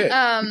 Yes, you did.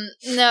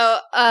 No,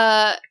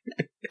 I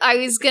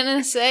was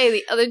gonna say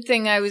the other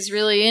thing I was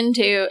really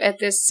into at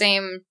this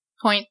same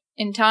point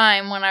in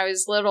time when I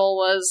was little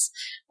was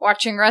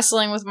watching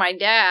wrestling with my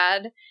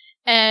dad.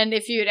 And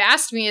if you had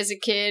asked me as a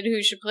kid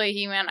who should play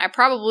He-Man, I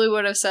probably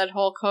would have said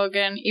Hulk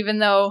Hogan, even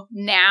though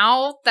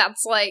now that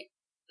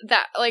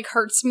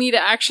hurts me to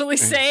actually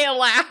say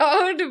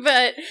aloud.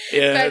 But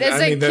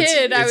as a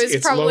kid, I was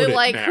probably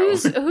like, now.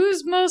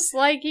 who's most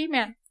like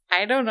He-Man?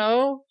 I don't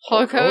know.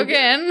 Hulk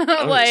Hogan.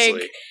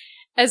 Like,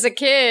 as a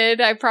kid,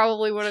 I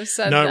probably would have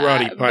said not that.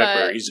 Roddy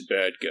Piper. He's a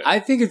bad guy. I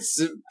think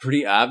it's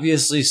pretty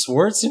obviously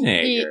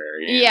Schwarzenegger.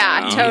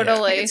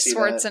 Totally.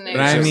 Schwarzenegger. But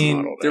I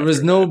mean, there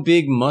was no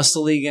big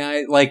muscly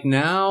guy. Like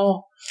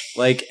now,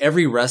 like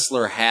every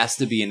wrestler has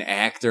to be an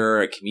actor,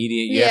 a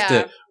comedian. You have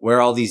to wear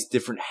all these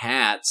different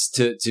hats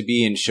to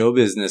be in show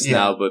business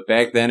now. But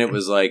back then it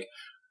was like,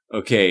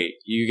 okay,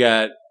 you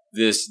got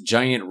this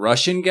giant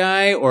Russian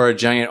guy or a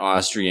giant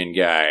Austrian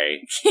guy?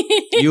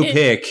 You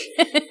pick.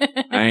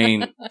 I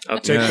mean, I'll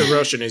take the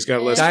Russian. He's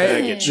got less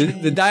baggage.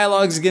 The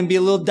dialogue's going to be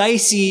a little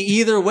dicey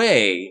either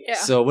way. Yeah.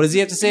 So what does he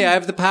have to say? I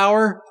have the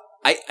power.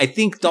 I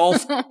think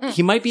Dolph,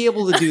 he might be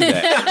able to do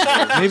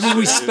that. Maybe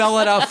we spell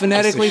it out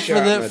phonetically for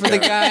the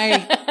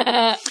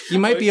guy. He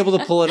might be able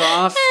to pull it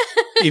off.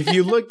 if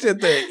you looked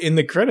at in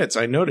the credits,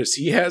 I noticed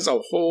he has a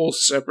whole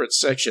separate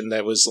section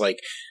that was like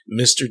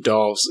Mr.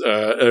 Dolph's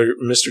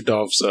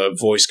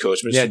voice coach,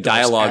 Mr.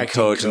 dialogue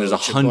coach, and there's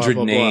 100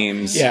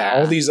 names. Yeah,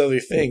 all these other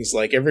things.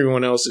 Like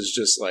everyone else is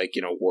just like,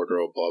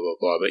 wardrobe, blah blah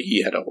blah. But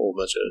he had a whole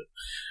bunch of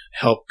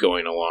help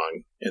going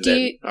along, and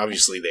then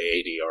obviously they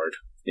ADR'd.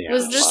 Yeah,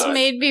 was this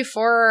made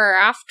before or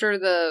after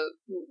the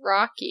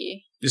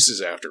Rocky? This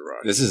is after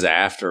Rocky. This is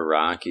after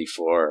Rocky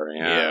 4.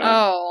 Yeah.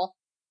 Oh.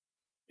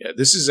 Yeah,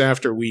 this is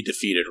after we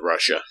defeated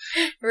Russia.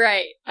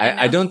 Right.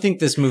 I don't think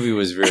this movie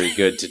was very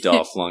good to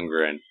Dolph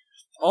Lundgren.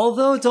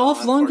 Although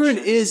Dolph Lundgren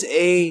is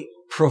a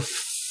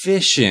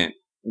proficient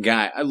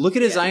guy. Look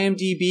at his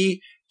IMDb.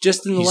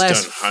 Just in the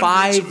last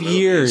 5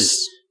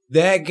 years,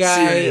 that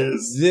guy,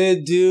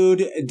 the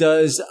dude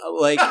does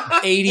like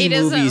 80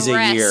 movies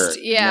a year.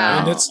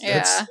 Yeah. No.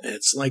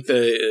 It's like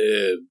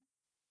the...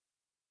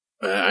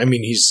 I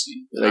mean, he's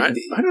like,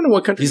 I don't know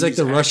what country he's like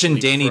the Russian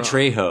Danny from.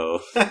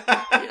 Trejo.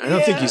 I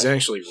don't think he's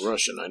actually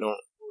Russian. I don't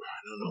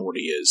know what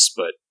he is,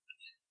 but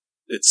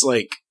it's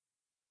like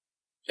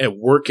a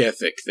work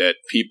ethic that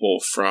people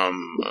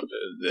from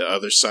the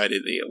other side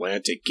of the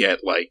Atlantic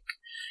get. Like,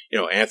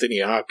 Anthony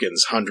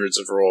Hopkins, hundreds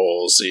of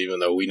roles, even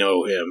though we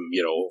know him,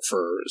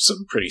 for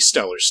some pretty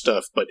stellar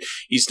stuff, but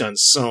he's done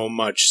so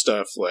much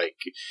stuff. Like,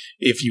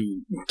 if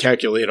you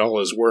calculate all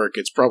his work,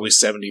 it's probably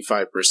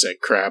 75%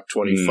 crap,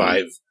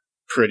 25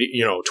 pretty,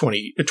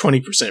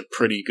 20%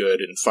 pretty good,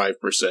 and 5%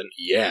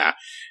 yeah.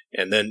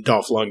 And then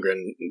Dolph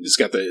Lundgren has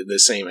got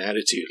the same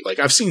attitude. Like,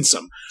 I've seen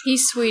some.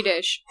 He's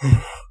Swedish.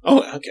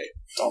 Oh, okay.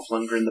 Dolph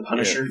Lundgren, the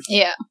Punisher.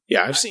 Yeah.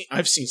 Yeah, I've seen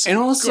some and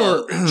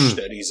also garbage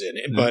that he's in,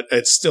 but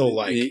it's still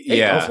like, hey,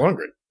 Dolph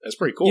Lundgren. That's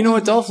pretty cool. You know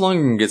what? Dolph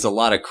Lundgren gets a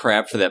lot of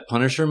crap for that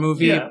Punisher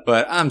movie,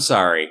 but I'm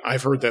sorry.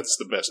 I've heard that's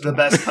the best. The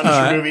best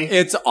Punisher movie.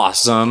 It's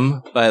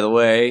awesome, by the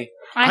way.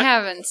 I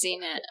haven't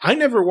seen it. I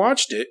never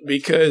watched it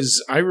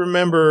because I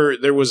remember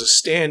there was a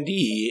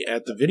standee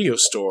at the video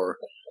store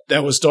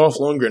that was Dolph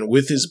Lundgren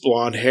with his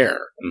blonde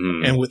hair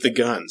and with the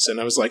guns.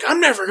 And I was like, I'm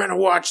never going to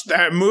watch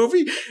that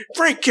movie.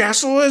 Frank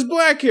Castle has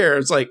black hair.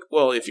 It's like,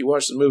 well, if you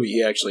watch the movie,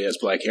 he actually has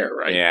black hair,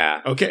 right?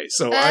 Yeah. Okay,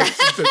 so I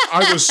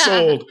was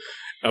sold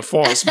a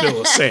false bill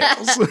of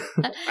sales.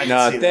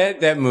 No,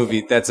 that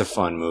movie, that's a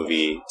fun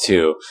movie,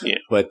 too. Yeah.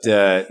 But,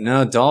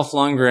 no, Dolph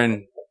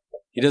Lundgren...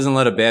 He doesn't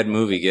let a bad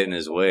movie get in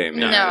his way,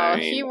 man. No,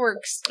 he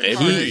works.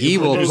 He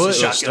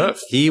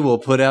will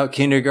put out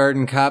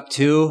Kindergarten Cop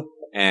 2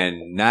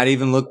 and not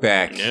even look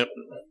back. Yep.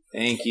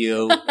 Thank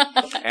you.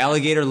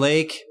 Alligator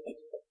Lake.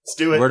 Let's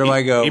do it. Where do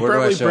I go? He Where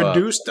probably do I show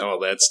produced all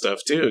that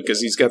stuff too,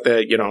 because he's got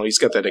that. He's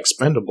got that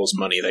Expendables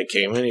money that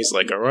came in. He's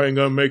like, all right, I'm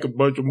gonna make a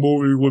bunch of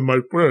movies with my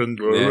friends.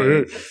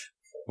 Yeah.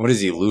 What is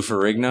he, Lou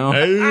Ferrigno?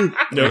 Hey,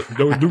 no,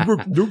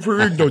 Lou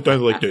Ferrigno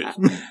sounds like this.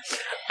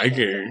 I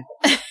can't.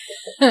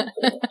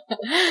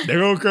 They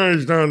all kind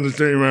of sound the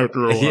same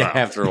after a while. Yeah,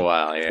 after a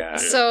while, yeah.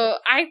 So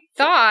I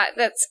thought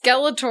that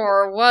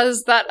Skeletor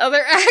was that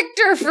other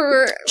actor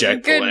for a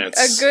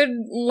good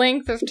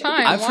length of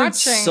time. I've heard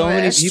so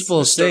many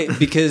people say,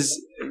 because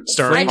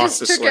I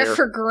just took it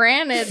for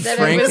granted that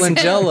Frank it was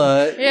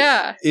Langella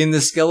yeah. in the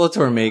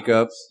Skeletor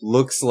makeup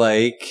looks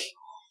like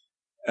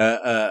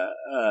I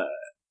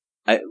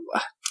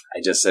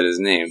just said his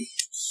name.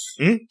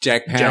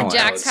 Jack Palance.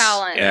 Jack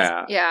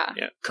Palance. Yeah.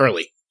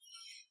 Curly.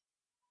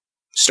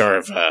 Star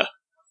of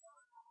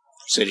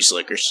City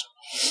Slickers.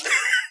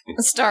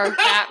 Star of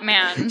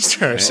Batman.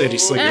 Star of City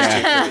Slickers.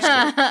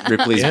 Yeah.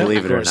 Ripley's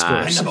Believe It or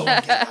Not.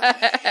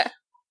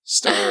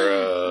 Star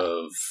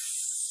of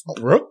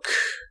Brooke.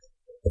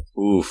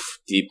 Oof,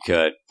 deep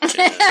cut.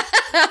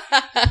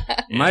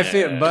 My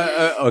favorite,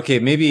 but okay,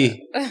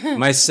 maybe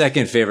my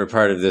second favorite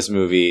part of this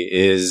movie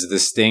is the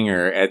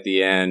stinger at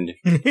the end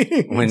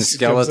when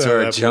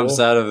Skeletor jumps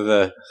out of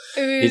the.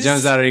 He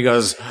jumps out and he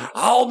goes,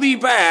 "I'll be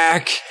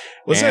back."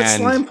 Was that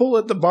slime pool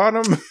at the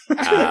bottom?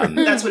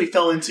 That's what he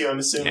fell into, I'm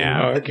assuming.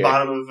 Yeah, at the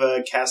bottom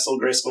of Castle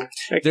Grayskull.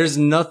 There's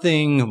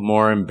nothing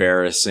more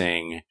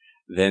embarrassing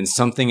than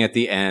something at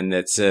the end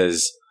that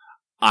says,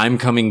 "I'm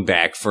coming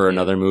back for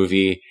another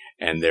movie,"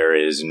 and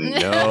there's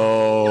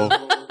no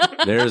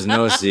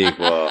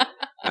sequel.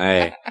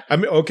 I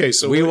mean, okay,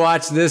 so we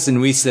watched this and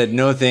we said,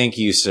 "No, thank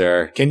you,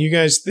 sir." Can you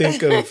guys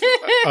think of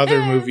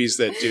other movies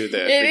that do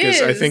that?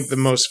 Because I think the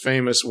most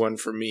famous one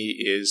for me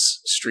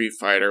is Street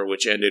Fighter,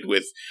 which ended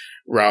with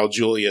Raul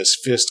Julia's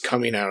fist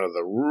coming out of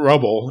the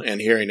rubble and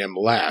hearing him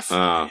laugh.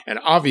 And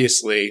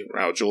obviously,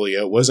 Raul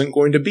Julia wasn't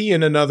going to be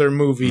in another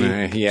movie,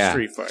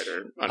 Street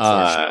Fighter,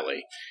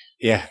 unfortunately.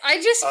 Yeah. I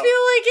just feel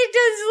like it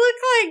does look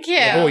like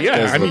him. Oh,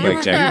 yeah. I mean,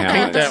 like Jack Palance.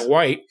 Paint that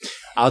white.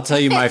 I'll tell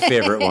you my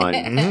favorite one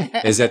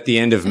is at the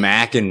end of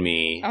Mac and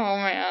Me. Oh,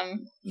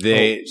 man.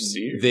 They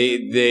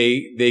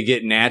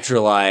get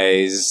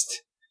naturalized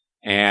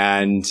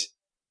and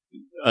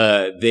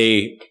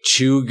they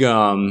chew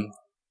gum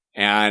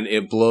and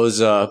it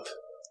blows up.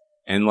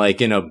 And like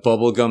in a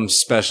bubblegum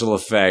special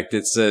effect,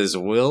 it says,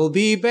 "We'll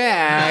be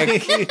back."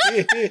 And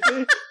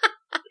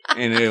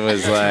it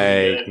was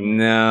like,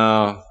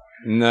 no.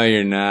 No,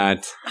 you're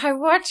not. I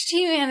watched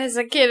He-Man as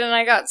a kid and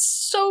I got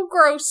so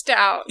grossed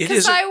out. It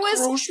is a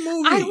gross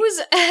movie. I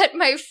was at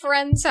my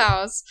friend's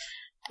house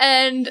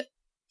and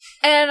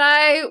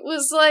I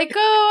was like,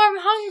 oh, I'm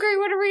hungry.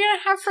 What are we going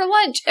to have for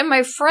lunch? And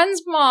my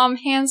friend's mom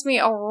hands me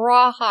a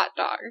raw hot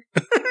dog.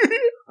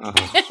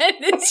 And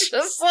it's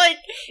just like,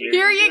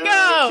 here you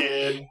go.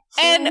 Kid.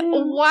 And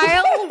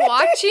while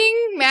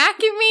watching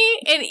Macamee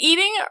and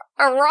eating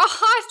a raw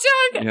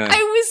hot dog,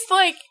 I was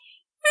like,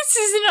 this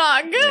is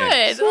not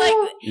good. Yeah.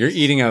 Like, you're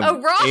eating a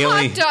raw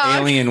hot dog.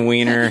 alien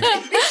wiener.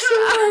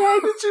 Why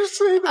did you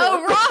say that?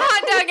 A raw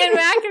hot dog and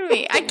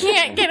Macamee. I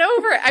can't get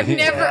over it. I've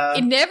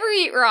never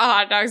eat raw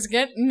hot dogs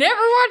again.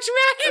 Never watch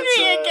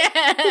Macamee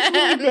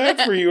again.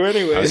 Bad for you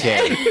anyway.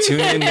 Okay,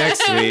 tune in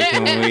next week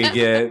when we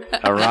get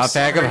a raw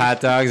pack of hot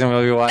dogs and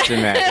we'll be watching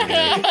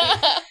Macamee.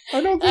 I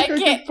don't think I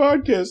can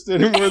podcast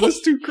anymore.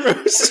 That's too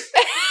gross.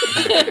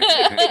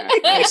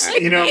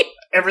 You know,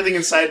 everything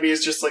inside me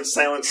is just like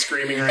silent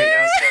screaming right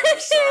now, so I'm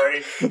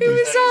sorry. It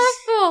was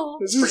awful.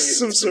 This is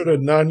some sort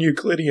of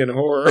non-Euclidean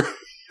horror.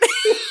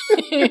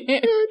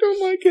 I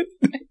don't like it.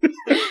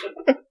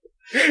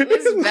 It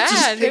was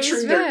bad. Just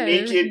picturing their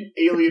naked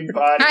alien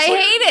bodies. I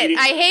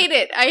hate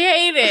it.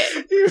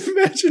 You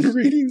imagine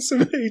reading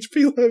some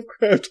H.P.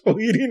 Lovecraft while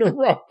eating a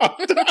raw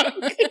hot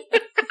dog.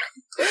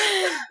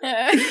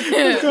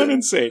 I've gone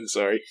insane,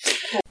 sorry.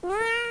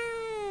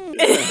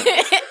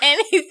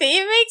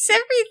 It makes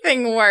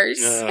everything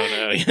worse. Oh,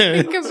 no.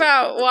 Think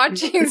about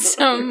watching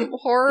some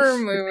horror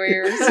movie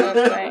or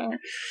something.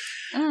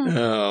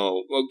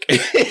 Oh, okay.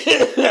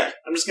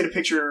 I'm just gonna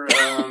picture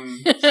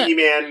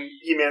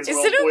He-Man's Is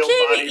little it oiled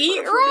okay body to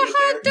eat for a raw minute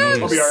hot there.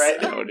 dogs? I'll be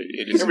alright. No,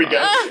 it is Here we not. go.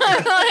 I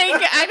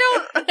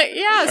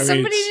mean,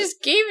 somebody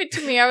just gave it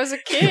to me. I was a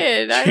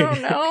kid. I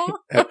don't know.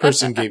 That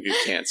person gave you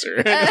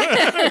cancer.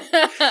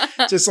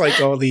 Just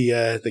like all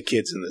the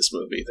kids in this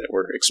movie that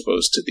were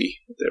exposed to the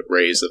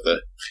rays of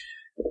the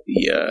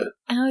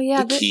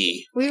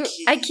key.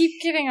 I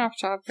keep getting off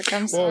topic.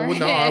 I'm sorry. Well,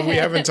 no, we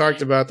haven't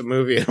talked about the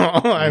movie at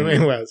all. I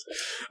mean,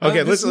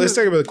 okay, let's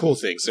talk about the cool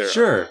things there.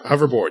 Sure,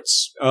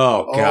 hoverboards.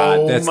 Oh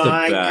God, that's the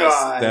my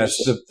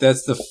best. gosh.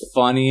 That's the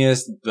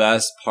funniest,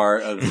 best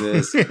part of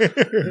this.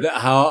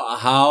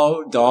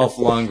 How Dolph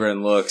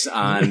Lundgren looks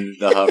on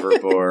the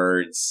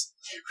hoverboards.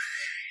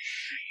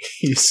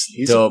 He's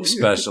dope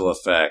special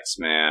effects,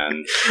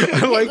 man.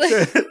 I like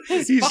that.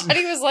 His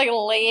body was like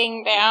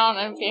laying down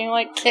and being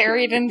like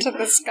carried into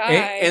the sky.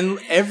 And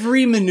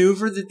every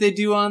maneuver that they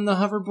do on the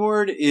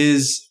hoverboard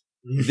is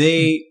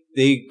they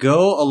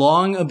go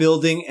along a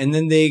building and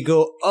then they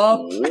go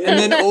up and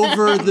then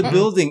over the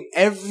building.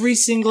 Every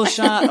single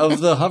shot of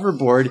the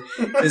hoverboard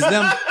is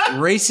them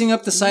racing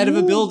up the side of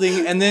a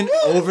building and then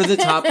over the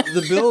top of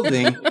the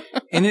building.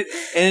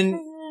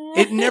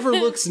 It never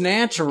looks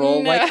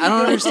natural. No. Like, I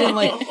don't understand.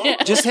 Like,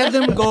 just have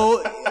them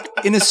go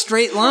in a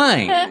straight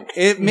line.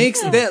 It makes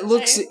that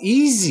looks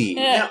easy.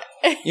 Yeah.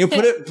 You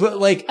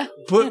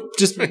know,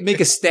 just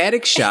make a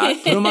static shot,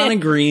 put them on a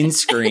green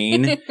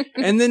screen,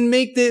 and then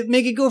make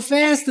it go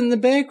fast in the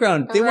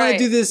background. They want to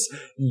do this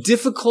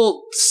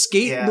difficult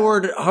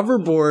skateboard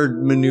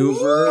hoverboard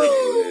maneuver.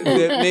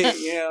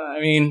 I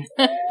mean,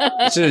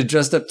 should have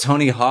dressed up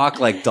Tony Hawk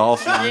like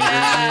Dolph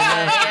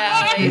Lundgren.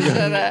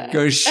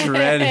 Go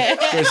shred a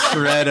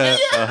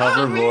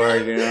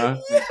hoverboard, you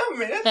know? Yeah,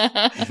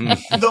 man.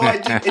 Though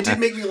it did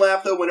make me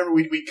laugh though whenever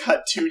we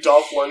cut to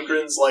Dolph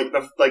Lundgren's like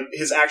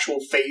his actual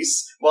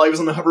face while he was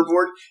on the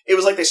hoverboard. It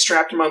was like they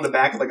strapped him on the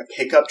back of like a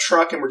pickup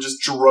truck and were just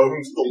drove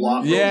him through the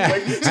lot. Yeah.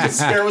 Like, his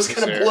hair was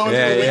kind of blowing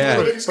through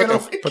the window.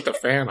 Put the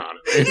fan on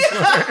it.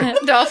 Yeah.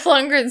 Dolph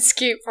Lundgren's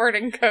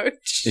skateboarding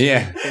coach.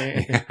 Yeah.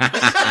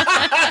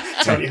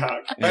 Tony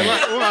Hawk.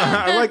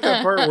 I like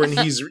that part when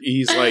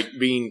he's like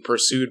being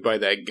pursued by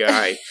that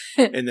guy,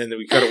 and then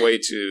we cut away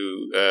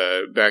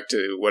to back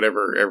to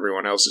whatever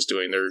everyone else is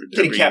doing. They're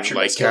being captured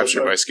by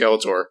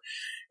Skeletor,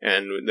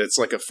 and it's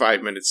like a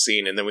 5-minute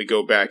scene, and then we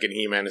go back, and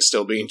He-Man is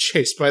still being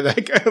chased by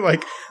that guy.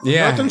 Like,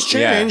 nothing's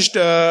changed.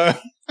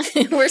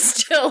 We're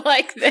still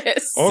like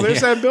this. Oh,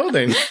 there's that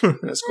building.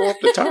 Let's go up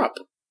the top.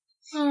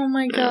 Oh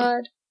my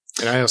god!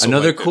 And I also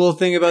another cool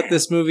thing about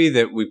this movie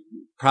that we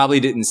probably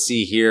didn't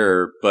see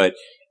here, but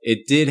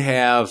it did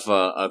have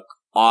a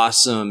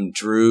awesome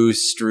Drew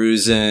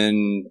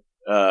Struzan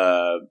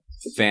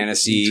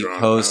fantasy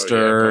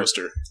poster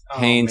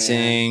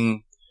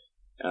painting.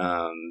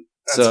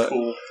 That's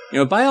cool. You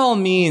know, by all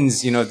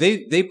means, you know,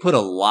 they put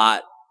a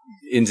lot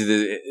into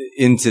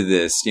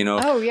this. You know,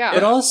 oh yeah.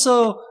 It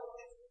also,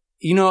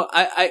 you know,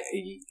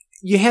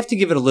 you have to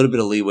give it a little bit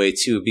of leeway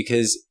too,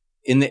 because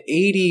in the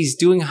 80s,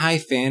 doing high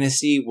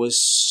fantasy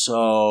was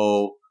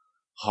so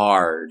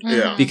hard.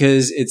 Yeah.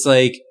 Because it's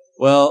like,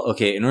 well,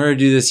 okay, in order to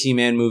do this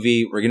He-Man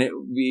movie,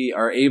 we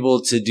are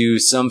able to do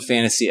some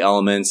fantasy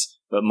elements,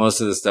 but most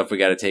of the stuff we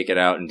got to take it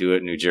out and do it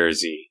in New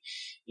Jersey,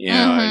 you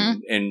know,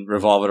 and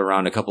revolve it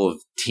around a couple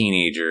of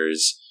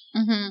teenagers.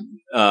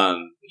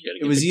 Mm-hmm.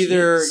 It was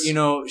either, you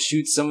know,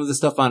 shoot some of the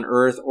stuff on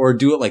Earth or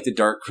do it like the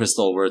Dark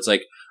Crystal, where it's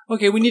like,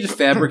 okay, we need to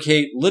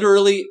fabricate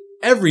literally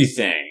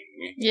everything.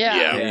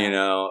 Yeah. You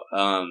know.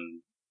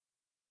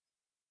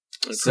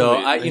 So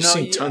I've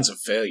seen tons of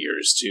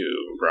failures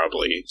too.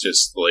 Probably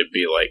just like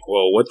be like,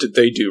 well, what did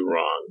they do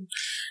wrong?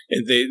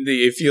 And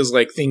it feels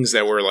like things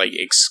that were like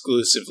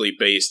exclusively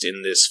based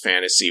in this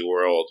fantasy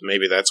world.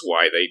 Maybe that's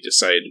why they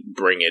decided to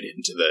bring it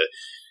into the,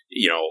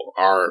 you know,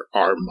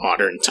 our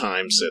modern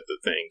times at the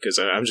thing. Because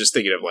I'm just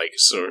thinking of like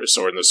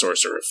Sword and the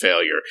Sorcerer,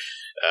 failure,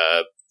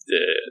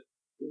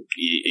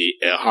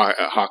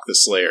 Hawk the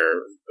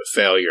Slayer,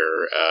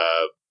 failure.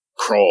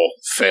 Krull,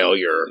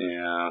 failure,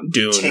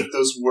 Dune. Take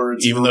those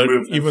words. Even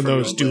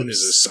though Dune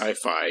is a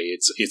sci-fi,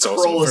 it's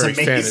also very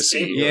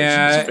fantasy.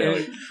 Yeah,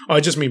 I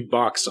just mean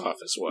box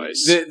office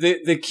wise.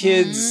 The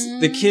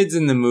kids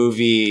in the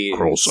movie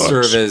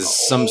serve as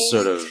some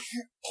sort of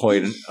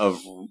point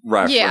of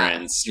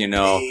reference, you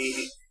know.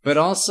 But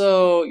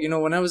also, you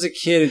know, when I was a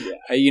kid,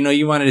 you know,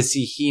 you wanted to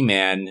see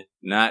He-Man,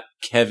 not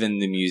Kevin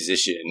the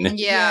musician.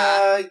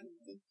 Yeah.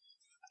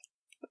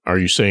 Are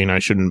you saying I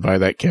shouldn't buy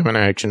that Kevin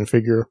action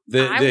figure?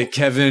 The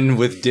Kevin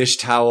with dish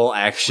towel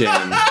action.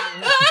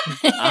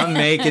 I'm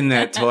making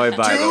that toy,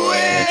 by the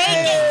way.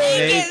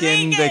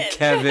 Making the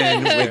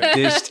Kevin with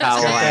dish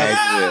towel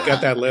action.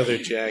 Got that leather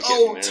jacket.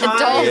 Oh,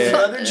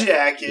 leather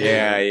jacket.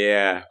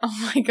 Yeah.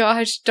 Oh my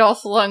gosh,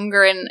 Dolph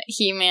Lundgren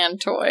He-Man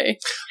toy.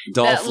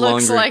 That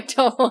looks like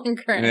Dolph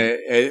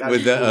Lundgren.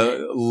 With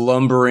a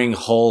lumbering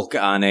Hulk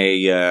on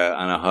a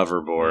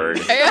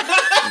hoverboard.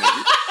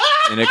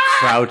 In a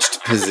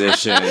crouched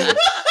position.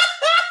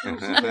 You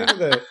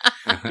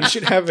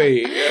should have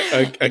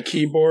a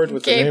keyboard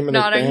with the name of the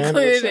band.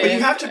 Included. But you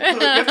have to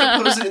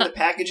pose it in the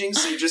packaging,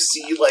 so you just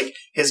see like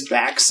his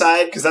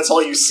backside, because that's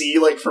all you see.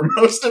 Like for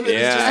most of it,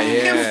 is just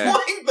him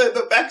flying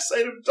the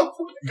backside of Dolph.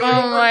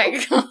 Oh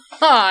my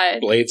god!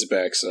 Blade's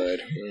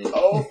backside.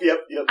 Oh, yep.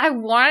 I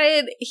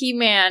wanted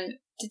He-Man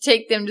to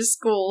take them to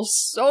school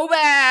so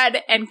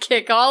bad and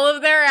kick all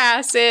of their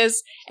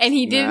asses, and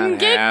he didn't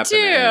get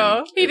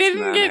to. He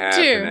didn't get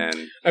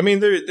to. I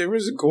mean, there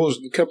was a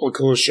couple of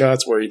cool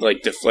shots where he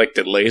like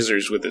deflected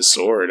lasers with his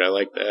sword. I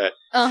like that.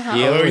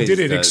 Although he did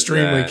it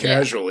extremely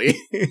casually.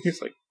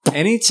 He's like,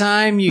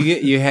 anytime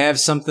you have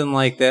something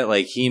like that,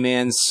 like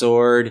He-Man's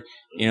sword,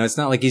 you know, it's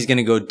not like he's going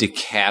to go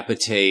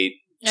decapitate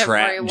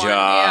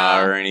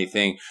Trapjaw or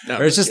anything.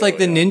 Or it's just like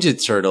the Ninja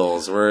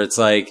Turtles, where it's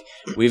like,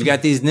 we've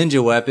got these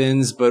ninja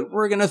weapons, but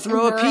we're going to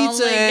throw a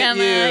pizza at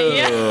you.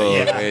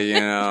 You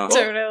know?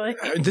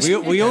 Totally.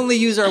 We only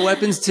use our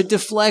weapons to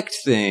deflect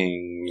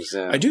things.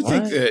 I do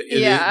think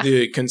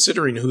that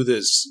considering who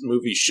this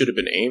movie should have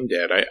been aimed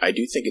at, I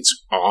do think it's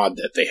odd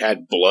that they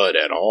had blood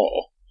at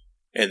all.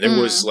 And there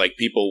was like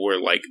people were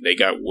like they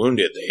got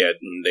wounded, they had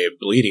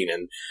bleeding,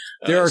 and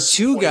there are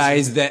two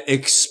guys that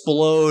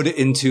explode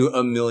into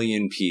a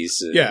million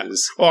pieces. Yeah,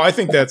 well, I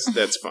think that's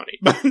funny.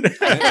 But like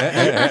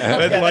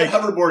that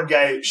hoverboard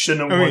guy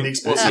shouldn't have worn the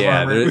explosive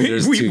armor.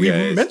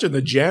 We mentioned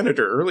the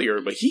janitor earlier,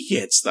 but he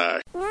gets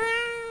the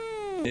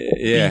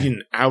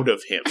beaten out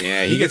of him.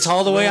 Yeah, he gets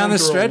all the way on the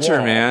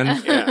stretcher,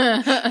 man.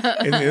 Yeah,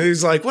 and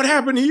he's like, "What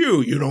happened to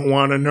you? You don't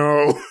want to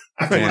know."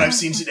 After what I've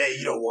seen today,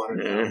 you don't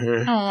want to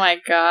know. Oh my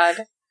god.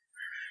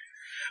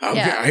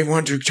 I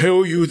want to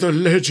tell you the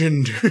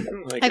legend.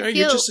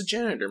 You're just a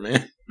janitor,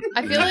 man.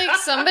 I feel like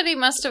somebody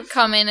must have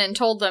come in and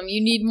told them,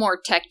 you need more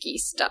techie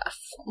stuff.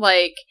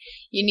 Like,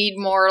 you need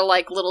more,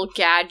 like, little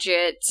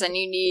gadgets, and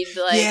you need,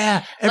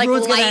 like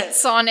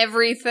lights on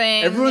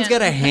everything. Everyone's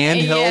got a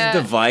handheld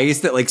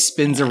device that, like,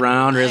 spins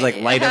around, or has, like,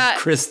 light-up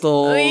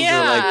crystals, or,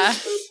 like,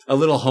 a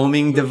little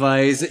homing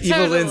device. Totally.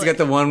 Evil Lynn's got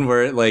the one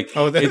where it, like,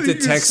 it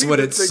detects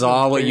what it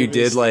saw, what you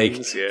did, like,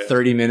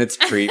 30 minutes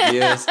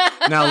previous.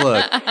 Now,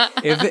 look,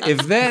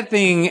 if that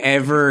thing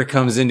ever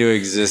comes into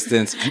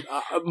existence,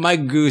 my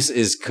goose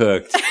is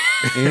cooked.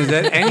 Because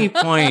at any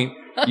point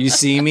you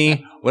see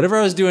me, whatever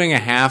I was doing a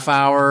half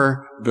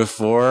hour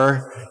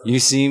before you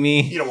see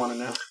me, you don't want to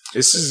know.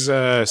 This is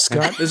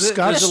Scott.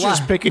 Scott's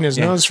just picking his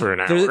nose for an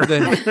hour,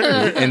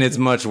 and it's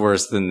much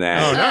worse than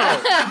that. Oh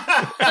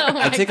no!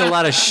 I take a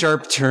lot of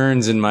sharp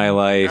turns in my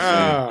life.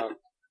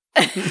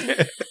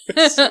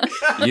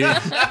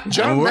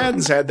 John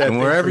Madden's had that. And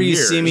wherever you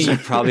see me, you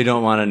probably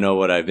don't want to know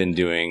what I've been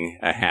doing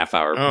a half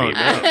hour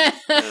previous.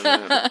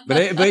 No.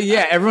 But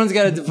yeah, everyone's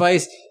got a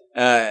device.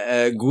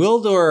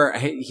 Gwildor,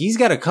 he's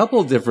got a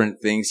couple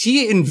different things.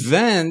 He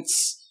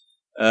invents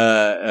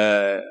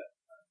a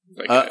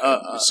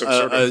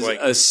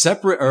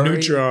separate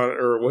neutron,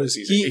 or what is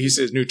he? He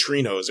says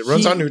neutrinos. It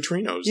runs on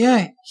neutrinos.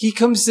 Yeah, he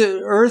comes to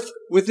Earth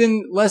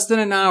within less than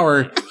an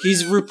hour.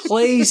 He's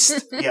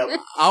replaced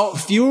out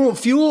fuel.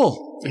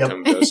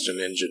 Combustion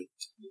engine.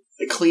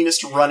 The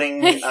cleanest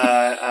running.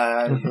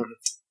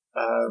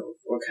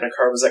 What kind of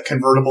car was that?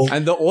 Convertible.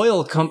 And the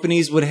oil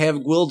companies would have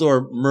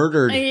Gwildor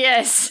murdered.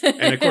 Yes.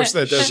 And of course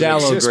that doesn't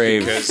shallow exist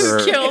grave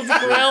because killed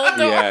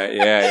Gwildor.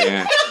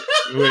 Yeah.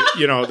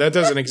 You know, that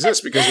doesn't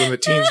exist because when the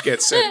teens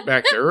get sent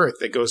back to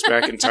Earth, it goes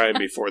back in time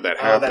before that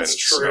happens. That's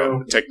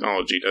true. So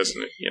technology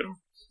doesn't, you know.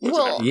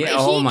 Well, he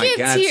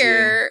gets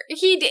here.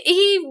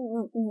 He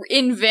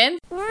invents.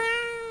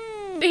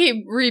 land.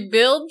 He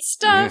rebuilds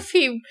stuff.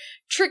 Yeah. He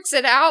tricks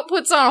it out,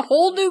 puts on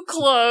whole new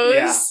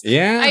clothes.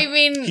 Yeah. I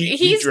mean,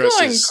 he's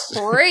going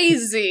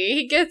crazy.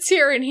 He gets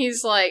here and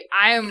he's like,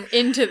 I am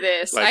into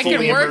this. Like, I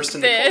can work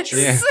this.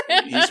 Yeah.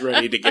 He's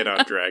ready to get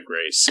on Drag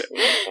Race at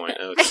one point.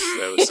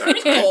 That was I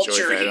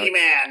culture,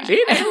 He-Man.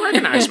 See, they didn't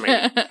recognize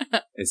me.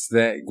 It's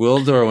that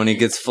Gwildor when he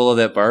gets full of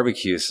that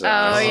barbecue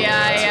sauce. Oh,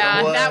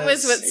 yeah. That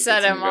was what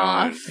set him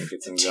off.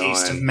 The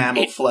taste of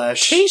mammal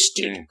flesh.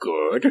 Tasted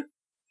good.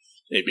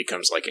 He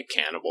becomes like a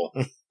cannibal.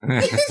 Yeah,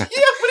 when he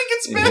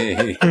gets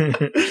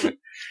back.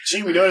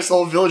 Gee, we noticed the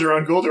whole village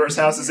around Gwildor's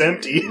house is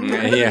empty.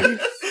 Yeah.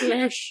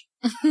 Flesh.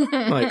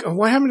 Like,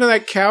 what happened to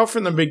that cow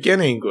from the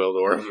beginning,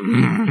 Gwildor?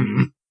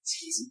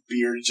 His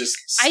beard just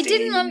I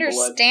didn't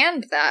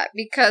understand that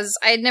because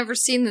I had never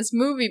seen this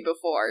movie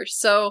before.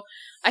 So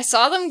I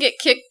saw them get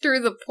kicked through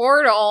the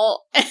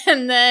portal,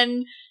 and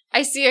then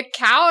I see a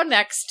cow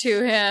next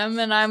to him,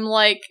 and I'm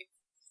like,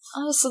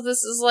 oh, so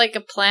this is like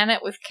a planet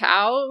with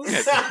cows?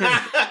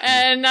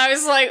 And I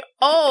was like,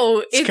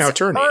 oh,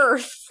 it's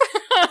Earth.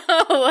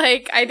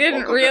 Like, I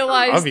didn't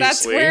realize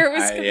that's where it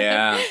was going.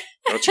 Yeah.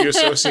 Don't you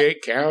associate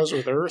cows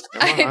with Earth?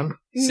 Come on.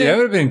 See, that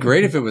would have been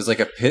great if it was like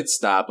a pit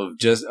stop of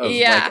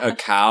like a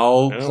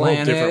cow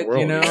planet, different world.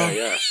 You know?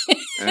 Yeah.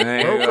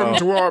 Welcome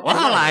to our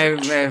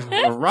planet.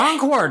 Well, I wrong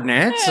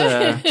coordinates.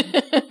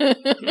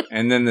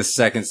 And then the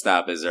second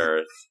stop is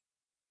Earth.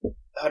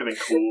 That would have been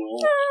cool.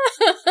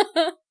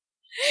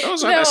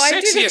 Those are the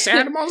sexiest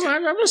animals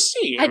I've ever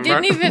seen. I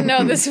didn't even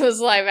know this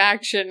was live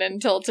action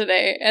until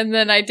today, and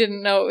then I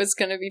didn't know it was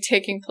going to be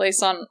taking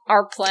place on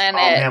our planet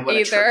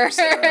either.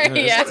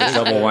 Yeah, it's a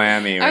double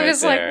whammy. I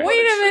was like,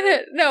 wait a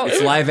minute, no,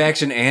 it's live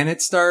action and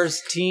it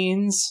stars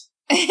teens.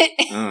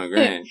 Oh,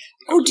 great!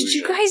 Oh, did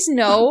you guys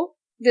know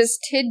this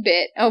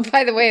tidbit? Oh,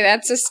 by the way,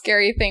 that's a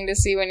scary thing to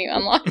see when you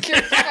unlock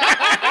your phone.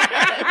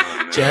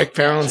 Jack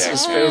pounds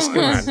his face. Come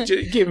on,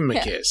 give him a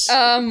kiss.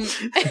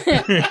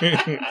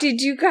 Did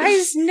you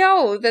guys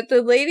know that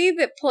the lady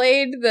that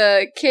played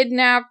the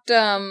kidnapped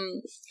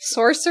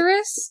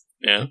sorceress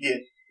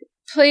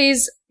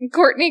plays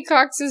Courtney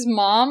Cox's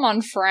mom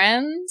on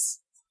Friends?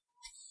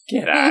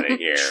 Get out of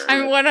here.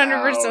 I'm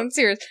 100%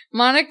 serious.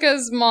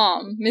 Monica's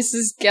mom,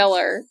 Mrs.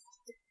 Geller,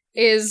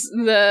 is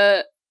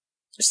the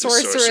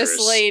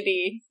sorceress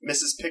lady.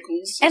 Mrs.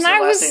 Pickles? And I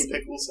was... last name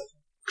Pickles?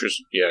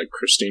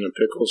 Christina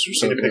Pickles or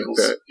something like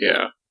that.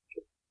 Yeah.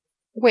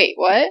 Wait,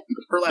 what?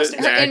 Her last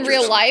name. In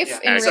real life?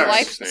 Yeah. In real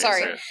life?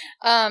 Sorry.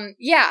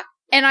 Yeah.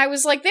 And I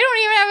was like, they don't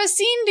even have a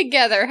scene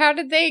together. How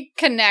did they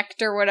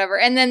connect or whatever?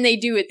 And then they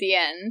do at the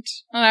end.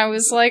 And I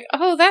was like,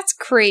 oh, that's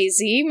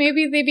crazy.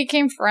 Maybe they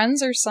became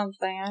friends or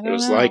something. I don't know. It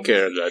was like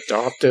an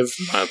adoptive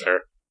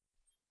mother.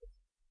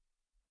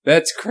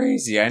 That's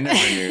crazy. I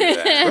never knew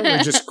that.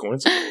 Probably just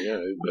coincidence, yeah,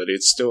 but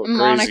it's still a crazy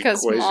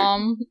Monica's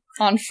mom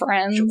on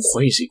Friends.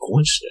 Crazy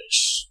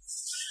coincidence.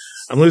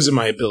 I'm losing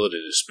my ability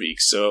to speak,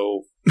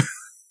 so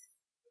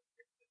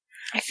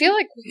I feel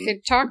like we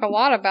could talk a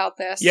lot about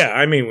this. Yeah,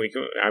 I mean we've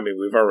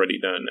already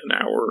done an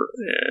hour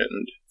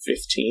and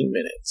 15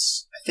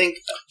 minutes. I think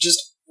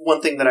just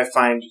one thing that I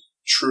find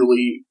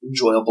truly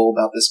enjoyable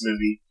about this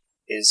movie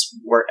is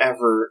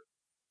wherever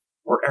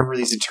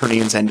these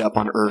Eternians end up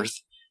on Earth,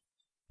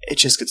 it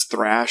just gets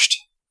thrashed.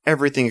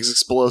 Everything is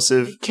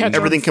explosive.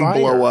 Everything can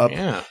blow up.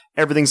 Yeah.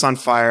 Everything's on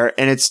fire.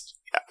 And it's,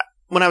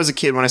 when I was a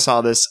kid, when I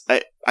saw this,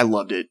 I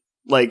loved it.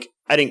 Like,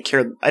 I didn't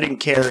care. I didn't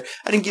give,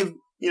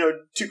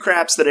 two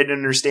craps that I didn't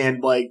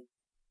understand, like,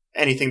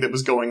 anything that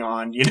was going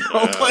on,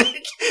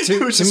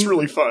 it was just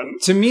really fun.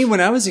 To me,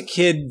 when I was a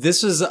kid,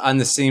 this was on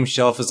the same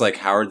shelf as, like,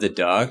 Howard the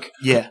Duck.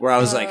 Yeah. Where I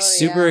was,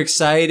 super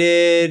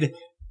excited.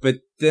 But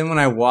then when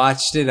I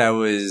watched it, I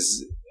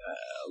was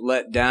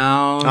let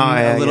down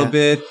a little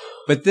bit.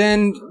 But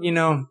then,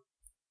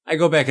 I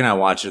go back and I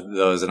watch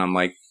those and I'm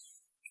like,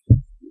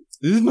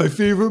 this is my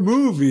favorite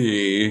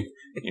movie.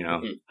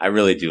 I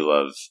really do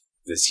love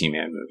this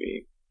He-Man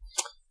movie.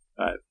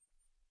 But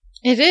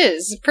it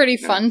is pretty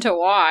fun to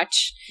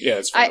watch. Yeah,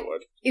 it's fun to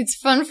watch. It's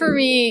fun for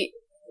me.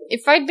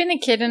 If I'd been a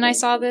kid and I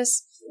saw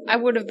this, I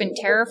would have been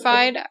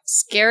terrified,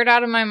 scared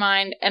out of my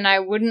mind, and I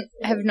wouldn't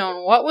have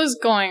known what was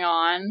going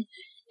on.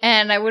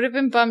 And I would have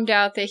been bummed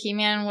out that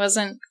He-Man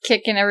wasn't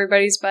kicking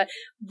everybody's butt.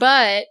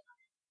 But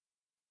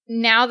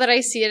now that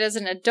I see it as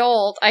an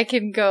adult, I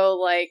can go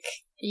like,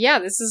 yeah,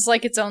 this is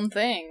like its own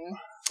thing.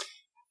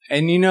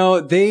 And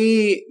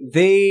they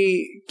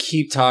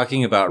keep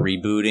talking about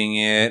rebooting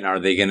it. And are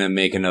they going to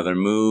make another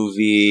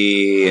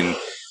movie? And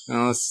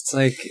it's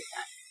like,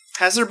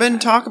 has there been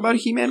talk about a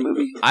He-Man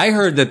movie? I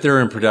heard that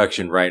they're in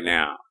production right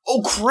now.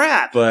 Oh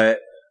crap! But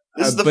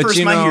this is the first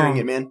time I'm hearing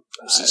it, man.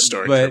 This is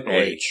starring Triple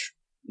H.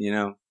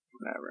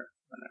 Whatever.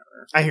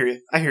 I hear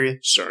you.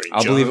 Starring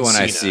I'll John believe it when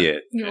Cena I see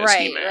it.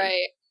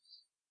 Right.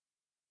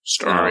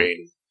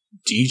 Starring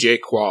DJ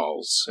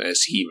Qualls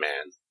as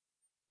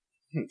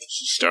He-Man.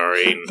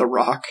 Starring The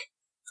Rock.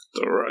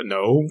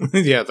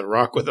 The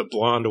Rock with a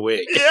blonde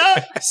wig.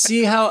 Yeah.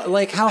 See how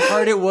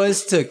hard it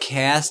was to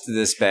cast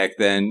this back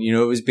then. It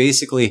was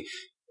basically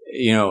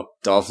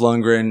Dolph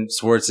Lundgren,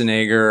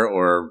 Schwarzenegger,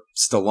 or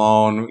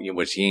Stallone,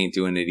 which he ain't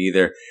doing it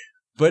either.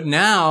 But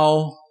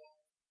now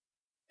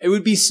it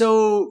would be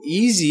so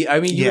easy. I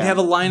mean, you would have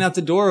a line out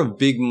the door of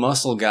big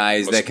muscle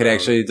guys that could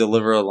actually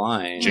deliver a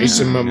line.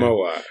 Jason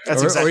Momoa.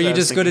 Or you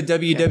just go to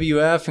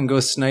WWF and go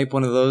snipe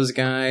one of those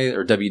guys,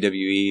 or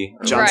WWE.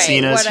 John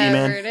Cena is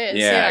He-Man. It is,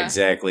 Yeah,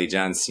 exactly.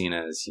 John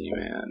Cena is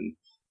He-Man.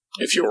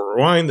 If you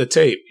rewind the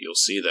tape, you'll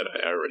see that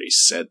I already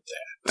said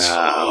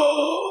that.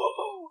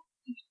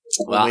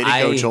 Well, way to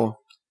go, Joel.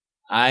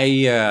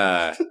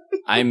 I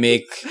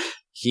make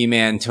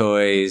He-Man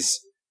toys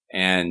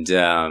and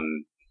go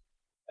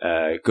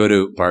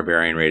to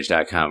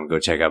barbarianrage.com and go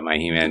check out my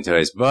He-Man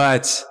toys.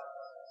 But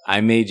I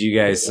made you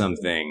guys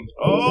something.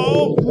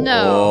 Oh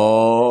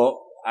no!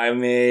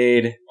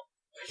 Oh,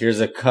 here's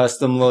a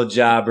custom little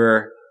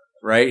jobber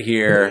right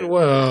here.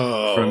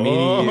 Whoa! From me to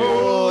you.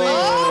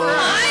 Oh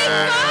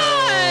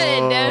my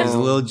god! There's a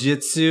little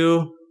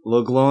Jitsu, a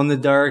little glow in the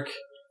dark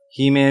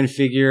He-Man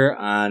figure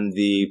on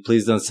the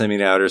Please Don't Send Me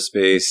to Outer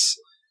Space.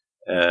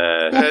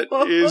 That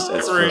is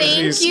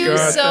crazy. Thank you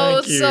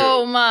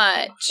so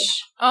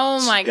much. Oh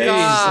my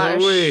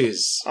gosh.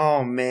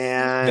 Oh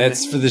man.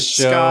 That's for the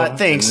show. Scott,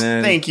 thanks.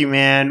 Thank you,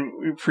 man.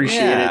 We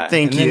appreciate it.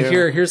 Thank you. And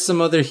then here's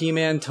some other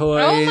He-Man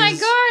toys. Oh my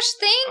gosh,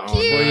 thank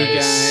you. For you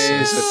guys.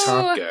 He's a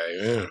top guy,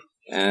 yeah.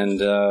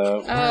 And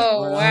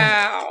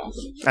wow.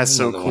 That's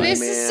so cool. This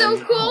is so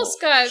cool,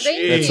 Scott.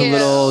 Thank you. That's a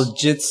little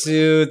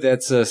Jitsu.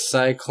 That's a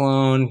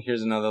Cyclone.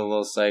 Here's another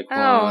little Cyclone.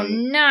 Oh,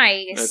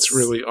 nice. That's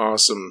really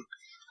awesome.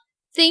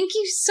 Thank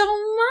you so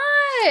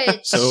much.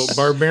 So,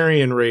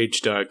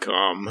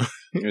 barbarianrage.com.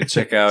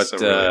 Check out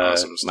really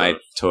awesome my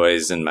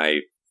toys and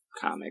my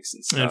comics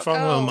and stuff. And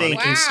follow him on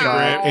Thank you,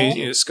 Scott.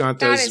 Scott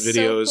does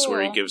videos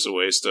where he gives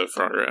away stuff.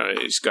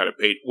 He's got a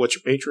page. What's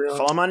your Patreon?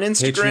 Follow him on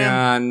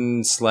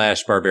Instagram.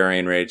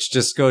 Patreon.com/Barbarian Rage.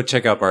 Just go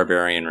check out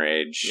Barbarian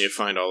Rage. You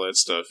find all that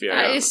stuff. Yeah,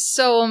 that is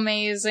so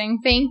amazing.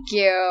 Thank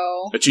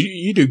you. But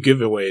you do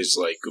giveaways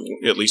like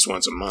at least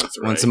once a month,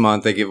 right? Once a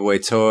month, I give away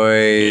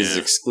toys,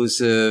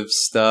 exclusive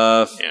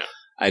stuff. Yeah.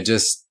 I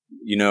just,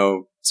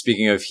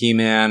 speaking of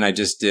He-Man, I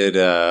just did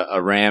a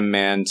Ram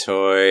Man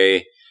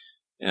toy.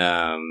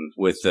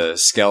 With the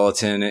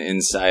skeleton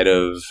inside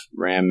of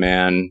Ram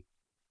Man.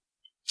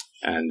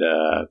 And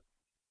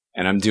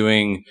I'm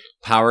doing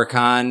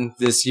PowerCon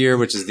this year,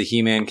 which is the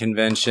He-Man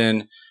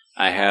convention.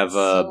 I have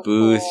a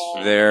booth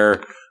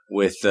there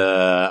with,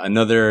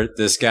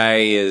 this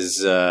guy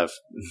is,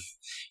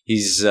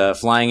 he's,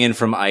 flying in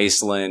from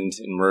Iceland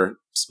and we're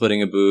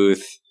splitting a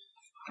booth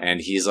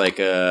and he's like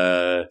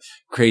a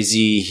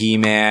crazy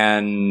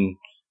He-Man,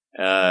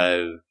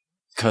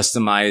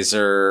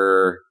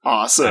 customizer.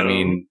 Awesome. I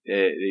mean,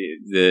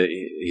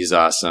 he's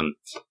awesome.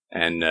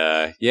 And,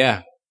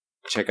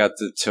 check out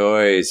the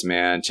toys,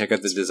 man. Check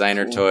out the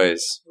designer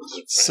toys.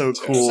 So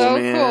cool, so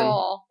man. Cool.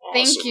 Awesome.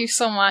 Thank you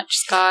so much,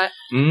 Scott.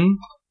 Mm-hmm.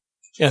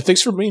 Yeah,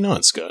 thanks for being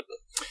on, Scott.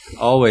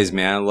 Always,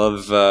 man. I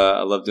love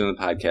doing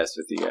the podcast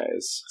with you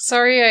guys.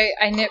 Sorry I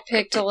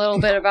nitpicked a little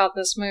bit about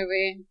this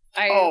movie.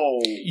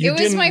 It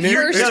was my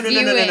first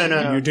viewing.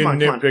 No. You didn't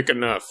nitpick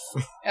enough.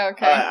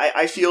 Okay.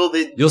 I feel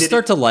that you'll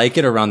start to like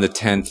it around the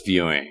 10th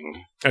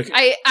viewing.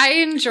 Okay. I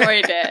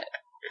enjoyed it.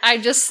 I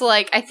just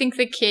I think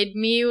the kid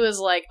me was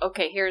like,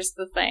 okay, here's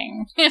the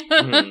thing.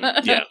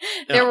 Yeah.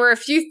 There were a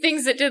few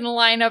things that didn't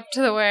line up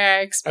to the way I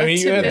expected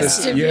you had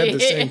this to be. You had the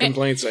same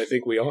complaints I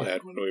think we all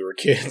had when we were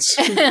kids.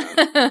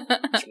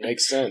 Which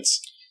makes sense.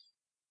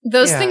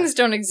 Those things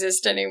don't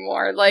exist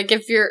anymore.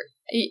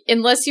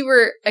 Unless you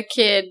were a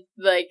kid,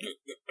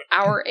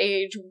 our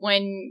age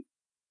when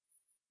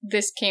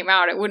this came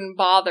out, it wouldn't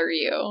bother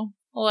you.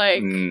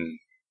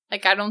 I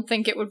don't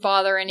think it would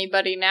bother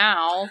anybody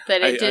now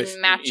that it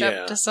didn't match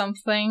up to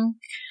something.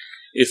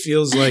 It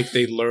feels like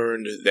they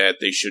learned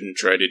that they shouldn't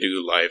try to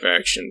do live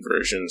action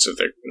versions of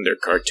their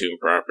cartoon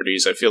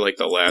properties. I feel like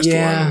the last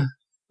one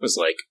was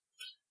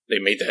they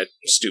made that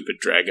stupid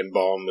Dragon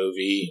Ball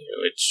movie,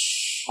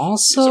 which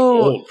also is an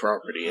old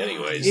property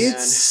anyways.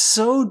 It's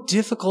so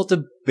difficult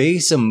to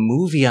base a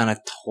movie on a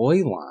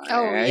toy line.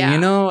 Oh, yeah.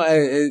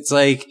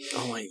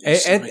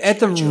 It's at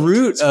the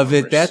root of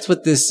it, that's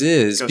what this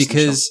is.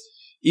 Because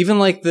even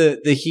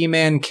the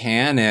He-Man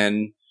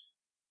canon,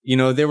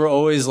 they were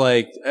always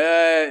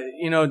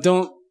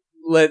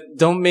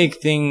don't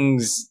make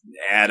things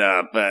add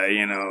up,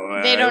 They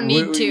don't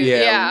need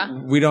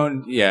to, We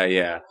don't,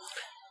 yeah.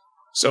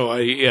 So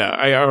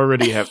I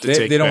already have to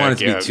take. They don't back,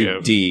 want it to be too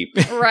deep,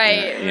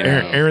 right?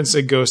 Aaron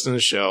said Ghost in the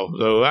Shell,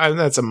 though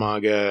that's a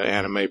manga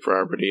anime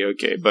property,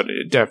 okay, but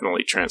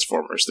definitely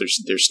Transformers.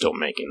 They're still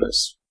making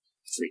this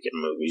freaking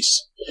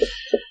movies.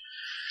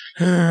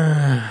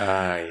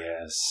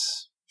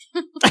 Yes.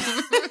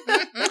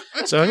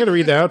 So I'm going to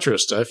read the outro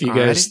stuff. You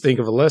guys think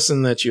of a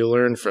lesson that you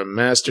learned from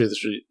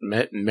Masters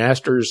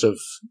of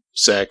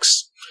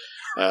Sex.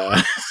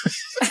 That's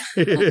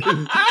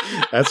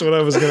what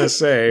I was going to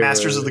say.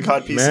 Masters of the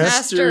Codpiece.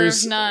 Master of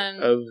None.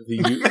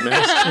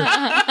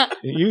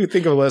 You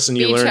think of a lesson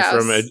you learned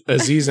from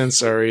Aziz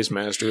Ansari's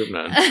Master of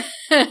None.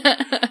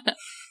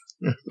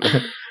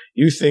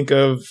 you think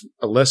of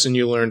a lesson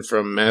you learned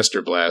from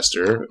Master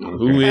Blaster,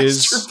 who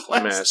is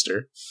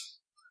Master.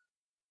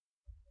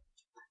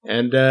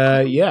 And,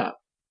 yeah.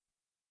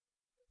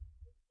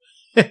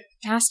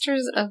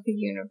 Masters of the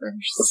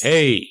Universe.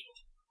 Hey.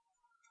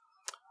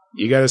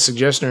 You got a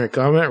suggestion or a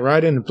comment?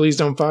 Write in to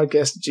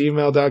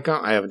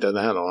pleasedon'tpodcast@gmail.com. I haven't done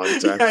that in a long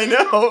time. I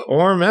know.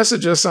 Or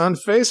message us on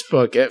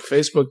Facebook at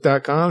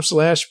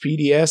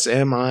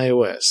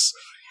facebook.com/PDSMIOS.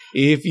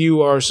 If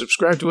you are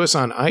subscribed to us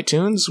on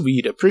iTunes,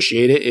 we'd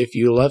appreciate it if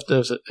you left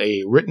us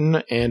a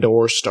written and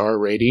or star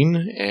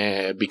rating,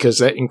 because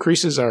that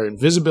increases our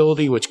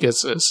invisibility, which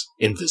gets us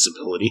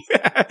invisibility.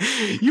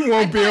 You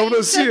won't be able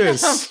to see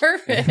us.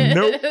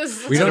 Nope.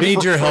 We don't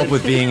need your help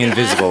with being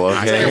invisible,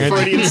 okay?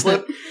 Freudian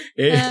slip.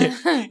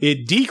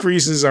 It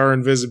decreases our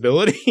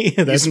invisibility.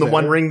 That's using the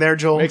One Ring there,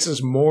 Joel. Makes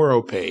us more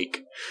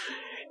opaque.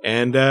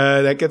 And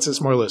that gets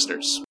us more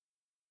listeners.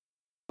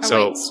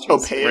 So,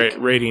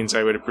 ratings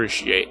I would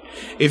appreciate.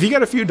 If you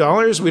got a few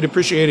dollars, we'd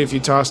appreciate it if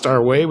you tossed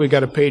our way. We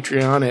got a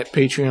Patreon at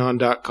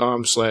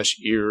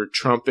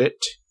patreon.com/eartrumpet.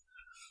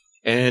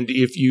 And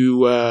if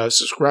you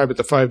subscribe at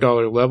the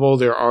 $5 level,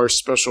 there are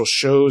special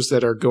shows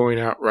that are going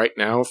out right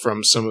now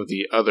from some of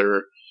the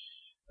other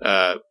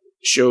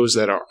shows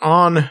that are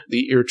on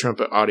the Ear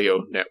Trumpet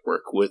Audio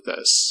Network with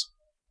us.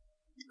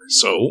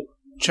 So,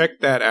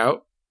 check that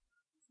out.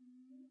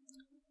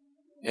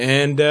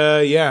 And,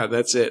 yeah,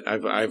 that's it.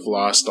 I've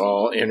lost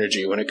all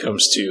energy when it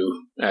comes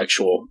to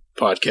actual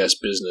podcast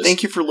business.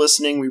 Thank you for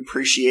listening. We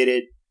appreciate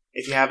it.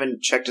 If you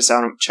haven't checked us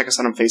out, check us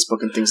out on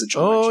Facebook and things that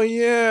Joel mentioned.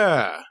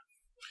 Yeah.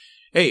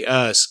 Hey,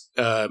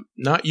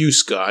 not you,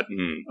 Scott.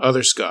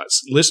 Other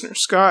Scotts. Listener,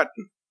 Scott,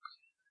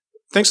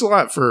 thanks a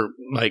lot for,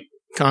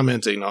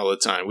 commenting all the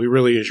time. We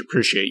really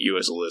appreciate you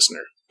as a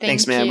listener.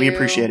 Thanks, man. We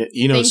appreciate it.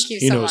 He knows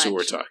who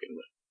we're talking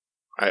with.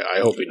 I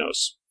hope he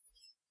knows.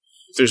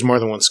 If there's more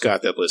than one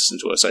Scott that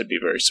listens to us, I'd be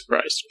very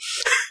surprised.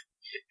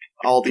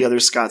 All the other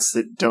Scots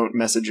that don't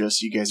message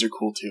us, you guys are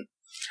cool too.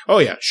 Oh,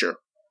 yeah, sure.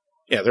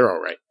 Yeah, they're all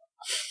right.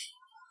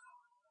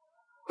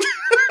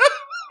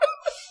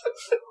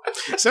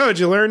 So, did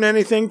you learn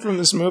anything from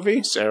this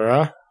movie,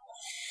 Sarah?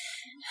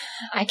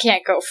 I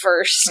can't go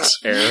first.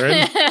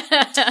 Aaron?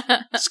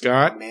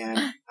 Scott?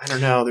 Man, I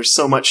don't know. There's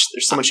so much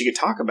you could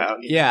talk about.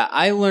 Yeah,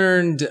 I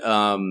learned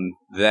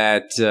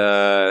that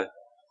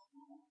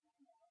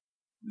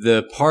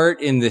the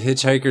part in The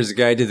Hitchhiker's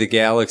Guide to the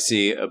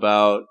Galaxy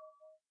about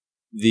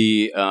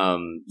the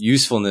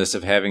usefulness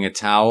of having a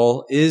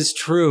towel is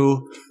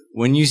true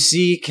when you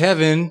see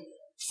Kevin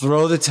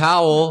throw the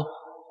towel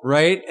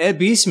right at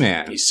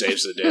Beastman. He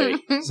saves the day.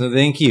 So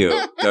thank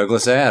you,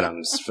 Douglas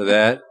Adams, for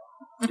that.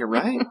 You're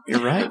right.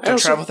 Don't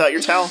travel without your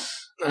towel.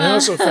 I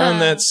also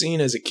found that scene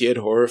as a kid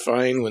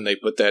horrifying when they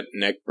put that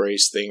neck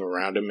brace thing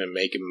around him and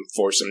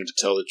force him to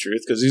tell the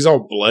truth, because he's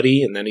all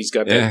bloody and then he's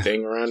got that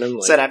thing around him.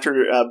 Is that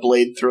after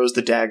Blade throws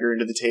the dagger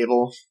into the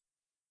table?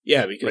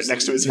 Yeah, because right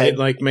next to his head.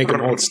 They'd make him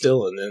hold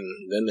still and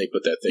then they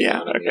put that thing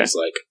on him. Okay. And it's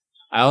like,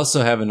 I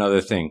also have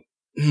another thing.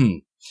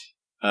 If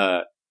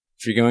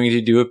you're going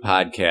to do a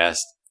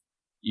podcast,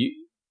 you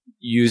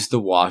use the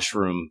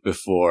washroom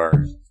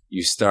before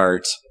you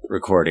start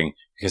recording,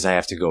 because I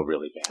have to go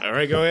really bad. All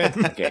right, go ahead.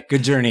 Okay,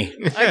 good journey.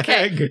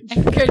 Okay, good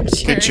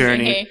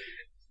journey.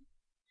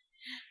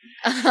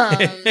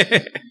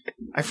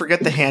 I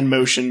forget the hand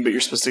motion, but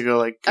you're supposed to go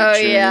like, good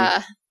journey.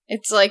 Yeah.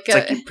 It's like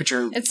you put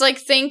your... It's like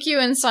thank you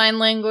in sign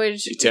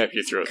language. You tap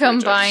your throat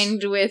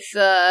combined with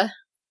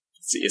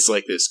it's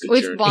like this. Good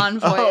with journey. Bon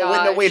Voyage.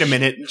 Oh, wait a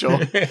minute,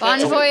 Joel.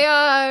 Bon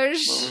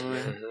Voyage.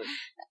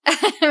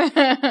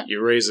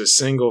 You raise a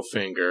single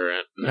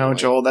finger. No,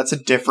 Joel, that's a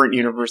different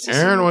universe.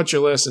 Aaron, what's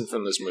your lesson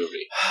from this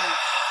movie?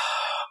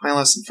 My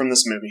lesson from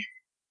this movie.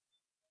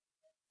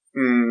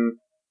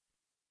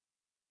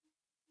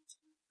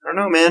 I don't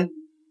know, man.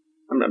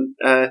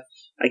 I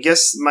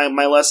guess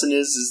my lesson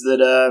is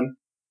that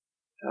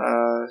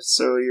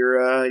so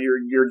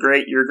you're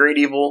great. You're a great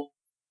evil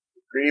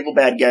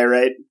bad guy,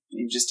 right?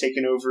 You've just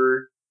taken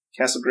over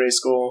Castle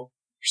Grayskull.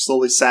 You're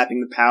slowly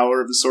sapping the power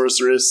of the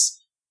sorceress.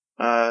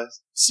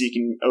 So you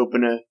can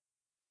open a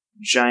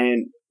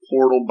giant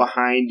portal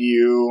behind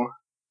you.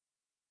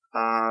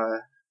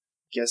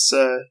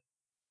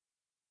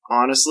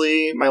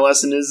 Honestly, my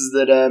lesson is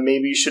that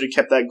maybe you should have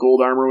kept that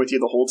gold armor with you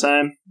the whole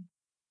time,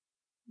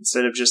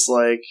 instead of just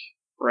right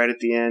at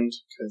the end,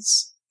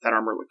 because that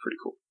armor looked pretty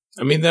cool.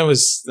 I mean, that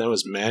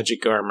was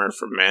magic armor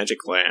for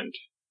Magic Land,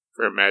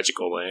 for a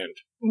magical land.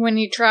 When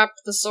he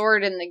trapped the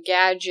sword in the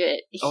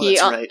gadget,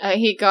 that's right.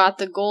 He got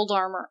the gold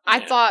armor. I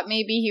thought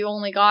maybe he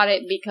only got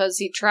it because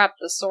he trapped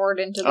the sword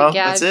into the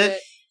gadget. That's it?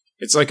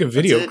 It's like a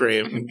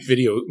videogram upgrade.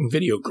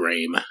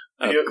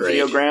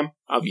 Videogram?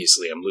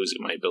 Obviously, I'm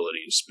losing my ability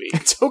to speak.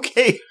 It's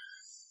okay.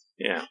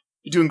 Yeah.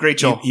 You're doing great,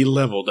 Joel. He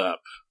leveled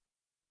up.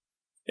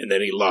 And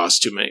then he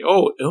lost too many.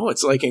 Oh,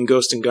 it's like in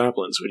Ghosts and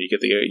Goblins when you get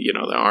the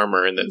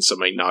armor and then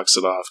somebody knocks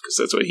it off, because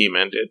that's what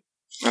He-Man did.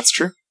 That's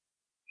true.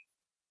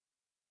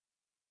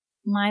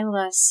 My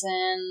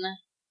lesson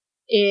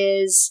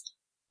is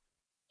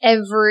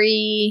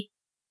every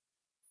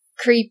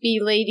creepy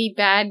lady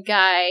bad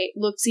guy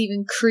looks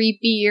even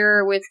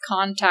creepier with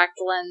contact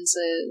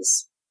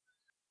lenses.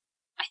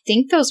 I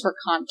think those were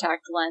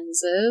contact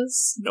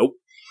lenses. Nope.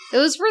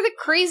 Those were the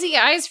crazy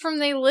eyes from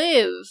They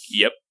Live.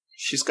 Yep.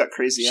 She's got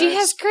crazy eyes. She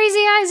has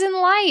crazy eyes in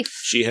life.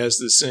 She has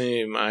the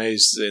same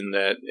eyes in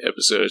that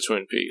episode of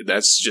Twin Peaks.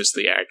 That's just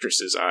the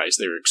actress's eyes.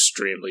 They're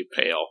extremely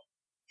pale.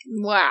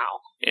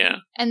 Wow. Yeah.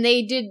 And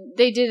they did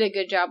a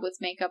good job with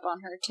makeup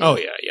on her, too. Oh,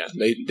 yeah.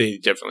 They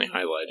definitely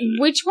highlighted it.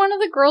 Which one of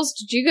the girls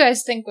did you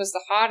guys think was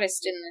the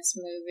hottest in this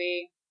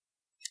movie?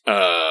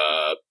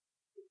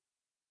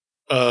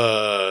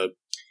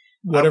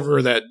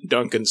 Whatever that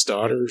Duncan's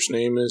daughter's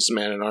name is,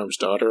 Man-at-Arms'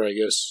 daughter, I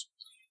guess.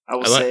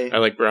 I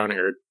like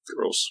brown-haired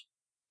girls.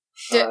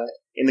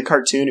 In the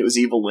cartoon, it was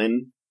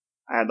Evelyn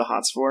I had the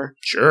hots for.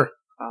 Sure.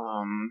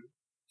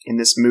 In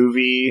this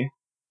movie,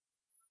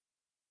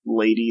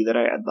 lady that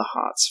I had the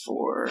hots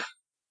for.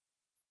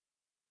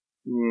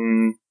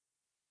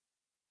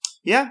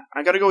 Yeah,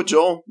 I gotta go with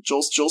Joel.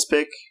 Joel's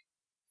pick.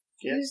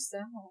 Yeah. Who's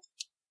that?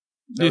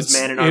 That was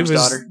Man-at-Arms'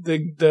 daughter.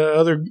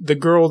 The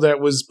girl that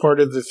was part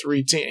of the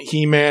three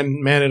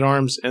He-Man,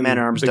 Man-at-Arms, and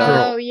Man-at-Arms' the daughter.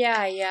 girl. Oh,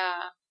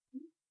 yeah.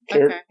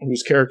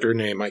 Whose character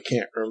name I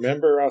can't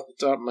remember off the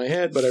top of my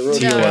head, but I wrote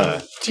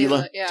Teela.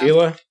 Teela?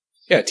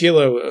 Yeah,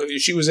 Teela.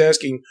 She was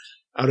asking,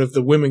 out of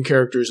the women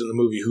characters in the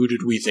movie, who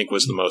did we think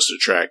was the most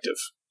attractive?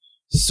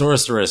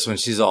 Sorceress when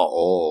she's all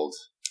old.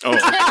 Oh.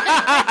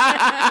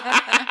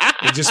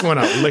 You just want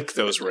to lick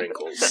those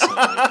wrinkles.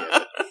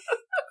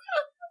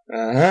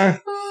 Uh-huh.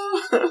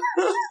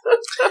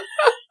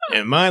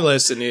 And my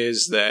lesson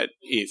is that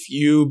if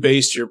you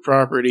based your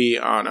property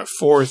on a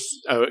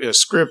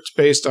script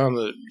based on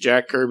the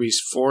Jack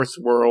Kirby's Fourth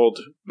World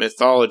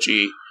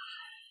mythology,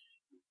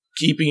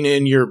 keeping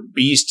in your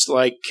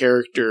beast-like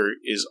character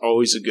is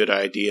always a good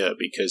idea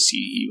because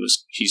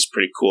he's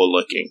pretty cool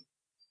looking.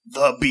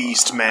 The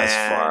Beast Man.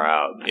 That's far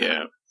out.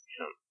 Yeah.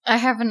 I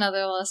have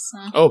another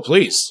lesson. Oh,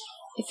 please.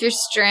 If you're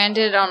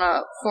stranded on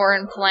a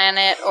foreign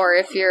planet, or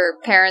if your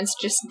parents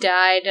just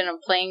died in a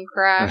plane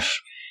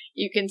crash,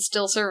 you can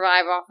still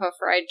survive off of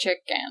fried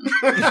chicken.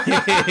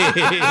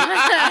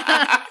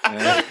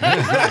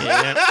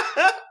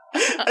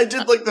 I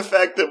did like the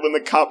fact that when the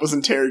cop was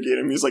interrogating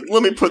him, he's like,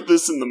 "Let me put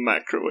this in the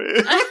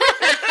microwave."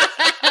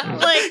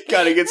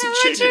 Gotta get some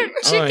chicken. How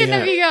much chicken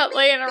have you got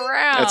laying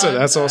around?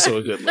 That's also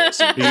a good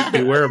lesson.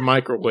 Beware of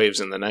microwaves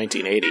in the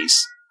 1980s.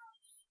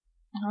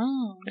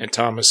 Oh. And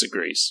Thomas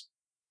agrees.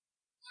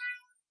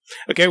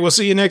 Okay, we'll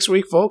see you next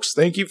week, folks.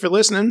 Thank you for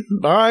listening.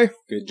 Bye.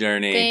 Good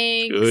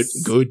journey.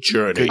 Thanks. Good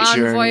journey.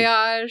 Bon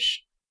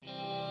voyage.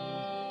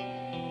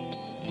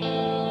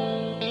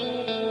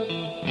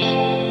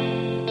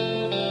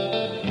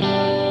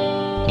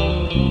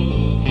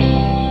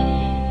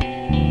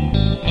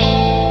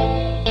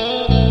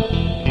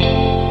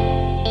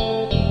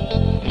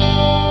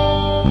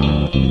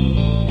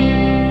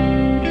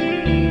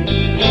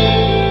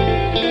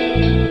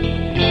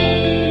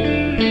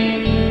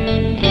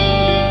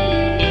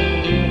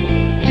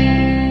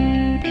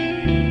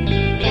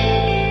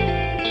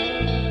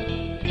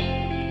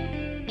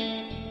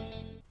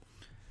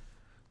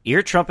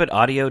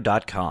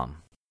 EarTrumpetAudio.com.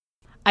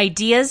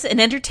 Ideas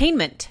and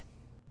entertainment.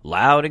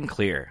 Loud and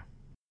clear.